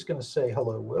 it's just going to say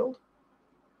hello world.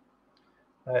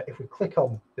 If we click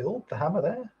on build, the hammer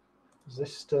there, is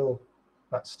this still,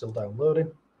 that's still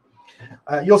downloading.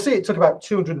 You'll see it took about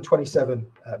 227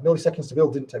 milliseconds to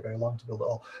build, didn't take very long to build at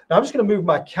all. Now I'm just going to move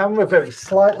my camera very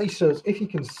slightly, so if you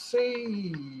can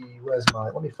see, where's my,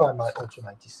 let me find my Ultra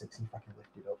 96, see if I can lift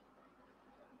it up.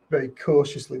 Very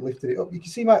cautiously lifted it up. You can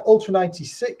see my Ultra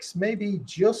 96, maybe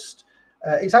just,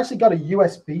 it's actually got a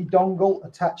USB dongle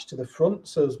attached to the front,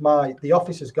 so as the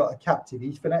office has got a captive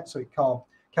Ethernet, so it can't,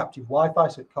 captive Wi-Fi,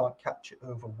 so it can't capture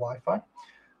over Wi-Fi.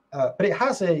 But it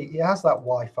has that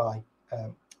Wi-Fi,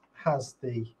 has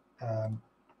the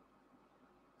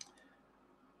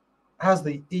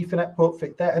Ethernet port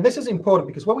fit there. And this is important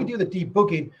because when we do the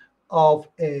debugging of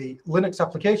a Linux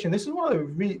application, this is one of the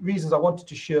reasons I wanted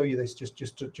to show you this,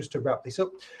 just to wrap this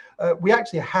up. We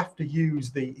actually have to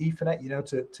use the Ethernet, you know,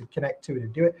 to connect to it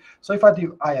and do it. So if I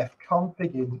do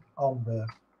ifconfig on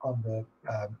the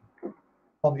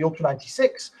Ultra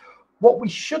 96, what we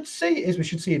should see is we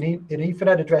should see an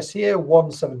Ethernet address here,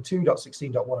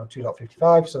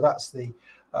 172.16.102.55. So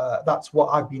that's what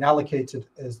I've been allocated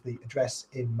as the address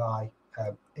in my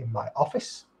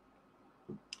office.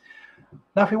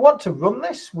 Now, if we want to run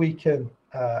this, we can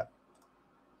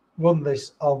run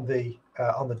this on the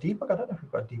debug. I don't know if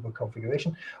we've got a debug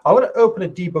configuration. I want to open a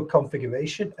debug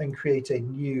configuration and create a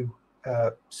new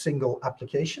single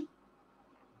application.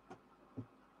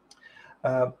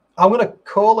 I'm going to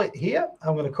call it here.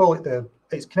 I'm going to call it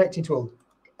it's connecting to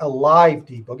a live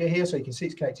debugger here. So you can see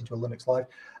it's connecting to a Linux Live.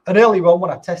 And earlier on,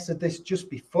 when I tested this just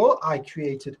before, I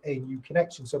created a new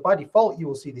connection. So by default, you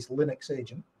will see this Linux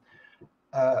agent.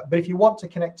 But if you want to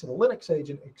connect to the Linux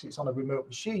agent, because it's on a remote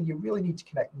machine, you really need to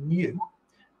connect new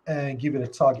and give it a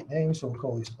target name. So we'll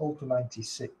call this Ultra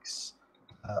 96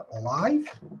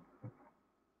 Live.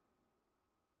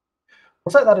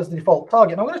 We'll set that as the default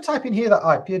target. And I'm going to type in here that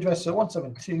IP address, so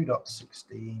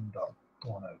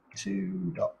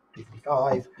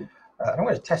 172.16.102.55. And I'm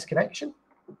going to test connection.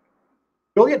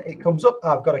 Brilliant. It comes up.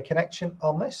 I've got a connection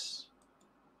on this.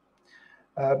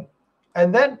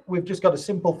 And then we've just got a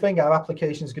simple thing. Our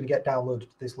application is going to get downloaded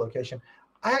to this location.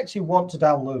 I actually want to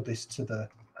download this to the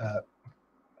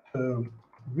home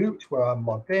root where I'm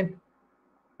logged in.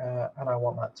 And I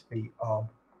want that to be on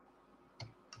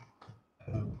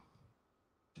home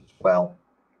as well.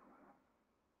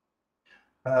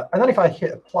 And then if I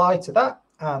hit apply to that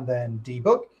and then debug,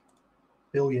 $1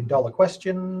 billion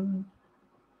question.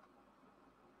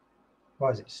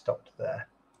 Why is it stopped there?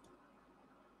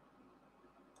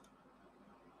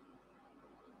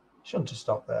 Shouldn't have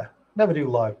stopped there. Never do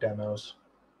live demos.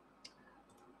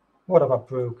 What have I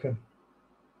broken?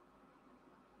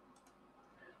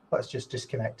 Let's just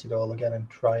disconnect it all again and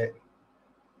try it.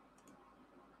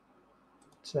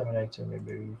 Terminate and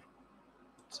remove.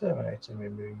 Terminate and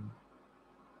remove.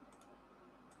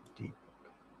 Debug.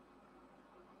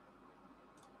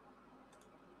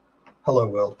 Hello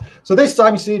world. So this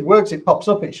time you see it works. It pops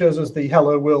up. It shows us the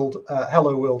hello world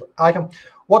icon.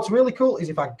 What's really cool is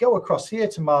if I go across here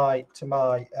to my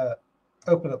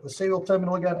open up the serial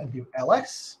terminal again and do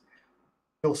ls,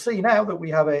 you'll see now that we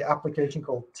have an application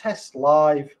called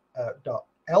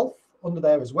testlive.elf under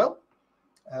there as well.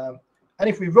 And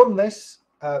if we run this,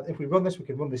 we can run this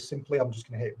simply. I'm just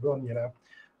going to hit run. You know,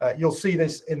 you'll see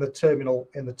this in the terminal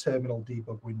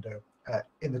debug window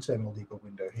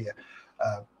here.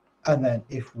 And then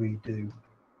if we do,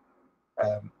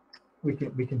 we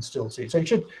can still see it. So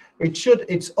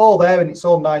it's all there and it's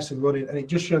all nice and running, and it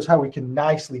just shows how we can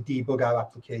nicely debug our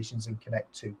applications and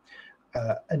connect to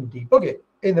and debug it.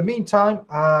 In the meantime,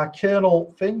 our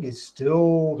kernel thing is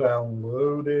still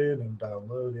downloading and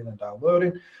downloading and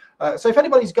downloading. So if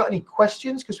anybody's got any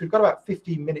questions, because we've got about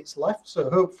 15 minutes left, so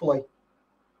hopefully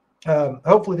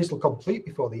this will complete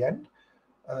before the end.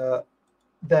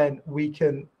 Then we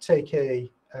can take a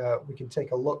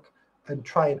look and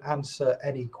try and answer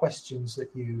any questions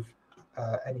that you've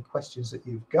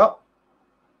got.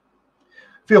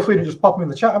 Feel free to just pop them in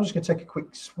the chat. I'm just going to take a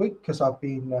quick swig because I've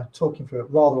been talking for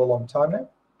rather a long time now.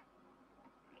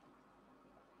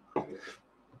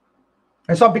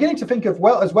 And so I'm beginning to think of,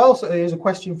 so here's a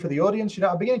question for the audience. You know,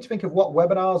 I'm beginning to think of what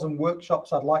webinars and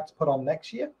workshops I'd like to put on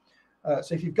next year.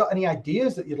 So if you've got any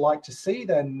ideas that you'd like to see,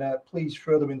 then please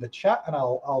throw them in the chat, and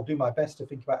I'll do my best to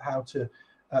think about how to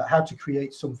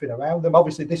create something around them.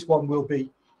 Obviously, this one will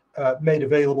be made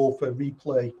available for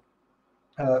replay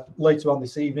later on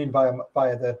this evening via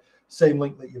the same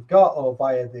link that you've got, or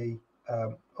via the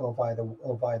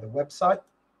website.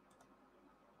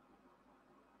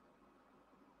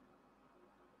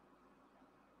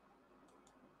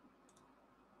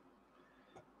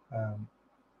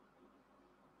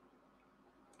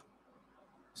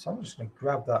 So I'm just going to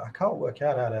grab that. I can't work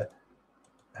out how to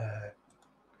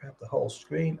grab the whole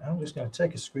screen. I'm just going to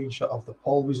take a screenshot of the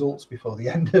poll results before the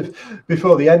end of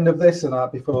this,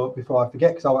 and before I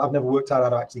forget, because I've never worked out how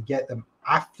to actually get them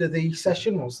after the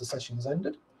session once the session's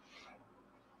ended.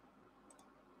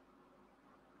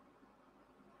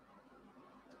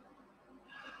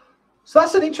 So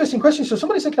that's an interesting question. So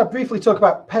somebody said, can I briefly talk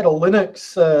about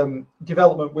PetaLinux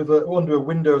development with under a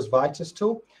Windows Vitus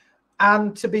tool?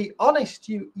 And to be honest,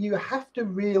 you have to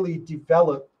really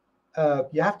develop the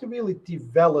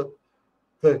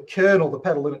kernel, the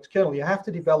PetaLinux kernel. You have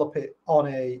to develop it on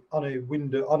a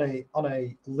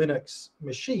Linux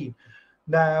machine.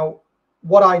 Now,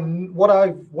 what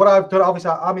I've done,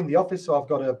 obviously, I'm in the office, so I've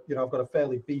got a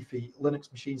fairly beefy Linux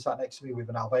machine sat next to me with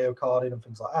an Alveo card in and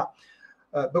things like that.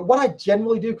 But what I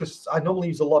generally do, because I normally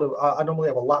use I normally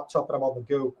have a laptop and I'm on the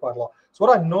go quite a lot. So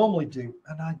what I normally do,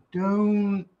 and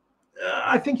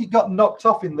I think it got knocked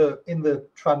off in the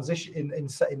transition in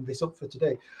setting this up for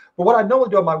today. But what I normally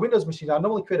do on my Windows machine, I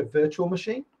normally create a virtual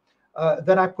machine.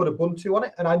 Then I put Ubuntu on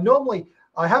it, and I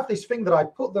have this thing that I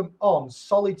put them on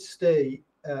solid state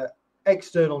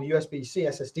external USB-C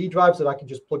SSD drives that I can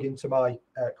just plug into my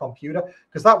computer,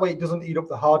 because that way it doesn't eat up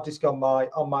the hard disk on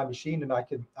my machine, and I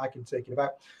can take it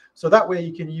about. So that way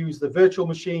you can use the virtual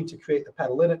machine to create the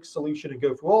PetaLinux solution and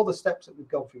go through all the steps that we've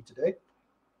gone through today.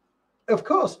 Of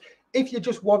course, if you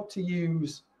just want to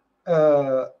use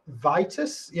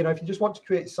Vitus, if you just want to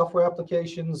create software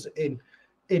applications in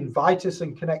Vitus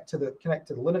and connect to the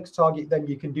Linux target, then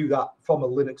you can do that from a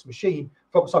Linux machine,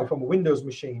 from a Windows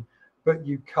machine. But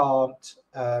you can't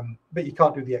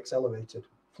do the accelerated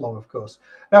flow, of course.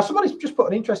 Now, somebody's just put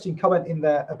an interesting comment in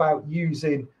there about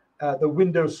using the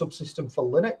Windows subsystem for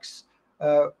Linux.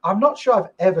 I'm not sure I've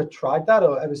ever tried that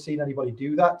or ever seen anybody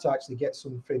do that to actually get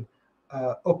something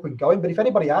up and going. But if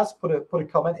anybody has, put a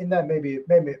comment in there. Maybe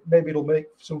it'll make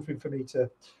something for me to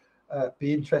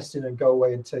be interested and go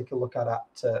away and take a look at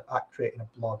creating a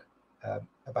blog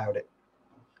about it.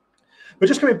 But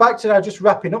just coming back to now, just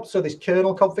wrapping up. So this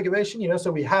kernel configuration,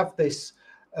 so we have this,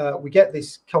 we get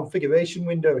this configuration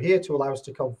window here to allow us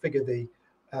to configure the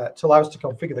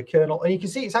kernel, and you can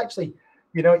see it's actually,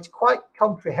 it's quite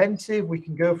comprehensive. We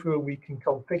can go through and we can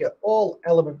configure all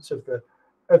elements of the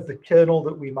kernel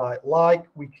that we might like.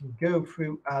 We can go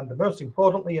through, and the most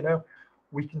importantly,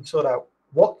 we can sort out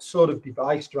what sort of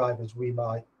device drivers we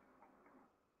might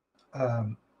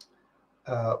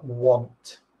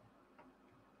want.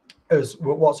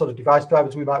 What sort of device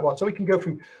drivers we might want. So we can go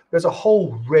through, there's a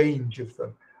whole range of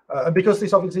them. And because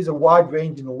this obviously is a wide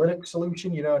range in the Linux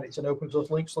solution, and it's an open source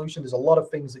Linux solution, there's a lot of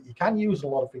things that you can use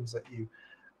and a lot of things that you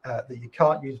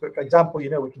can't use. But for example,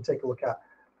 we can take a look at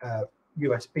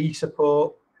USB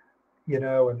support,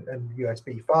 and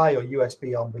USB PHY or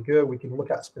USB on the go. We can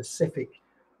look at specific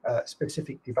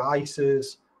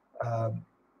devices,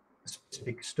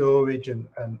 specific storage and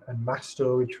mass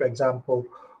storage, for example.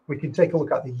 We can take a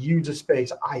look at the user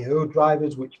space I/O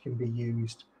drivers, which can be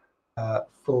used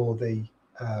for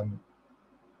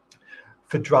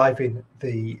driving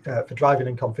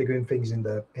and configuring things in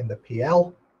the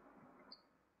PL.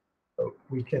 So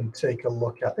we can take a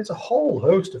look at. There's a whole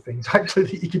host of things actually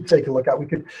that you can take a look at.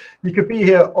 You could be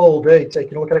here all day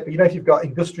taking a look at it. But if you've got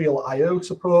industrial I/O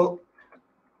support,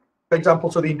 for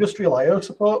example, so the industrial I/O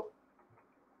support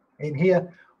in here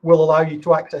will allow you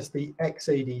to access the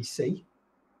XADC.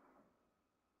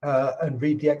 And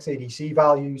read the XADC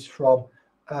values from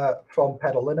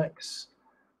PetaLinux.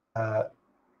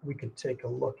 We could take a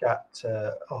look at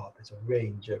there's a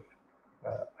range of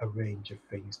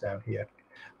things down here,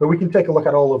 but we can take a look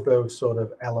at all of those sort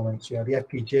of elements. The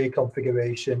FPGA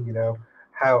configuration.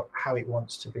 How it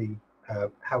wants to be,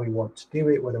 how we want to do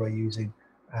it, whether we're using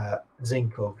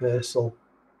Zinc or Versal.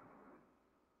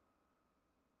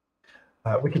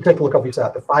 We can take a look, obviously,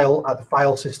 at the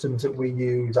file systems that we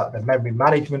use, at the memory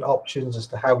management options, as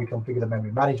to how we configure the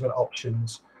memory management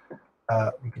options.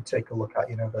 We can take a look at,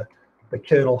 the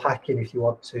kernel hacking if you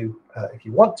want to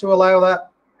allow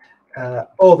that,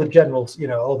 or the general,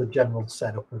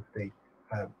 setup of the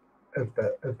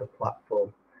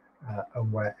platform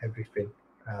and where everything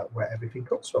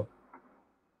comes from.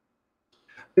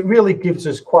 It really gives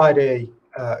us quite a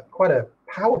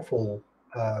powerful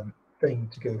thing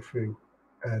to go through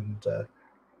and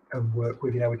work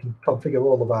with. We can configure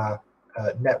all of our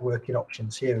networking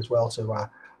options here as well. So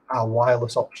our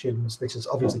wireless options. This is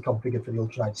obviously configured for the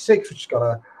Ultra 96, which has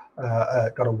got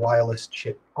a wireless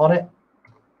chip on it.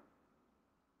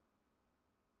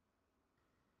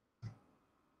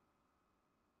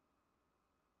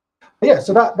 Yeah,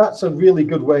 so that's a really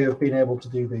good way of being able to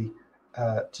do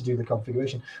the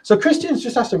configuration. So Christian's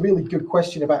just asked a really good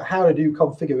question about how to do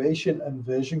configuration and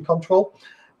version control.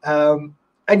 And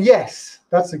yes,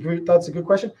 that's a good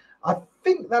question. I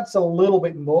think that's a little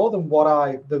bit more than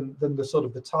than the sort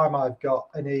of the time I've got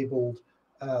enabled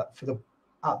at the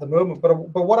moment. But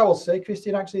what I will say,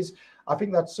 Christian, actually is I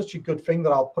think that's such a good thing that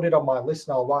I'll put it on my list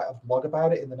and I'll write a blog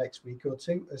about it in the next week or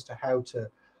two as to how to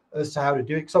do it.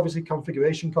 Because obviously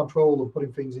configuration control and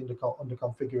putting things under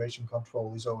configuration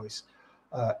control is always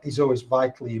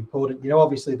vitally important. You know,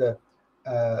 obviously the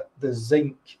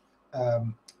zinc.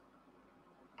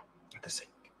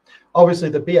 Obviously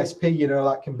the BSP, you know,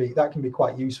 that can be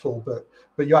quite useful, but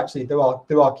you actually there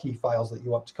are key files that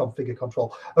you want to configure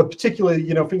control, particularly,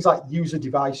 you know, things like user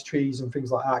device trees and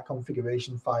things like that,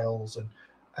 configuration files and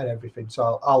everything.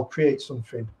 So I'll create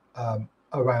something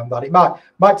around that. It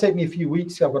might take me a few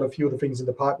weeks. I've got a few other things in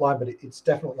the pipeline, but it's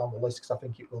definitely on the list because I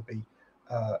think it will be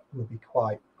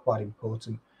quite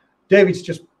important. David's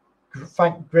just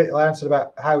greatly answered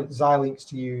about how Xilinx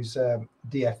to use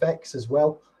DFX as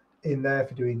well in there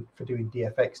for doing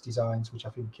DFX designs, which I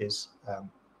think is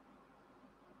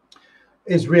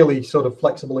really sort of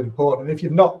flexible and important. And if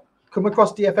you've not come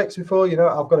across DFX before, you know,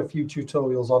 I've got a few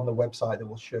tutorials on the website that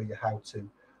will show you how to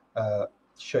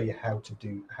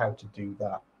do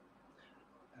that.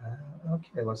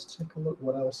 Okay, let's take a look.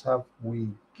 What else have we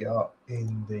got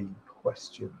in the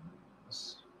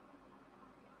questions?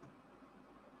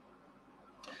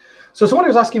 So someone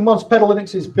was asking, once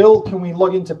PetaLinux is built, can we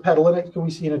log into PetaLinux? Can we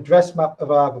see an address map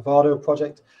of our Vivado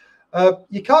project?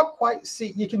 You can't quite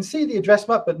see. You can see the address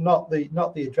map, but not the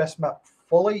address map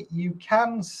fully. You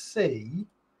can see,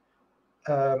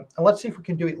 and let's see if we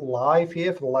can do it live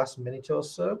here for the last minute or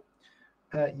so.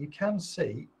 You can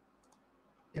see,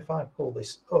 if I pull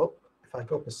this up, if I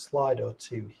go up a slide or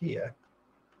two here,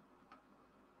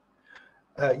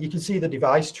 you can see the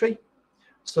device tree.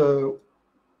 So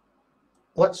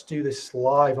let's do this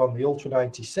live on the Ultra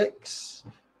 96.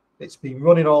 It's been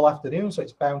running all afternoon, so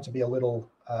it's bound to be a little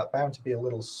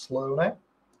slow now.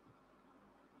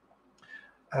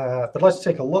 But let's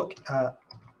take a look at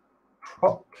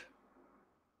proc.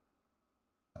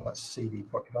 Let's cd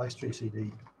proc device tree,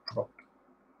 cd proc.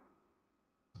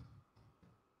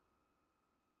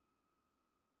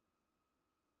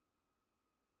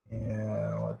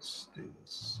 Yeah, let's do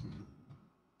this.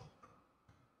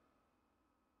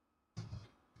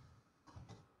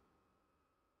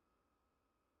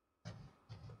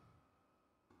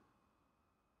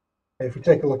 If we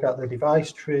take a look at the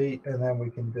device tree, and then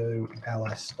we can do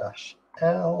ls-l.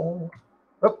 Oh,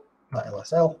 not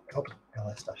lsl. Oh,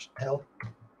 ls-l.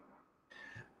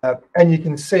 And you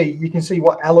can see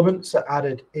what elements are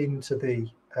added into the.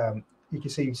 You can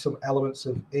see some elements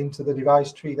into the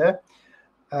device tree there.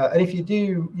 And if you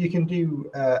do, you can do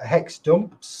hex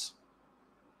dumps.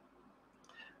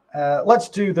 Let's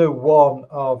do the one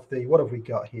of the. What have we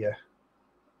got here?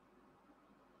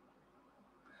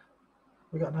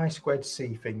 We've got an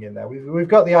I2C thing in there. We've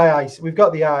got the II, we've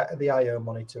got the IO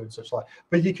monitor and such like.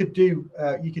 But you could do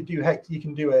a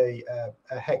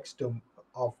hex dump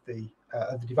of the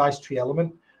device tree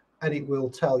element, and it will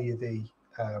tell you the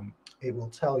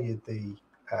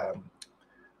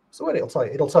so what it'll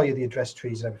tell you the address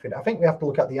trees and everything. I think we have to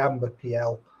look at the Amber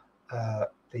PL,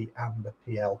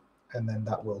 and then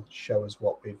that will show us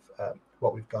what we've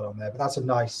got on there. But that's a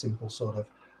nice, simple sort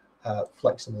of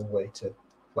flexible way to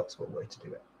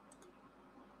do it.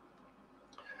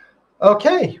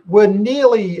 Okay, we're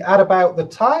nearly at about the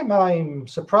time. I'm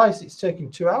surprised it's taking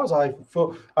 2 hours. I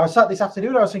sat this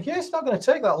afternoon. I was thinking, yeah, it's not going to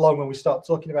take that long when we start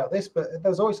talking about this, but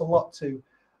there's always a lot to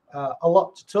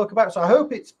talk about. So I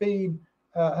hope it's been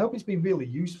really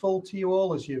useful to you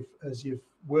all as you've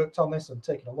worked on this and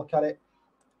taken a look at it.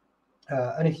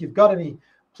 And if you've got any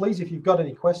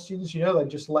questions, you know, then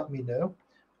just let me know.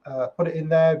 Put it in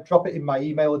there, drop it in my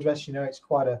email address. You know, it's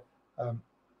quite a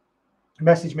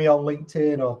message me on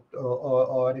LinkedIn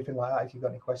or anything like that if you've got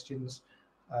any questions,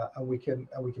 and we can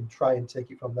try and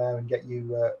take it from there and get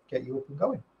you up and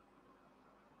going.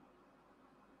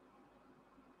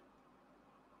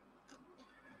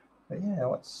 But yeah,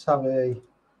 let's have a.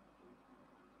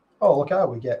 Oh, look how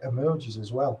we get emojis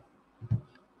as well.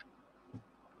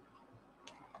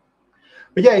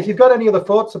 But yeah, if you've got any other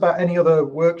thoughts about any other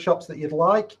workshops that you'd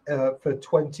like for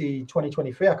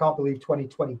 2023, I can't believe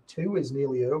 2022 is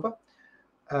nearly over.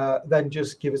 Then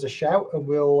just give us a shout, and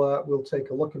we'll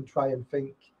take a look and try and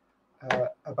think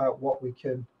about what we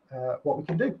can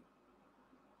do.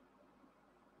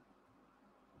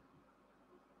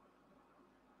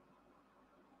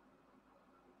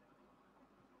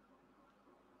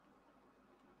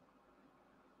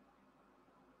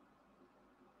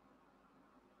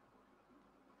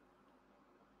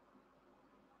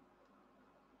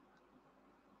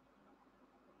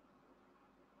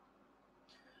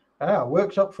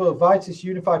 Workshop for Vitis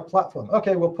Unified Platform.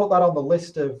 Okay, we'll put that on the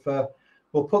list of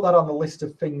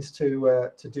things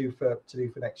to do for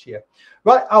next year.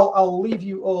 Right, I'll leave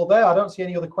you all there. I don't see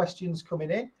any other questions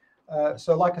coming in.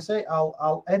 So like I say,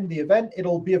 I'll end the event.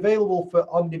 It'll be available for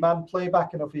on-demand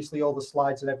playback, and obviously all the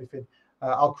slides and everything.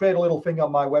 I'll create a little thing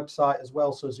on my website as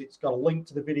well, so it's got a link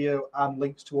to the video and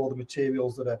links to all the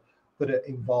materials that are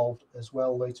involved as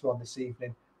well later on this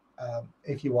evening.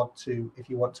 If you want to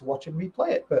watch and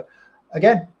replay it. But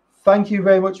again, thank you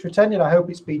very much for attending. I hope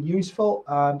it's been useful,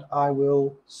 and I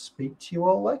will speak to you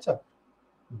all later.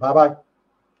 Bye bye.